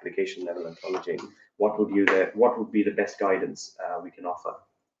to the application level ontology. What would be the best guidance we can offer?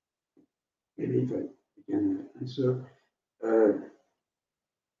 Maybe if I can answer.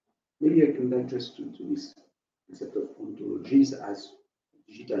 Maybe I come back just to this concept of ontologies as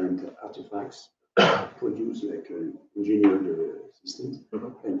digital artifacts produce like engineered systems,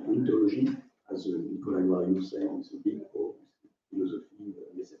 and ontology, as Nicolas Guarino said, is a big philosophy,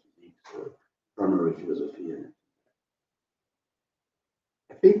 metaphysics, primary philosophy. And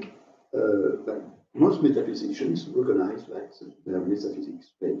I think that most metaphysicians recognize that their metaphysics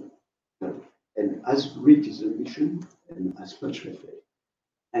fail. And as great is the ambition, and as much they fail.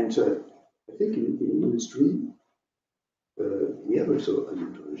 And I think in industry, we have also an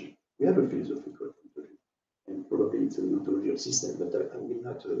ontology. We have a philosophical ontology. And probably it's an ontology of system, but I will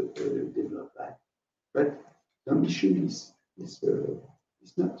not develop that. But the ambition is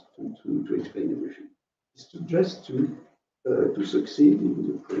not to explain everything. It's to just to succeed in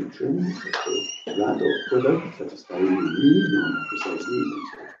the production of that or product satisfying the need and precise needs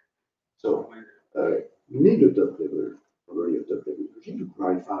and so on. So you need a top level, probably a top level ontology to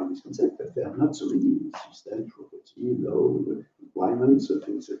clarify this concept, but there are not so many system, property, law, requirements,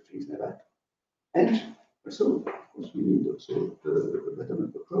 things like that. And also, of course, we need also a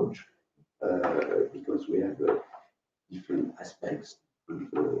bottom-up approach because we have different aspects.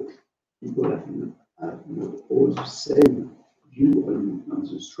 People have not all the same view on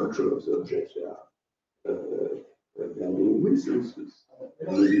the structure of the objects they are dealing with. For instance,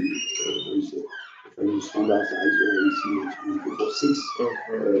 there is a famous standard ISO 13446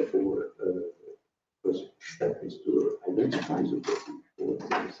 because that is to identify the person for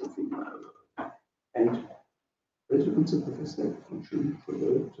something. And there's the concept of a state function,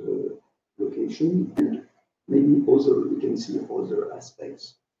 product, location, and maybe also we can see other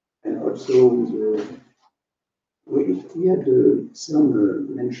aspects. And also we had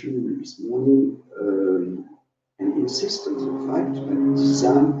some mention this morning and insist on the fact that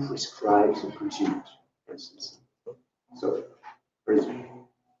design prescribes a continuity, for instance. So, for instance,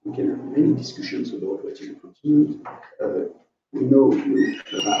 we can have many discussions about what is a continuity. We know you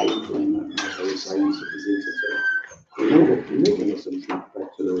from science, physics, etc. We know that we make an assumption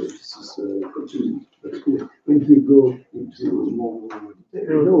that this is continuity. But when we go into more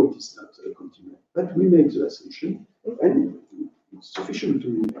detail, we know it is not continuity. But we make the assumption, and it's sufficient to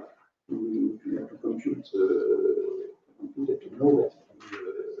compute that to know that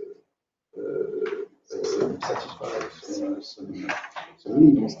it satisfies some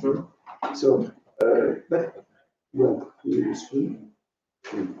needs. So, but well, in industry,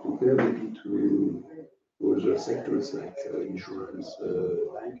 compared maybe to other sectors like insurance,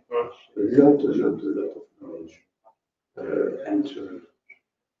 bank, a lot of knowledge, and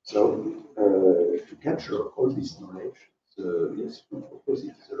so to capture all this knowledge, yes, of course,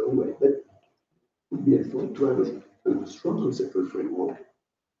 it is a long way, but it would be helpful to have a strong conceptual framework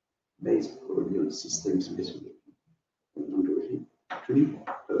based probably on systems-based ontology. Actually,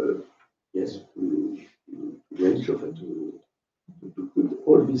 yes, to range of to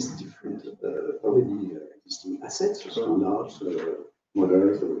all these different already existing assets, standards,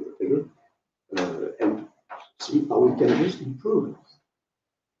 models, or whatever, and see how we can just improve it.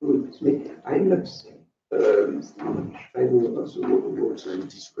 I'm not finding also what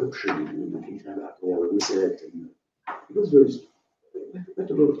disruption in the things like that, or reset, because there is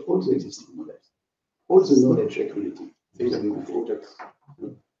what about all the existing models, all the knowledge equality, things that we before.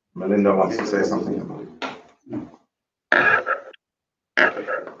 Melinda wants to say something about it.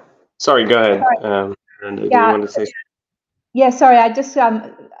 Sorry, go ahead. And do you want to say? Yeah, sorry. I just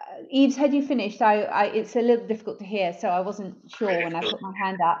Yves, had you finished? It's a little difficult to hear, so I wasn't sure when I put my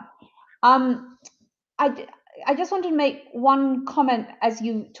hand up. I just wanted to make one comment as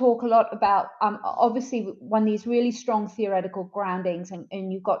you talk a lot about obviously one of these really strong theoretical groundings,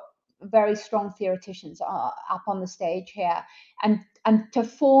 and you've got very strong theoreticians up on the stage here, and to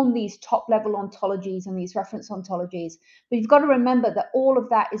form these top level ontologies and these reference ontologies. But you've got to remember that all of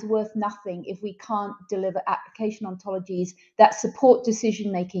that is worth nothing if we can't deliver application ontologies that support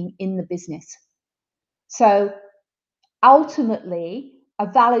decision making in the business. So ultimately, a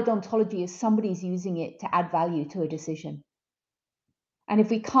valid ontology is somebody's using it to add value to a decision. And if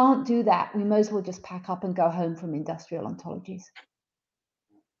we can't do that, we may as well just pack up and go home from industrial ontologies.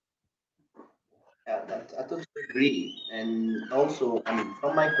 I totally agree. And also, I mean,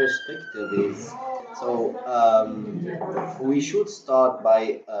 from my perspective is, so we should start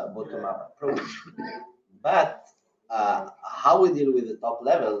by a bottom-up approach. But how we deal with the top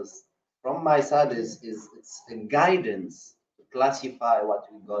levels, from my side, is it's a guidance to classify what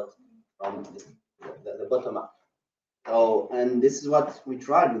we got from the bottom-up. So, and this is what we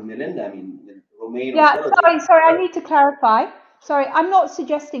tried with Melinda. I mean, with Romain. Yeah, sorry, I need to clarify. Sorry, I'm not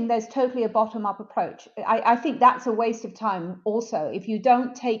suggesting there's totally a bottom-up approach. I think that's a waste of time also. If you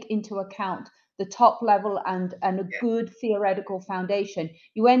don't take into account the top level and a good theoretical foundation,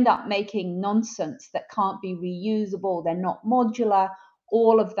 you end up making nonsense that can't be reusable, they're not modular,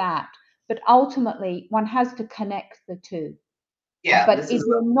 all of that. But ultimately, one has to connect the two. Yeah, but if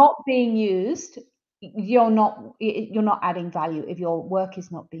you're not being used, you're not adding value if your work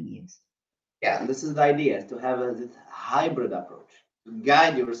is not being used. Yeah, this is the idea, to have this hybrid approach, to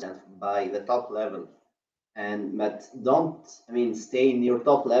guide yourself by the top level, but don't, I mean, stay in your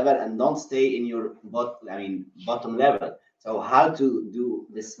top level and don't stay in your bottom level. So how to do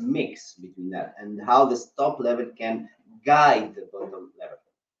this mix between that and how this top level can guide the bottom level.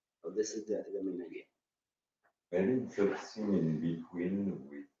 So this is the main idea. Maybe something in between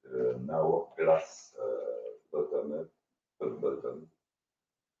with now glass bottom up, top bottom.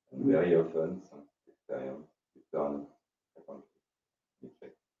 And very often, some experience is done to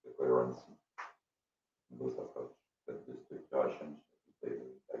check the coherence in both approaches, but the structuration should be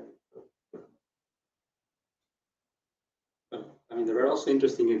I mean, there are also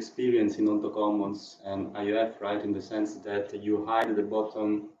interesting experience in OntoCommons and IOF, right? In the sense that you hide the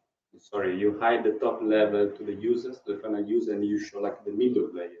top level to the users, the final user, and you show like the middle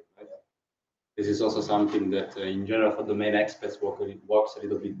layer, right? This is also something that in general for domain experts works a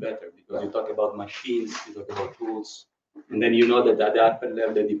little bit better, because you talk about machines, you talk about tools, and then you know that at the upper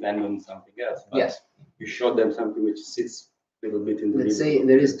level they depend on something else. But yes. You show them something which sits a little bit in the Let's middle. say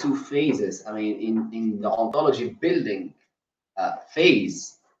there is two phases. I mean, in the ontology building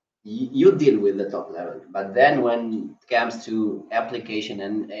phase, you deal with the top level, but then when it comes to application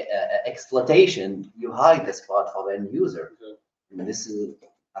and exploitation, you hide the spot for the end user. And this is,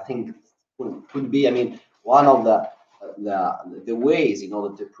 I think, could be, I mean, one of the ways in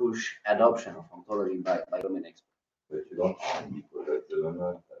order to push adoption of ontology by domain experts. But you don't find, because at the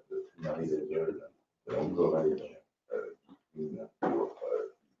moment, at the primary level, the ongoing between your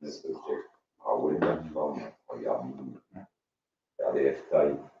business object are well informed regarding RDF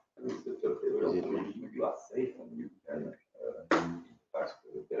type with the top level ontology. You are safe and you can impact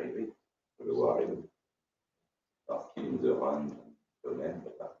the derivative for the while. Are still in the run domain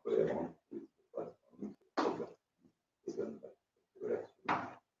that are coherent with the corresponding problem. Even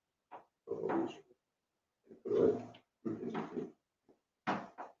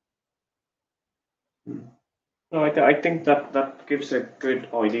No, I think that gives a good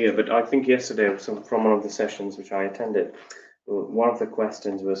idea, but I think yesterday from one of the sessions which I attended, one of the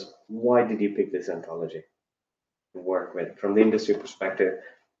questions was, why did you pick this ontology to work with? From the industry perspective,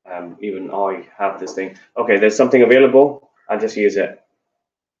 even I have this thing, okay, there's something available, I'll just use it.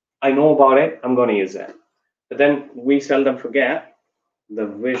 I know about it, I'm going to use it. But then we seldom forget the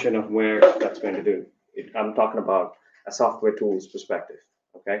vision of where that's going to do. I'm talking about a software tools perspective,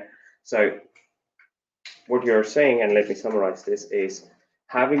 okay? So what you're saying, and let me summarize this, is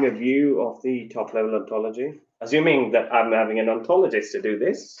having a view of the top level ontology assuming that I'm having an ontologist to do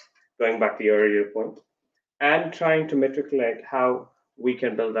this, going back to your earlier point, and trying to matriculate how we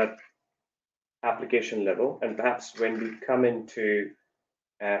can build that application level, and perhaps when we come into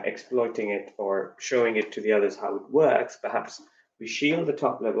exploiting it or showing it to the others how it works, perhaps we shield the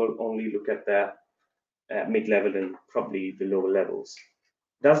top level, only look at the mid-level and probably the lower levels.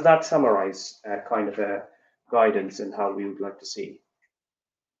 Does that summarize kind of a guidance in how we would like to see?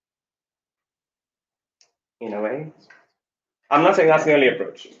 In a way, I'm not saying that's the only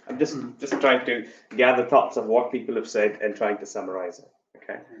approach. I'm just trying to gather thoughts of what people have said and trying to summarize it.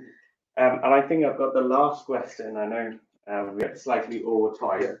 Okay, and I think I've got the last question. I know we're slightly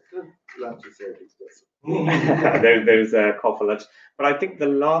overtired. There's a call for lunch, but I think the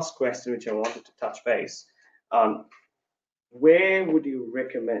last question which I wanted to touch base on, where would you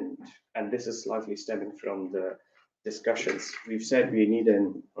recommend, and this is slightly stemming from the discussions, we've said we need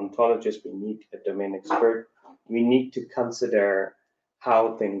an ontologist, we need a domain expert, we need to consider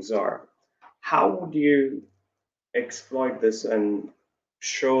how things are. How would you exploit this and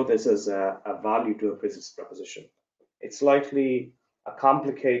show this as a value to a business proposition? It's slightly a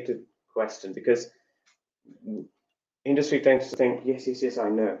complicated question because industry tends to think, yes, I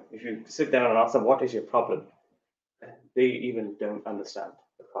know. If you sit down and ask them, what is your problem? They even don't understand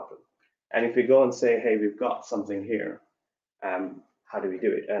the problem. And if we go and say, hey, we've got something here, how do we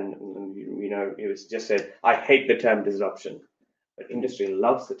do it? And you know, it was just said, I hate the term disruption, but industry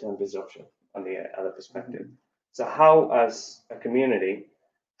loves the term disruption on the other perspective. So how, as a community,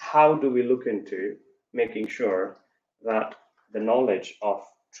 how do we look into making sure that the knowledge of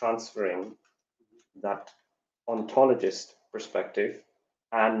transferring that ontologist perspective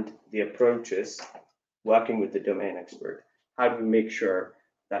and the approaches working with the domain expert, how do we make sure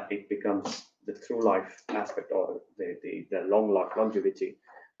that it becomes the true life aspect or the long life longevity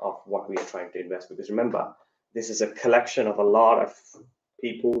of what we are trying to invest? Because remember, this is a collection of a lot of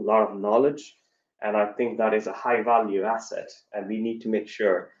people, a lot of knowledge, and I think that is a high value asset, and we need to make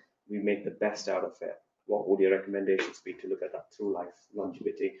sure we make the best out of it. What would your recommendations be to look at that true life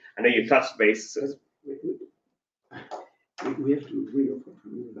longevity? I know you touched base. We have to agree on what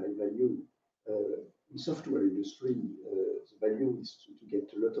we mean by value. In software industry, the value is to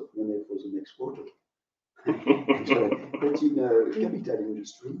get a lot of money for the next quarter. But in capital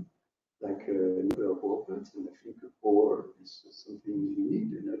industry, like nuclear power plants, and I think power is something you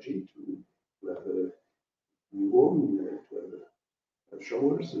need, energy to have a warm, to have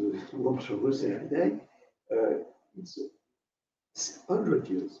showers, warm showers every day. It's 100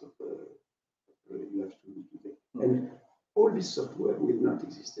 years of you have to take. And all this software will not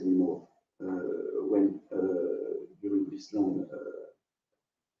exist anymore when during this long.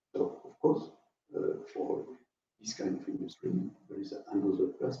 So of course, for this kind of industry, there is another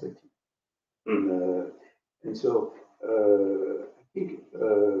perspective. And so I think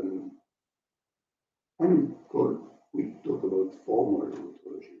when we talk about formal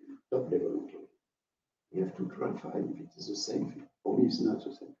ontology, top-level ontology, we have to try to find if it is the same thing. For me, it's not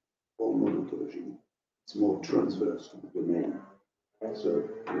the same. Formal ontology, it's more transverse to the domain. So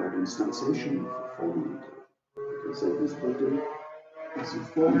you have instantiation of formal ontology. Because at this bottom, it's a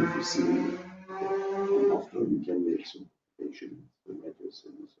form of a scene. And after you can make some application, some matters,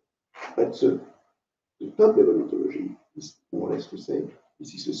 and so. But the top-level ontology is more or less to say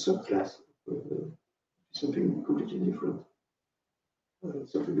this is a subclass of something completely different.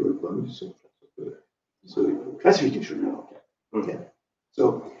 Something you will call a subclass. So classification now. Okay.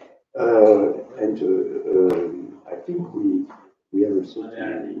 So I think we have also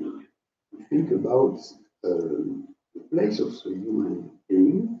to think about the place of the human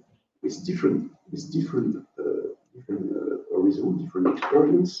being with different horizon, different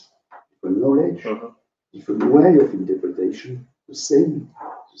experience, different knowledge, different way of interpretation, the same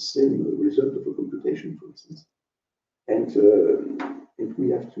result of a computation, for instance, and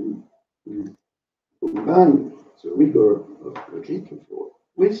we have to combine the rigor of logic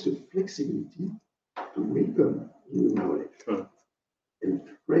with the flexibility to welcome new knowledge and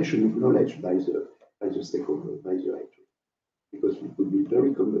creation of knowledge by the stakeholder, by the actor, because it would be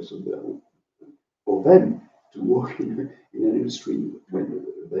very cumbersome for them to work in an industry when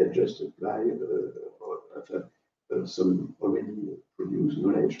they just apply some already produced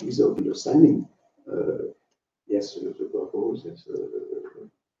knowledge without understanding yes, the purpose.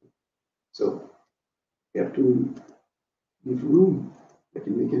 So we have to give room, like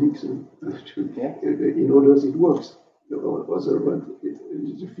in mechanics, in order it works. Otherwise,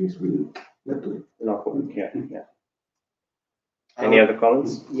 the things will not do it. Any other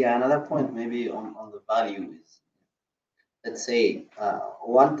comments? Yeah, another point maybe on the value is let's say,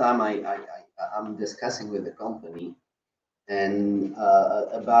 one time I'm discussing with the company and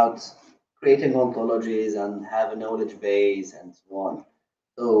about creating ontologies and have a knowledge base and so on.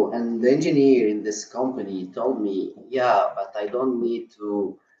 So, and the engineer in this company told me, yeah, but I don't need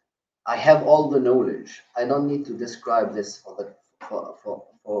to, I have all the knowledge. I don't need to describe this for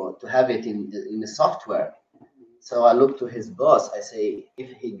to have it in the software. So I look to his boss, I say,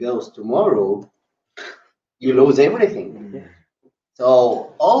 if he goes tomorrow, you lose everything.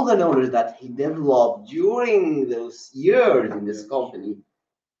 So all the knowledge that he developed during those years in this company,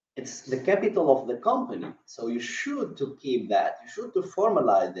 it's the capital of the company. So you should to keep that. You should to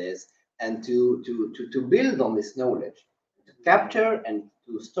formalize this and to build on this knowledge, to capture and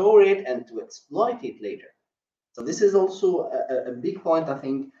to store it and to exploit it later. So this is also a big point, I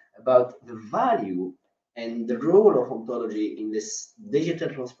think, about the value and the role of ontology in this digital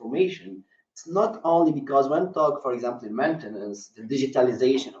transformation. It's not only because when talk, for example, in maintenance, the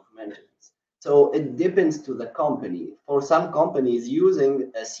digitalization of maintenance. So it depends to the company. For some companies,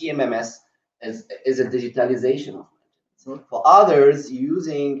 using a CMMS is a digitalization of maintenance. For others,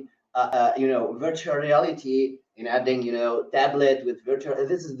 using virtual reality in adding tablet with virtual,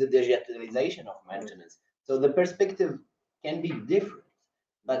 this is the digitalization of maintenance. So the perspective can be different,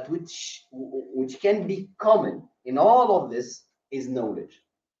 but which can be common in all of this is knowledge.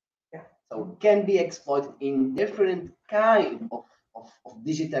 So can be exploited in different kind of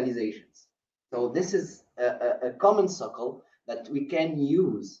digitalizations. So this is a common circle that we can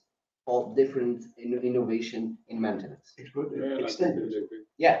use for different innovation in maintenance. It would extend.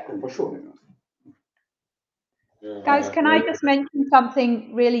 Yeah, for sure. Guys, can I just mention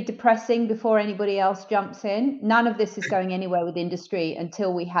something really depressing before anybody else jumps in? None of this is going anywhere with industry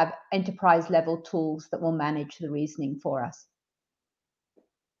until we have enterprise level tools that will manage the reasoning for us.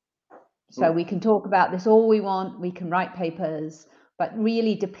 So we can talk about this all we want, we can write papers, but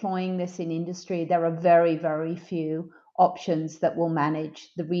really deploying this in industry, there are very, very few options that will manage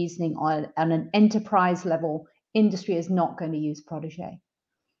the reasoning on an enterprise level. Industry is not going to use Protégé.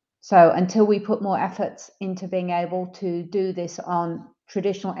 So until we put more efforts into being able to do this on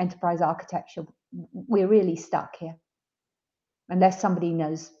traditional enterprise architecture, we're really stuck here. Unless somebody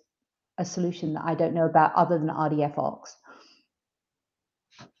knows a solution that I don't know about other than RDF-Ox.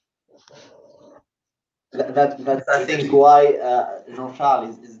 That's I think why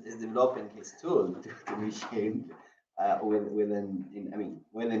Jean-Charles is developing his tool to be shared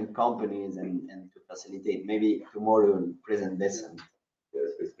within companies and to facilitate. Maybe tomorrow we'll present this.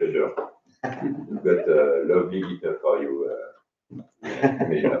 Yes, with pleasure. We've got a lovely guitar for you.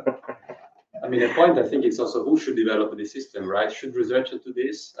 I mean, a point I think it's also who should develop the system, right? Should researchers do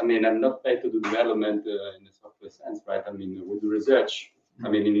this? I mean, I'm not paid to do development in the software sense, right? I mean, we do research. I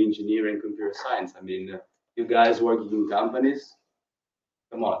mean, in engineering, computer science. I mean, you guys working in companies,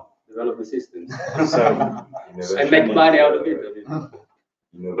 come on, develop the systems. So, and make money out of it.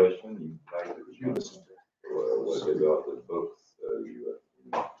 Innovation implies that you whatever out of the box you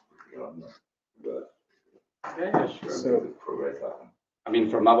are on. Yeah, sure. So the progress happens. I mean,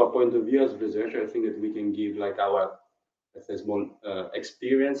 from our point of view as researcher, I think that we can give like our, let's say, small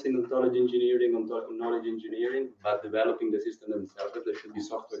experience in ontology engineering, knowledge engineering, but developing the system themselves. There should be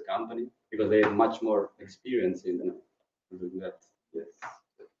software company because they have much more experience in doing that. Yes.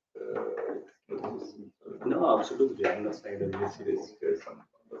 No, absolutely. I'm not saying that this is.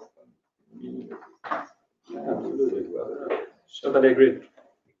 Yeah, absolutely. Totally agree.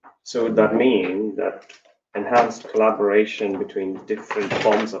 So would that mean that enhanced collaboration between different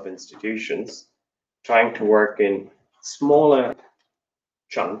forms of institutions, trying to work in smaller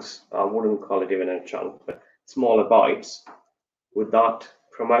chunks, I wouldn't call it even a chunk, but smaller bites, would that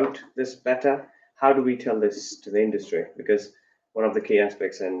promote this better? How do we tell this to the industry? Because one of the key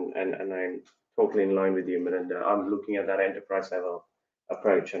aspects, and I'm totally in line with you, Melinda, I'm looking at that enterprise level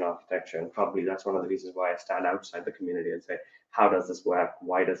approach and architecture, and probably that's one of the reasons why I stand outside the community and say, how does this work?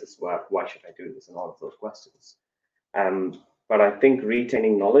 Why does this work? Why should I do this? And all of those questions. But I think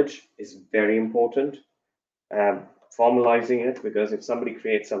retaining knowledge is very important. Formalizing it, because if somebody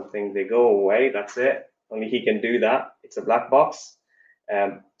creates something, they go away, that's it. Only he can do that. It's a black box,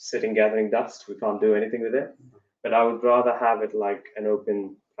 sitting gathering dust. We can't do anything with it. But I would rather have it like an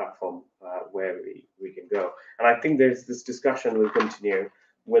open platform where we can go. And I think there's this discussion will continue.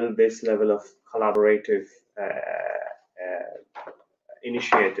 Will this level of collaborative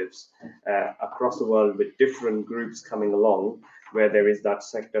initiatives across the world with different groups coming along, where there is that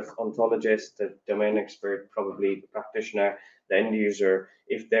sector of ontologist, the domain expert, probably the practitioner, the end user,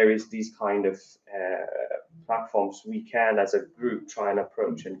 if there is these kind of platforms, we can as a group try and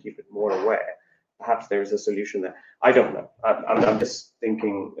approach and keep it more aware perhaps there is a solution there. I don't know. I'm just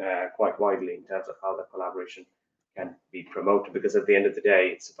thinking quite widely in terms of how the collaboration can be promoted, because at the end of the day,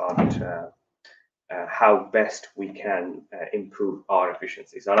 it's about how best we can improve our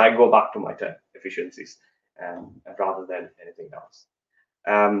efficiencies. And I go back to my term, efficiencies, rather than anything else.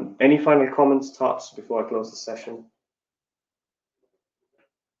 Any final comments, thoughts before I close the session?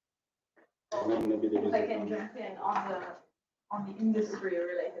 If I can jump in on the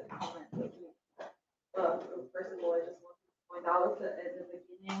industry-related comment. First of all, I just want to point out at the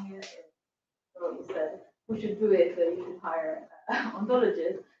beginning, so you said we should do it, you should hire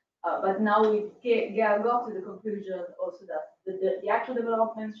ontologists. But now we got to the conclusion also that the actual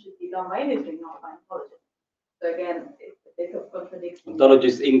development should be done by industry, not by ontologists. So again, it's a bit of contradiction.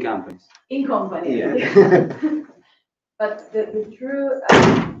 Ontologists in companies. In companies. Yeah. But the true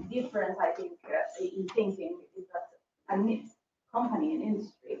difference, I think, in thinking is that a company and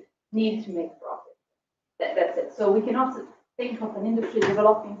industry need to make profit. That's it. So we cannot think of an industry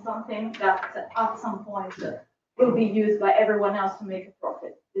developing something that at some point will be used by everyone else to make a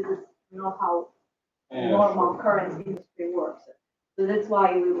profit. This is not how normal current industry works. So that's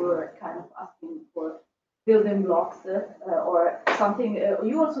why we were kind of asking for building blocks or something.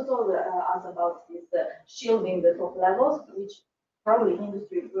 You also told us about this shielding the top levels, which probably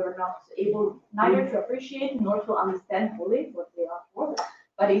industry were not able neither to appreciate nor to understand fully what they are for.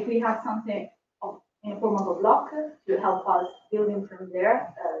 But if we have something in the form of a block to help us building from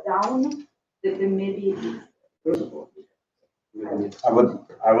there down, then maybe it's possible.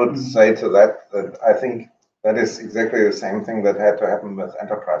 I would say to that I think that is exactly the same thing that had to happen with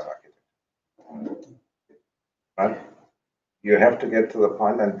enterprise architecture. Right? You have to get to the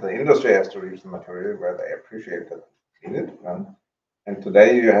point, and the industry has to reach the maturity where they appreciate that they need it. Right? And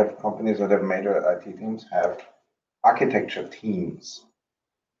today you have companies that have major IT teams have architecture teams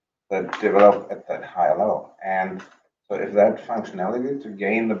that develop at that higher level. And so if that functionality to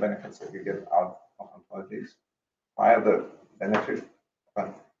gain the benefits that you get out of ontologies via the benefit of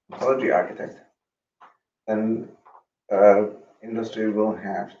an ontology architect, then industry will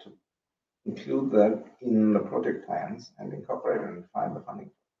have to include that in the project plans and incorporate it and find the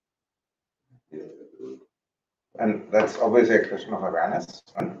funding. And that's obviously a question of awareness,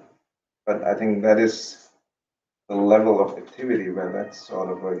 right? But I think that is the level of activity where that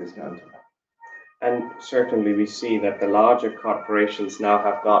sort of work is going to happen. And certainly we see that the larger corporations now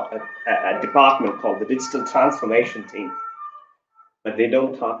have got a department called the Digital Transformation Team. But they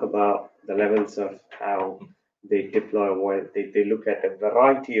don't talk about the levels of how they deploy or they look at a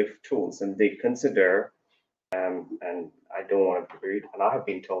variety of tools, and they consider, and I don't want to be rude, and I have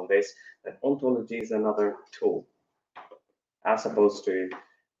been told this, that ontology is another tool, as opposed to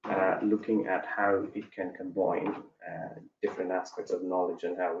looking at how it can combine different aspects of knowledge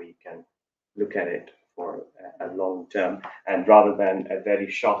and how we can look at it for a long term, and rather than a very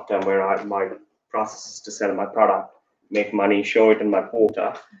short term where my process is to sell my product, make money, show it in my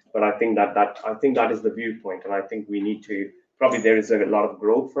quota. But I think that is the viewpoint, and I think we need to probably there is a lot of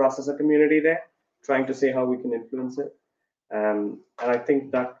growth for us as a community there, trying to see how we can influence it. And I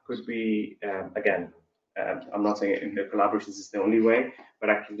think that could be again, I'm not saying the collaborations is the only way, but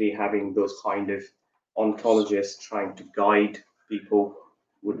actually having those kind of ontologists trying to guide people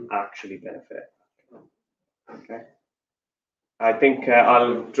would actually benefit. Okay. I think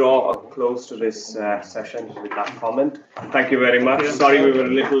I'll draw a close to this session with that comment. Thank you very much. Sorry we were a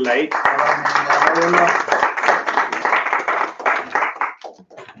little late.